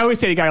 though, I always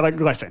say to the guy, like,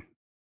 listen,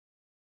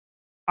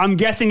 I'm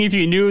guessing if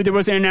you knew there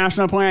was an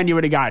international plan, you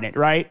would have gotten it,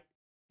 right?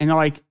 And they're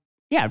like,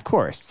 yeah, of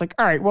course. It's like,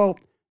 all right, well,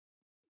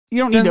 you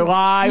don't need to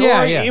lie. We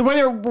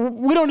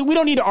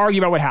don't need to argue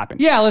about what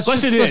happened. Yeah, let's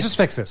just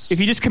fix this. If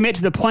you just commit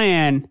to the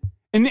plan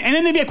And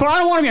then they'd be like, well, I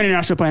don't want to be on an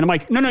international plan. I'm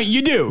like, no,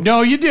 you do.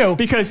 No, you do.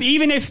 Because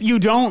even if you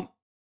don't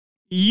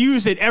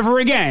use it ever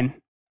again,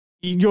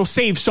 you'll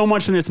save so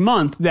much in this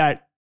month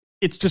that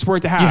it's just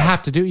worth to have. You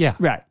have to do, yeah.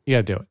 Right. You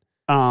got to do it.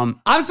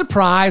 I'm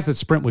surprised that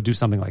Sprint would do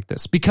something like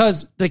this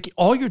because like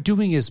all you're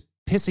doing is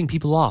pissing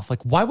people off.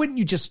 Like, why wouldn't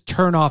you just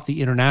turn off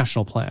the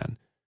international plan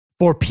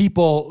for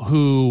people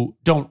who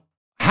don't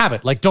have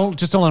it? Like, don't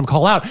let them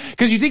call out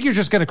because you think you're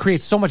just going to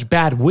create so much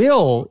bad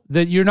will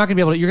that you're not going to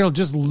be able to. You're going to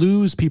just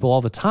lose people all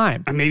the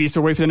time. And maybe it's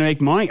a way for them to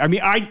make money. I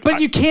mean, but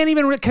you can't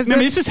even because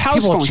this is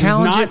house phones, it's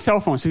not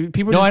cell phones. So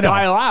people just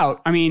dial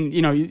out. I mean,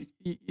 you know,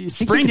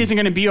 Sprint isn't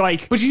going to be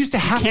like. But you used to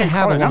have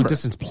a long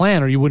distance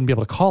plan, or you wouldn't be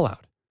able to call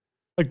out.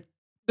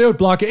 They would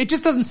block it. It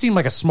just doesn't seem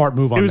like a smart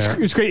move on there. It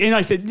was great. And like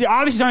I said,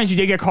 obviously sometimes you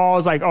did get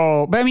calls like,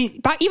 oh, but I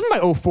mean, even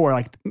by 04,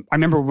 like I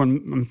remember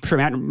when, I'm sure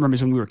Matt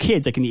remembers when we were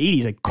kids, like in the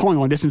 80s, like calling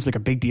long distance was like a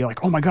big deal.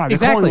 Like, oh my God, they're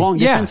calling long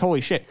distance.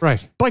 Holy shit.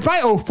 Right. But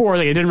like by 04,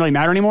 like, it didn't really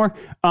matter anymore.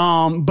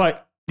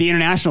 But the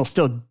international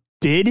still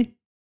did.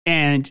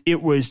 And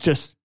it was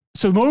just,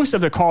 so most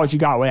of the calls you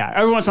got with that.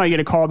 Every once in a while you get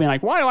a call being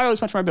like, why do I owe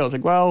this much for my bills?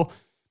 Like, well,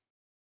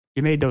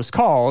 you made those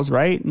calls,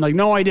 right? And like,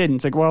 no, I didn't.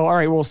 It's like, well, all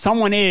right, well,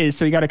 someone is,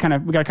 so we got to kind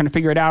of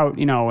figure it out,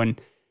 you know,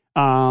 and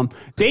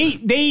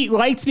they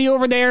liked me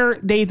over there.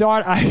 They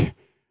thought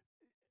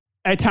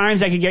at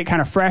times I could get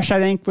kind of fresh, I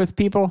think, with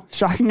people,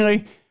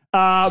 shockingly.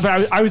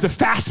 But I was the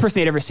fastest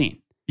person they'd ever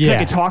seen. Yeah. I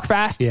could talk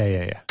fast.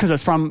 Yeah. Because I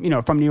was from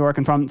New York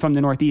and from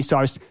the Northeast. So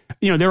I was,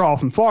 they're all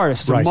from Florida.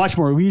 So it's a much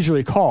more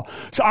leisurely call.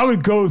 So I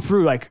would go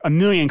through like a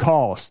million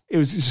calls. It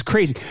was just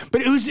crazy.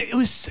 But it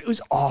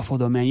was awful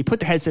though, man. You put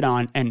the headset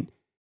on and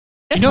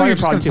you're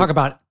just going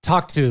to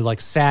talk to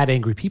like sad,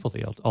 angry people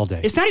all day.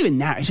 It's not even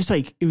that. It's just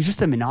like, it was just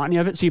the monotony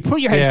of it. So you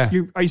put your head,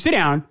 you sit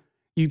down,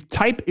 you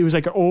type, it was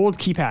like an old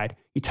keypad.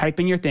 You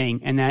type in your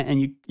thing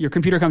and your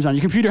computer comes on.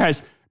 Your computer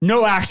has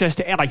no access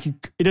to, like,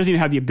 it doesn't even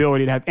have the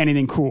ability to have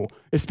anything cool.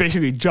 It's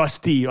basically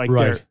just the, like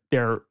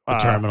their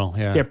terminal.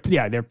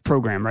 Yeah. Their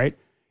program. Right.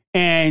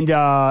 And,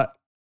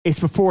 it's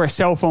before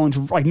cell phones,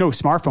 like no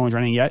smartphones or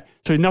anything yet.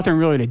 So there's nothing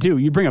really to do.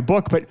 You bring a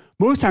book, but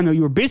most of the time though,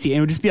 you were busy and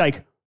it would just be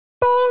like,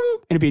 bong,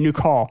 and it'd be a new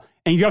call.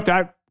 And you go up to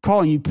that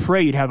call and you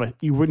pray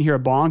you wouldn't hear a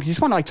bong because you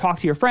just want to like talk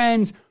to your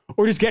friends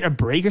or just get a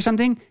break or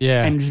something.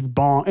 Yeah. And just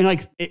bong. And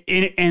like, and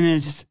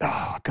it's just,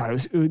 oh God,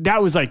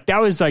 that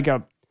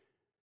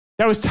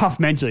was tough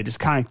mentally, just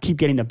kind of keep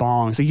getting the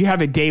bongs. So you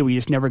have a day where you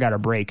just never got a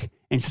break. And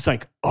it's just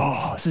like,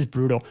 oh, this is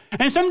brutal.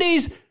 And some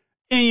days,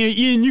 and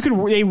you could,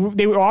 they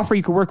would offer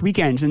you could work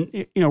weekends,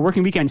 and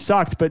working weekends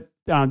sucked. But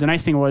the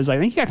nice thing was, I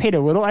think you got paid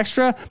a little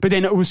extra, but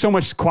then it was so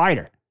much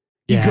quieter.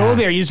 You go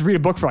there, you just read a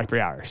book for like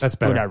 3 hours. That's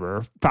better. Whatever,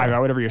 or 5 hours,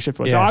 whatever your shift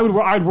was. Yeah.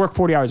 So I would work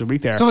 40 hours a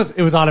week there. So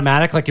it was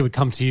automatic, like it would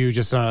come to you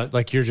just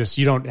like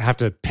you don't have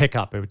to pick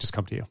up. It would just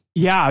come to you.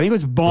 Yeah, I think it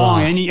was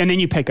bong, and then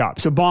you pick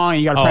up. So bong,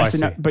 you got to press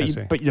it,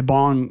 but the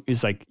bong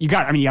is like you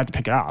have to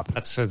pick it up.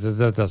 It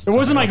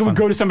wasn't like it would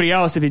go to somebody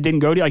else if it didn't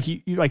go to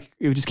you like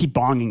it would just keep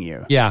bonging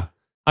you. Yeah.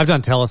 I've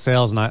done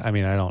telesales,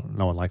 and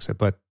no one likes it,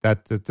 but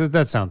that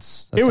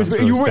sounds. That it was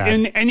really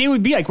sad. And it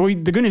would be like, well,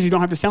 the good news you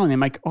don't have to sell anything. I'm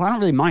like, I don't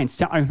really mind.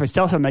 If I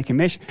sell something, I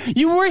commission.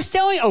 You were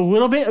selling a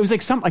little bit. It was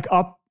like some like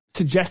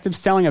suggestive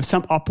selling of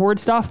some upward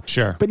stuff.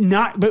 Sure, but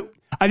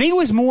I think it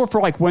was more for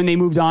like when they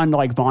moved on to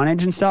like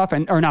Vonage and stuff,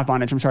 or not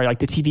Vonage. I'm sorry, like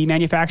the TV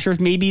manufacturers.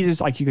 Maybe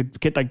it's like you could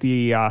get like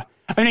the. I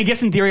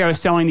guess in theory I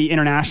was selling the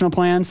international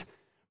plans,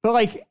 but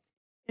like.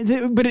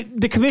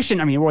 The commission,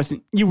 it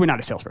wasn't, you were not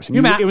a salesperson.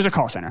 It was a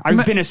call center.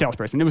 I've been a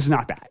salesperson. It was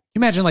not that. You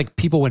imagine like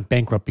people went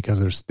bankrupt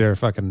because their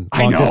fucking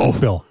long distance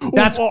bill.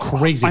 That's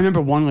crazy. I remember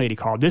one lady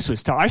called. This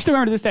was tough. I still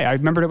remember to this day. I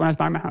remembered it when I was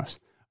buying my house.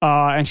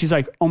 And she's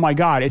like, oh my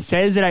God, it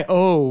says that I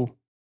owe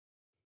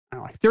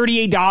like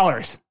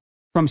 $38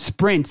 from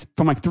Sprint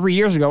from like 3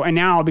 years ago. And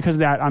now because of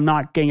that, I'm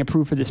not getting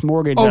approved for this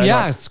mortgage. Oh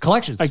yeah, it's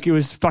collections. Like it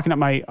was fucking up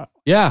my,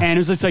 yeah. And it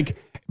was just like,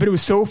 but it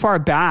was so far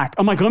back.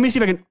 I'm like, let me see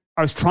if I can,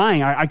 I was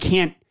trying. I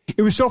can't.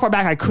 It was so far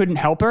back I couldn't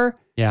help her.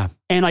 Yeah.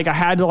 And like I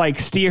had to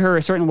like steer her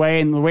a certain way,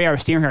 and the way I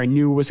was steering her I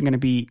knew wasn't going to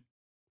be.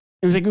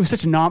 It was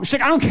such a she's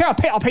like, I don't care,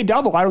 I'll pay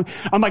double. I'm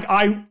like,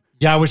 I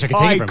wish I could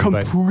take it from you.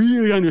 I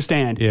completely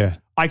understand. Yeah.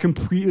 I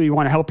completely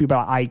want to help you,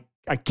 but I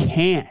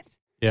can't.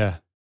 Yeah.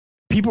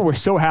 People were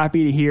so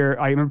happy to hear.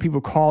 I remember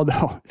people called,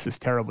 this is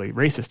terribly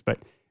racist, but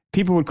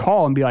people would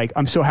call and be like,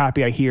 I'm so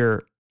happy I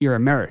hear you're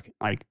American.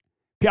 Like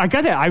I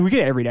got that. We get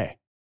it every day.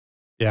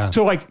 Yeah.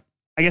 So like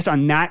I guess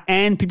on that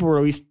end, people were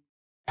at least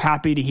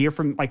happy to hear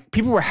from, like,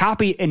 people were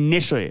happy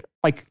initially.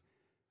 Like,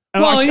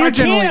 well, I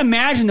can't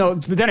imagine though,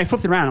 but then I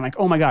flipped it around. I'm like,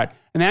 oh my God,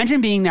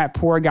 imagine being that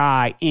poor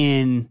guy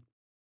in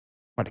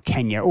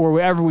Kenya or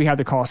wherever we have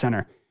the call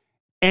center,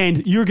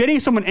 and you're getting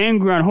someone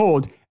angry on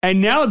hold,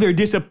 and now they're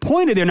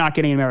disappointed they're not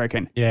getting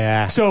American.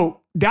 Yeah. So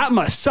that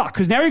must suck,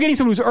 because now you're getting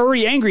someone who's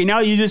already angry. Now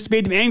you just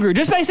made them angrier.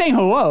 Just by saying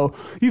hello,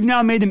 you've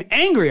now made them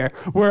angrier,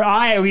 where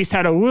I at least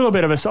had a little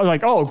bit of a,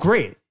 like, oh,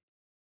 great.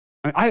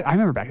 I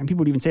remember back then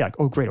people would even say like,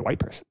 oh, great, a white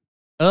person.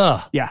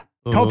 Ugh. Yeah.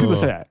 A couple people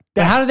say that.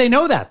 But how do they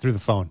know that through the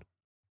phone?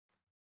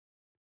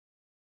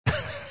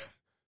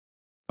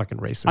 Fucking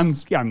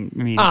racist.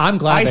 I'm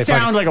glad.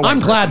 I'm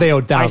glad they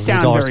owed thousands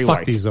of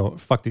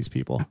dollars. Fuck these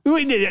people.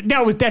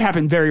 That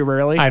happened very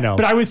rarely. I know,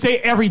 but I would say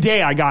every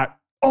day I got,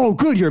 oh,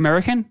 good, you're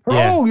American. Or,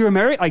 oh, you're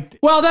American.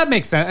 Well, that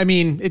makes sense. I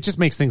mean, it just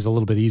makes things a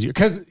little bit easier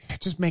because it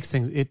just makes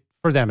things.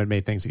 For them, it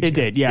made things easier. It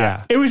did,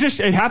 yeah.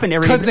 It happened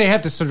every day because they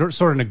had to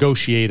sort of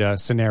negotiate a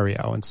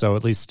scenario, and so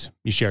at least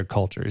you shared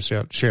culture, you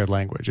shared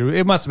language.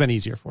 It must have been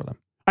easier for them.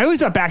 I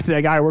always thought back to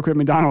that guy I worked with at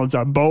McDonald's,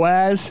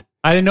 Boaz.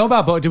 I didn't know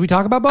about Boaz. Did we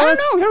talk about Boaz?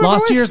 I don't know.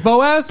 Lost Year's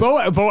Boaz?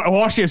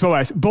 Lost Year's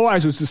Boaz.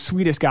 Boaz was the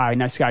sweetest guy,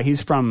 nice guy.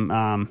 He's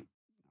from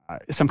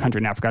some country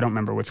in Africa. I don't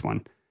remember which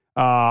one.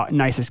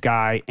 Nicest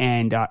guy.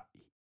 And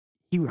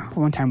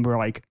one time we were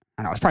like,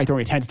 I don't know, I was probably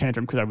throwing a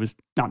tantrum because I was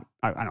not,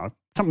 I don't know,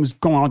 something was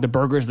going on with the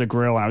burgers, the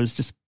grill, and I was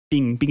just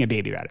being a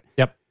baby about it.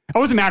 Yep. I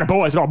wasn't mad at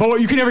Boaz at all.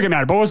 Boaz, you can never get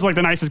mad at Boaz. Was like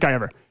the nicest guy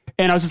ever.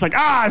 And I was just like,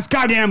 it's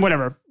goddamn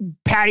whatever.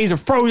 Patties are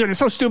frozen. It's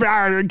so stupid.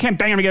 I can't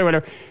bang them together.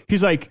 Whatever.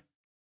 He's like,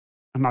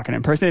 I'm not going to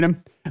impersonate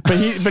him. But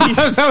he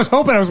I was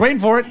hoping. I was waiting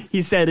for it.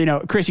 He said,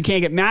 Chris, you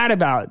can't get mad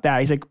about that.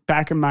 He's like,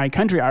 back in my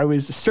country, I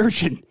was a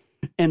surgeon,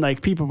 and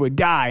like people would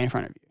die in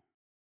front of you.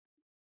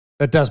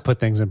 That does put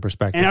things in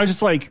perspective. And I was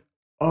just like,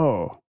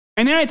 oh.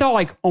 And then I thought,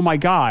 like, oh my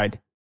God,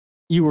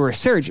 you were a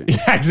surgeon.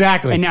 Yeah,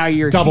 exactly. And now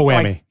you're double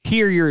whammy. Like,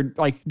 here you're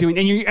like doing,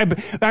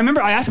 and I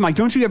remember I asked him, like,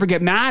 don't you ever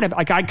get mad?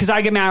 Because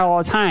I get mad all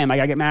the time.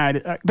 Like, I get mad,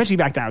 especially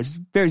back then. I was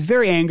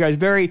very angry. I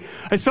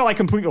just felt like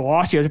completely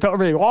lost. I felt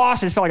really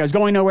lost. I just felt like I was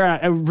going nowhere.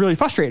 I was really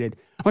frustrated.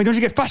 I'm like, don't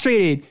you get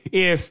frustrated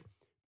if,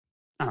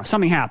 I don't know,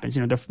 something happens,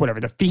 the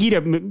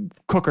fajita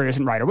cooker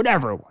isn't right or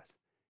whatever it was.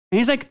 And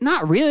he's like,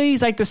 not really.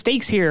 He's like, the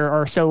stakes here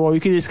are so low. You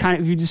can just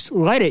if you just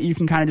let it, you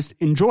can kind of just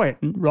enjoy it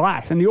and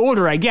relax. And the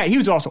older I get, he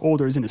was also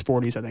older. He was in his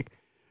 40s, I think.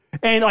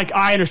 And like,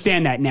 I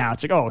understand that now.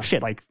 It's like, oh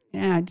shit, like,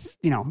 yeah,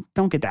 just,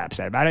 don't get that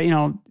upset about it.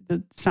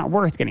 It's not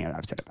worth getting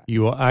upset about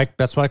it.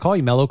 That's what I call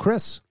you, Mellow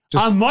Chris.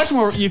 I'm much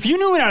more, if you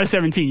knew when I was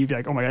 17, you'd be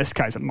like, oh my God, this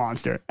guy's a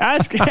monster.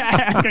 Ask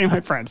any of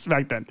my friends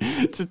back then.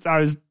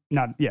 I was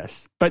not,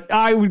 yes. But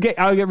I would get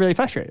really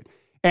frustrated.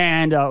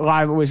 And a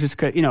lot of it was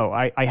just,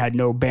 I had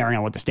no bearing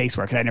on what the stakes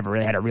were because I never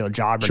really had a real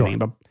job or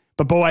anything.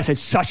 But Boaz had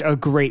such a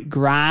great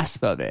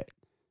grasp of it.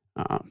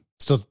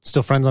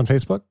 Still friends on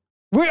Facebook?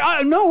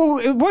 No,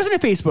 it wasn't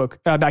a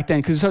Facebook back then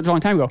because it was such a long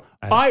time ago.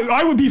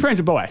 I would be friends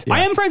with Boaz. Yeah. I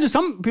am friends with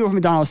some people from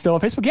McDonald's still on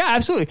Facebook. Yeah,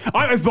 absolutely.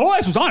 If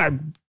Boaz was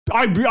on,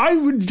 I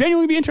would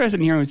genuinely be interested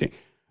in hearing what he's saying.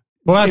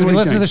 Boaz, if you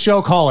listen to the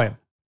show, call in.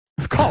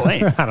 Call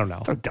in. I don't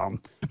know. So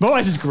dumb.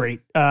 Boaz is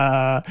great.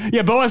 Boaz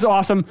is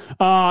awesome.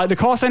 The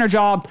call center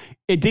job,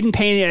 it didn't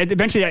pay any.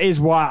 Eventually, that is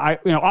why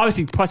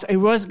obviously. Plus, it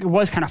was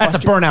kind of. That's a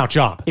burnout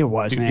job. It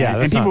was, man. Yeah,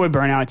 and people would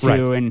burn out too, right.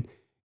 And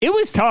it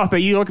was tough.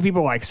 But you look at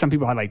people like some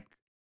people had like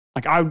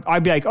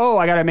I'd be like, oh,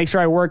 I got to make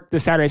sure I work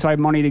this Saturday so I have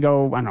money to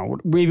go. I don't know.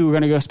 Maybe we're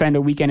going to go spend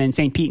a weekend in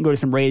St. Pete and go to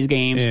some Rays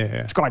games. Yeah.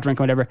 Let's go out, drink,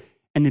 whatever.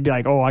 And they'd be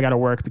like, oh, I got to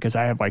work because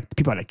I have like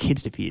people had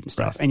kids to feed and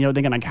stuff. Right. And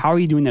thinking like, how are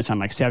you doing this on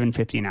like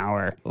 $7.50 an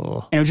hour?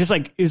 Ugh. And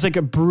it was like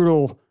a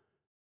brutal.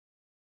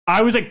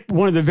 I was like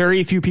one of the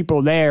very few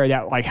people there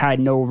that like had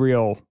no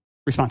real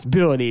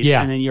responsibilities.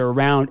 Yeah. And then you're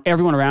around,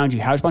 everyone around you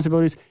has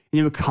responsibilities. And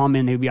they would come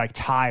in, they'd be like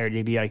tired,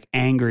 they'd be like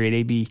angry,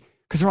 they'd be,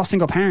 because they're all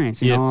single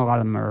parents. A lot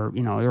of them are,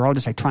 they're all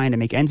just like trying to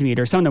make ends meet.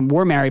 Or some of them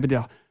were married,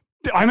 but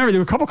I remember there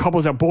were a couple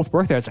couples that both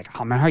worked there. It's like,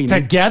 oh man, how you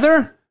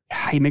together?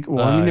 They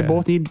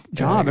both need a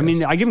job. I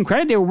mean, I give them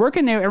credit. They were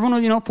working there.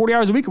 Everyone was, 40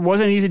 hours a week. It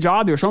wasn't an easy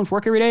job. They were showing up to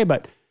work every day,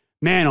 but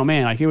man, oh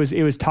man, like it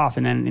was tough.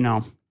 And then,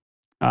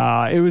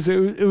 it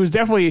was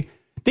definitely,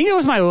 I think it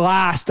was my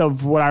last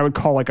of what I would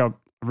call like a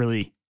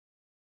really,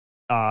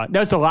 that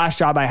was the last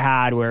job I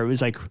had where it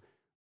was like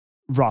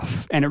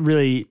rough, and it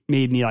really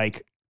made me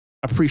like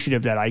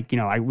appreciative that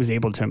I was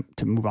able to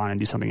move on and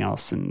do something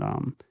else. And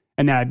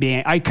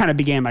that I kind of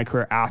began my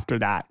career after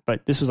that,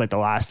 but this was like the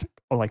last,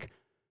 like,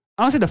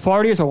 I don't say the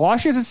Florida years or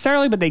lost years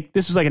necessarily, but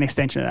this was like an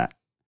extension of that.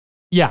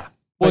 Yeah.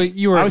 Well,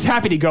 I was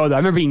happy to go though. I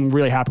remember being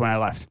really happy when I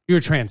left. You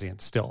were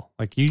transient still.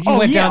 Like you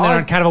went down there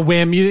on kind of a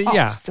whim. It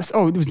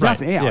was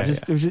nothing. Yeah.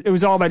 It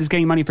was all about just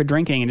getting money for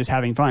drinking and just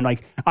having fun.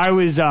 Like I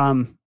was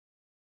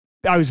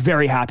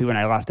very happy when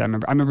I left. I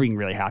remember being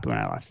really happy when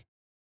I left.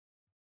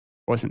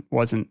 Wasn't,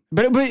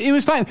 but it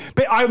was fine.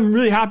 But I'm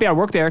really happy I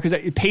worked there because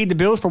it paid the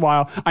bills for a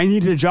while. I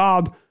needed a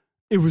job.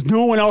 It was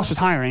no one else was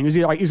hiring. It was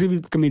either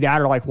going to be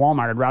that or like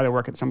Walmart. I'd rather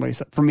work at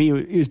someplace. For me,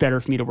 it was better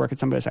for me to work at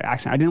someplace like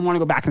Accent. I didn't want to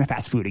go back into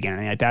fast food again or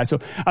anything like that. So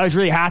I was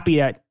really happy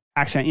at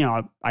Accent.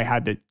 I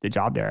had the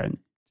job there, and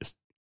just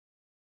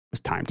it was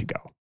time to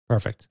go.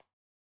 Perfect.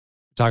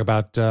 Talk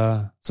about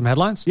some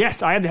headlines.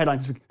 Yes, I have the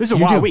headlines this week. This is a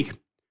wild week.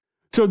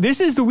 So this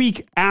is the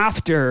week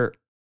after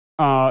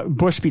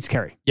Bush beats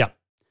Kerry. Yeah.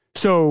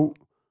 So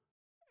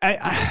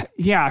I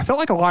felt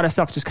like a lot of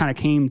stuff just kind of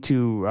came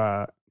to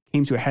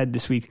a head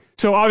this week.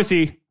 So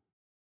obviously,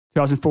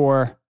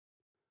 2004,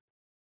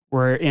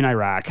 we're in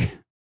Iraq,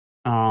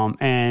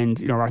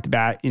 and right off the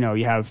bat,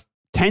 you have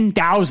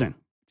 10,000,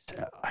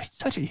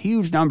 such a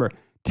huge number,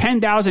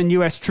 10,000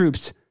 U.S.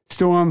 troops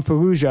storm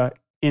Fallujah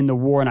in the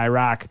war in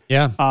Iraq.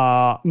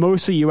 Yeah.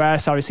 Mostly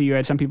U.S. Obviously, you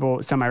had some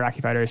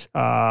Iraqi fighters,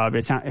 but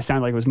it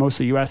sounded like it was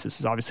mostly U.S. This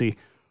was obviously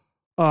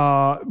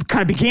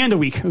kind of began the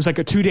week. It was like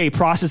a 2-day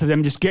process of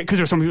them because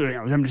there's some people,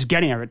 them just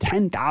getting over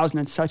 10,000.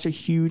 That's such a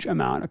huge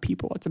amount of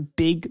people. That's a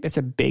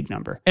big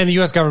number. And the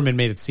U.S. government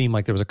made it seem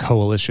like there was a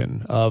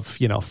coalition of,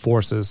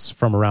 forces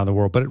from around the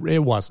world, but it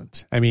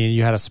wasn't. I mean,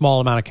 you had a small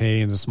amount of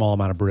Canadians, a small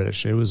amount of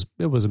British. It was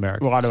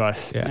Americans. A lot of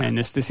us. Yeah. And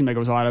this seemed like it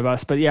was a lot of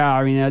us. But yeah,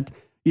 I mean,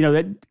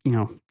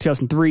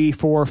 2003,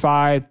 4,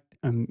 5,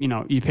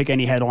 you pick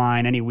any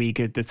headline, any week,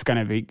 it's going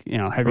to be,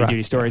 heavy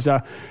duty stories.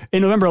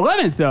 In November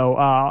 11th,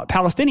 though,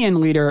 Palestinian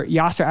leader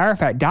Yasser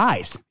Arafat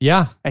dies.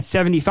 Yeah. At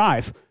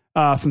 75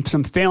 from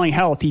some failing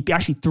health. He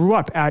actually threw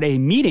up at a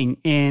meeting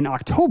in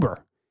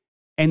October.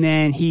 And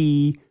then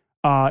his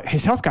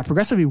health got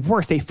progressively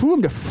worse. They flew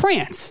him to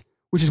France,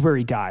 which is where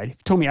he died. If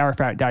you told me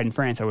Arafat died in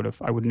France, I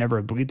would never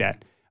have believed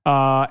that.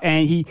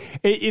 And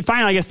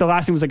finally, I guess the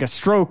last thing was like a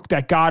stroke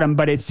that got him,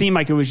 but it seemed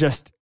like it was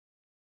just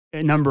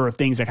a number of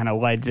things that kind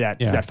of led to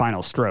that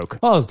final stroke.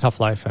 Well, it was a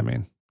tough life. I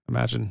mean,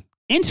 imagine.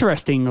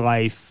 Interesting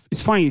life.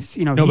 It's funny,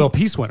 Nobel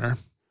Peace winner.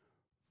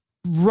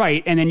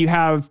 Right. And then you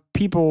have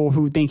people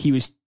who think he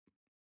was,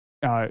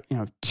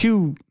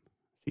 too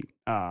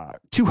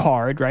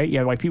hard, right? You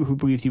have like people who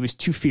believed he was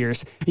too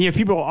fierce. And you have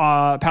people,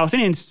 some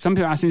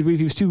Palestinians believe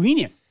he was too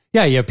lenient.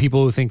 Yeah, you have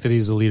people who think that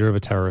he's the leader of a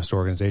terrorist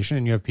organization,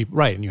 and you have people,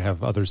 right, and you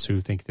have others who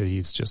think that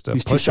he's just a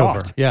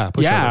pushover. Yeah,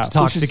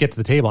 pushover to get to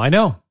the table. I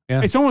know.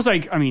 Yeah. It's almost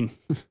like, I mean,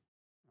 I'm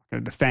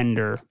going to defend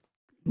or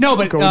no,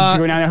 but go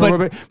down that road,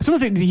 but it's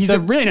almost like he's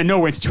really in a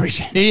no-win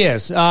situation. He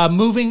is.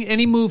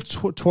 Any move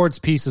towards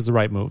peace is the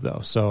right move, though.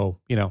 So,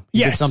 he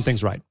did some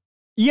things right.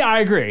 Yeah, I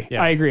agree.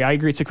 Yeah. I agree.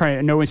 It's a kind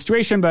of no-win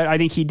situation, but I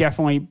think he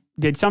definitely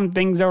did some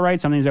things that were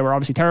right, some things that were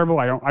obviously terrible.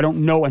 I don't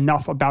know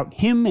enough about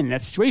him in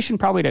that situation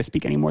probably to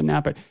speak any more than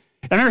that, but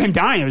I remember him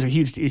dying. It was a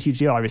huge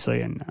deal,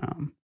 obviously. And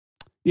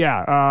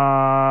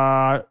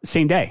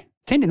same day,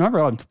 November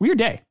 11th, weird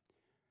day.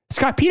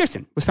 Scott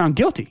Peterson was found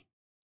guilty.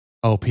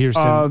 Oh,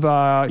 Peterson. Of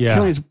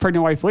killing his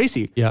pregnant wife,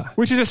 Lacey. Yeah.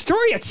 Which is a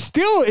story that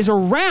still is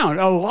around.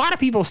 A lot of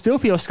people still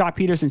feel Scott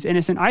Peterson's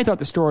innocent. I thought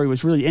the story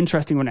was really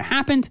interesting when it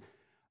happened.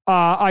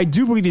 I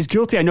do believe he's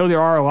guilty. I know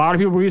there are a lot of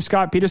people who believe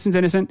Scott Peterson's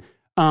innocent.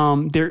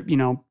 So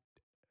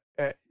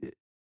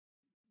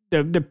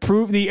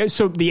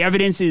the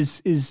evidence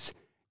is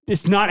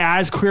it's not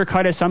as clear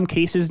cut as some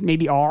cases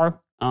maybe are.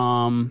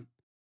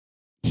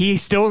 He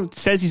still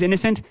says he's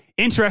innocent.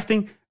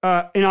 Interesting.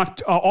 In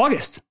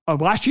August of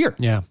last year,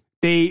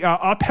 they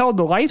upheld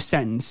the life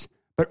sentence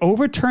but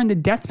overturned the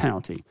death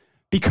penalty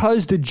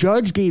because the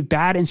judge gave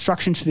bad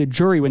instructions to the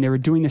jury when they were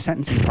doing the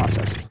sentencing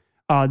process.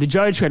 The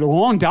judge, who had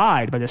long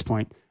died by this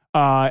point,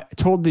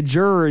 told the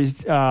jurors,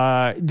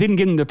 didn't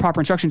give them the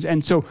proper instructions,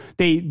 and so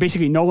they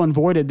basically null and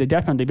voided the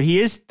death penalty. But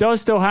he does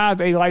still have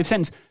a life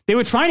sentence. They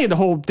were trying to get the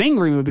whole thing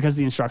removed because of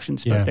the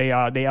instructions, but they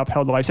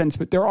upheld the life sentence.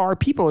 But there are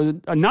people,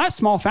 a not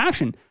small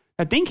faction,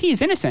 that think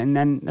he's innocent,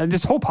 and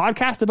this whole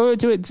podcast devoted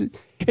to it.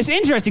 It's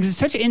interesting because it's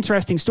such an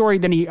interesting story.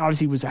 Then he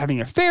obviously was having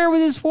an affair with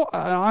his wife,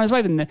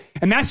 and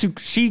that's who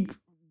she.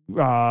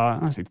 I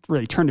don't say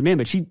really turned him in,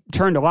 but she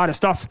turned a lot of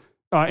stuff.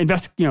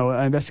 Investigate.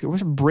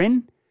 What's it,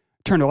 Bryn?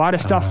 Turned a lot of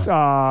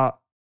stuff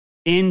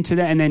into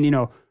that, and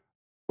then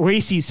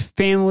Lacey's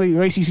family.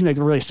 Lacey seemed like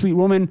a really sweet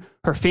woman.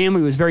 Her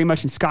family was very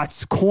much in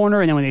Scott's corner,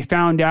 and then when they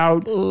found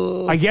out,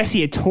 I guess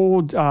he had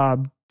told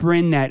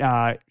Bryn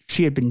that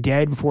she had been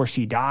dead before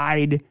she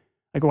died.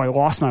 Like, I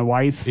lost my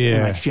wife.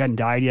 Yeah, and, she hadn't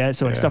died yet.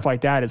 So stuff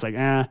like that is like,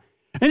 And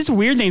it's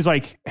weird things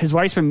like his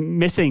wife's been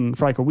missing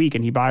for like a week,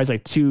 and he buys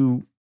like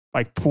 2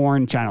 like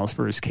porn channels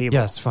for his cable.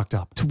 Yeah, it's fucked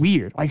up. It's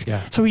weird.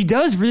 So he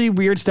does really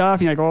weird stuff.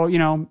 You're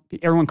like,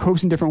 everyone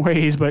copes in different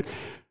ways, but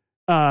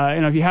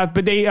if you have,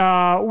 but they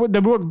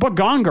the book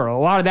Gone Girl, a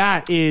lot of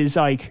that is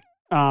like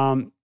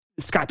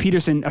Scott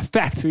Peterson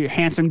effect. So you're a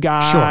handsome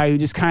guy who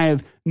just kind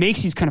of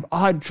makes these kind of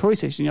odd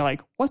choices, and you're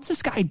like, what's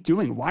this guy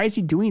doing? Why is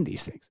he doing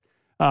these things?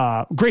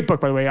 Great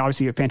book, by the way.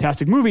 Obviously, a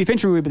fantastic movie,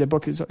 Fincher movie, but the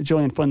book is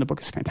Gillian Flynn. The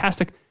book is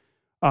fantastic.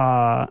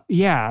 Odd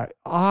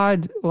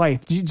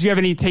life. Do you have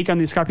any take on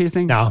the Scott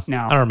Peterson thing? No.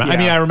 I don't remember. Yeah. I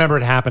mean, I remember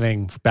it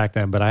happening back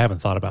then, but I haven't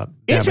thought about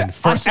it in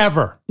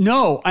forever.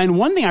 No, and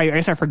one thing I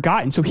guess I've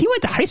forgotten. So he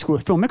went to high school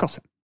with Phil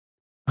Mickelson,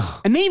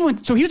 and they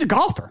went. So he was a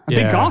golfer, a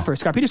big golfer.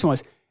 Scott Peterson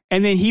was,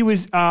 and then he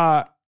was.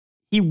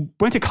 He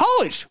went to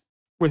college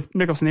with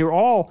Mickelson. They were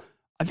all.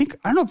 I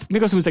don't know if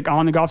Mickelson was like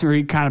on the golf team, or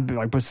he kind of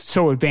like was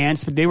so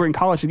advanced, but they were in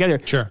college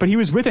together. Sure. But he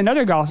was with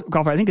another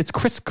golfer. I think it's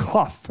Chris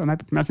Clough. I might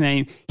be pronouncing the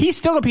name. He's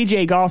still a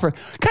PGA golfer.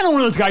 Kind of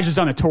one of those guys just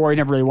on the tour. He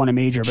never really won a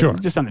major,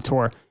 but just on the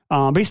tour.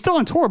 But he's still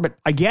on tour. But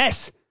I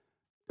guess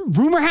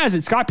rumor has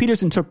it Scott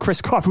Peterson took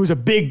Chris Clough, who was a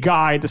big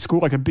guy at the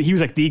school. He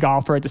was like the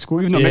golfer at the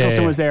school, even though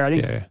Mickelson was there. I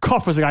think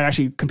Clough was the guy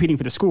actually competing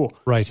for the school.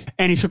 Right.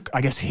 And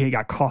he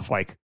got Clough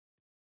like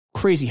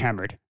crazy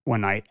hammered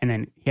one night, and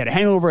then he had a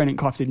hangover, and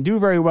Clough didn't do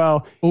very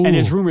well. Ooh. And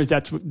there's rumors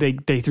that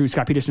they threw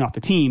Scott Peterson off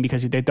the team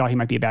because they thought he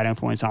might be a bad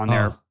influence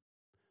on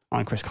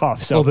Chris Clough.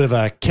 So a little bit of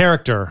a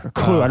character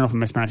clue. I don't know if I'm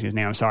mispronouncing his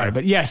name. I'm sorry,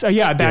 but yes,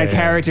 bad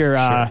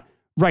character.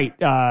 Right.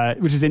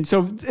 Which is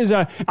obviously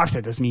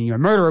that doesn't mean you're a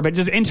murderer, but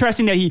just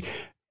interesting that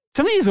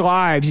some of these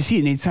lives you see,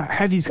 and they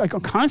have these like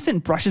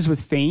constant brushes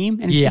with fame,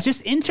 and it's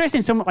just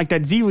interesting. Someone like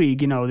that Z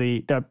League, it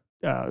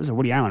was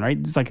Woody Allen, right?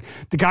 It's like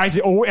the guys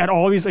at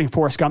all these like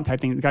Forrest Gump type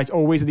thing. The guys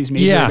always at these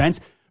major events,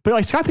 but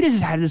like Scott Peters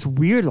has had this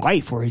weird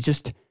life where he's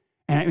just,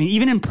 and I mean,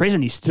 even in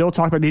prison, he's still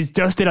talking about. They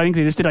just did like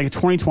a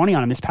 2020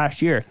 on him this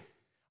past year.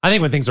 I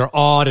think when things are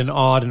odd and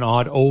odd and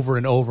odd over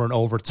and over and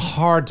over, it's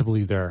hard to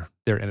believe they're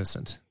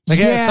innocent. Like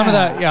some of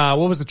that,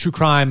 what was the true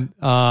crime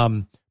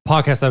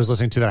podcast I was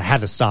listening to that I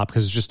had to stop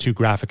because it's just too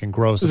graphic and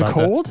gross. Was it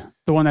Cold?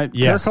 The one that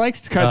Kirk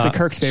likes? It's like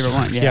Kirk's favorite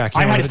one. Yeah,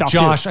 I had to stop.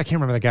 Josh, I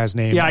can't remember the guy's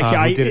name. Yeah,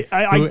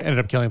 who ended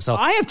up killing himself.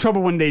 I have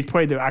trouble when they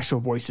play the actual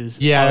voices.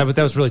 Yeah, but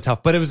that was really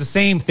tough. But it was the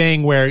same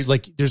thing where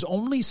like there's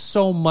only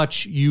so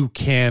much you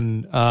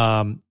can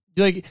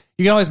like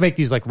you can always make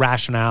these like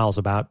rationales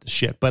about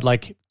shit, but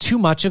like too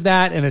much of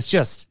that, and it's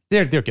just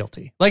they're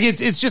guilty. Like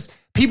it's just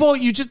people.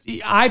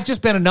 I've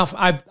just been enough.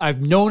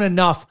 I've known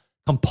enough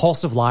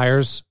compulsive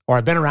liars, or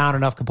I've been around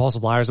enough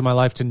compulsive liars in my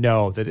life to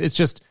know that it's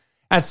just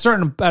at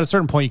a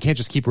certain point you can't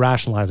just keep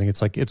rationalizing.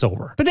 It's like it's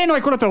over. But then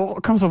like what if the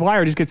compulsive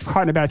liar just gets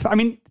caught in a bad spot? I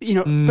mean, but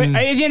at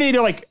the end of the day,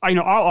 like I'll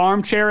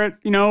armchair it,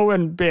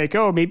 and be like,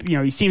 oh, maybe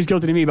he seems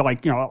guilty to me, but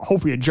like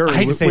hopefully a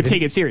jury would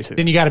take it seriously.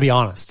 Then you got to be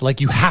honest. Like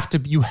you have to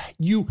be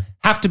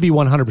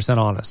 100%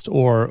 honest,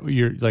 or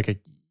you're like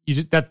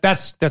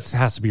that's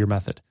has to be your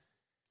method.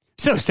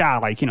 So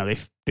sad, like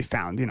they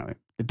found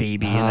the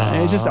baby,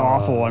 and it's just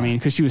awful. I mean,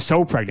 because she was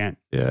so pregnant.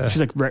 Yeah, she's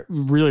like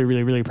really,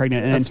 really, really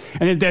pregnant,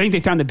 and I think they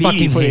found the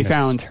baby before they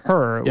found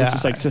her, which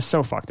is like just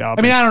so fucked up.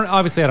 I mean, I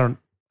don't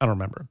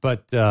remember,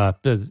 but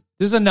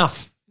there's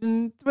enough.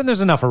 When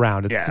there's enough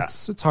around,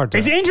 it's hard to.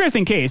 It's an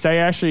interesting case. I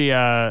actually.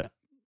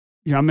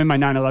 I'm in my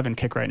 9/11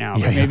 kick right now,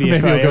 but maybe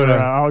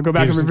I'll go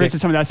back and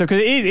revisit some of that stuff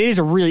because it is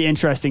a really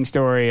interesting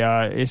story.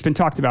 It's been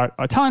talked about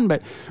a ton,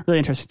 but really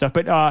interesting stuff.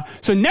 But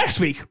so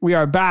next week we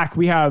are back.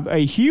 We have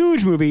a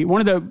huge movie,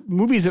 one of the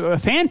movies, a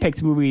fan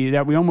picked movie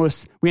that we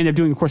ended up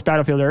doing, of course,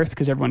 Battlefield Earth,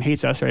 because everyone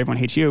hates us or everyone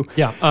hates you.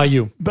 Yeah,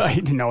 you.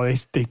 But no,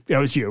 that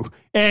was you.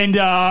 And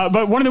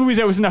but one of the movies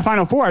that was in the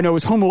final four, I know,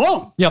 was Home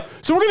Alone. Yep.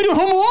 So we're going to do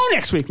Home Alone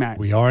next week, Matt.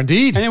 We are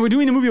indeed. And then we're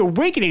doing the movie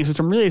Awakenings, which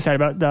I'm really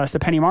excited about. It's the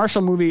Penny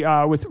Marshall movie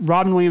with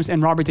Robin Williams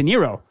and Robert De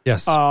Niro.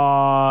 Yes.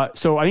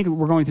 So I think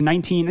we're going to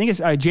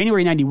it's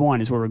January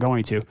 91 is where we're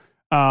going to.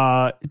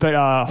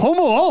 But Home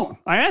Alone,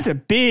 that's a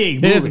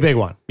big movie. It is a big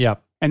one.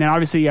 Yep. And then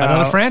obviously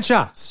another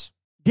franchise.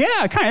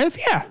 Yeah, kind of.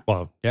 Yeah.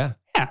 Well, yeah.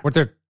 Yeah. Weren't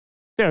there?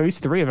 Yeah, at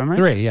least three of them, right?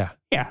 Three, yeah.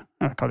 Yeah.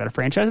 I don't call that a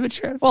franchise, but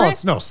sure. Well,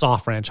 it's no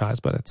soft franchise,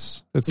 but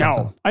it's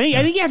something. No. I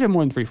think you have to have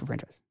more than three for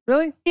franchise.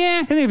 Really?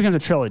 Yeah. I think it becomes a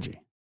trilogy.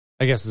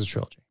 I guess it's a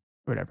trilogy.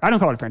 Whatever. I don't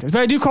call it a franchise,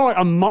 but I do call it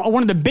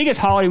one of the biggest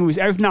holiday movies,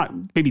 if not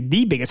maybe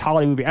the biggest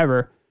holiday movie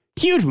ever.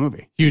 Huge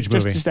movie.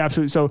 Just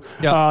absolute. So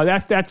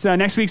that's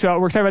next week. So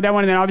we're excited about that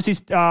one. And then obviously,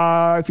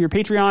 if you're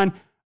Patreon,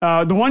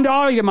 the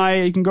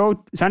 $1 you can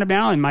go sign up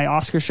now, and my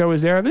Oscar show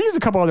is there. I think there's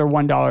a couple other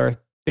 $1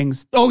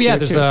 things. Oh yeah,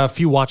 there's a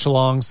few watch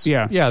alongs.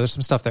 Yeah, there's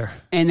some stuff there.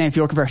 And then if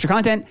you're looking for extra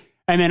content,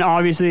 and then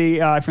obviously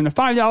from the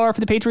 $5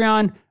 for the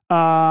Patreon,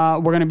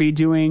 we're going to be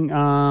doing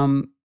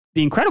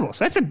The Incredibles.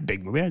 So that's a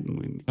big movie.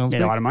 We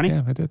made a lot of money.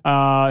 Yeah, I did.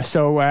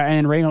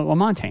 And Ray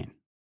LaMontagne.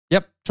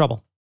 Yep,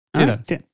 Trouble. See you then.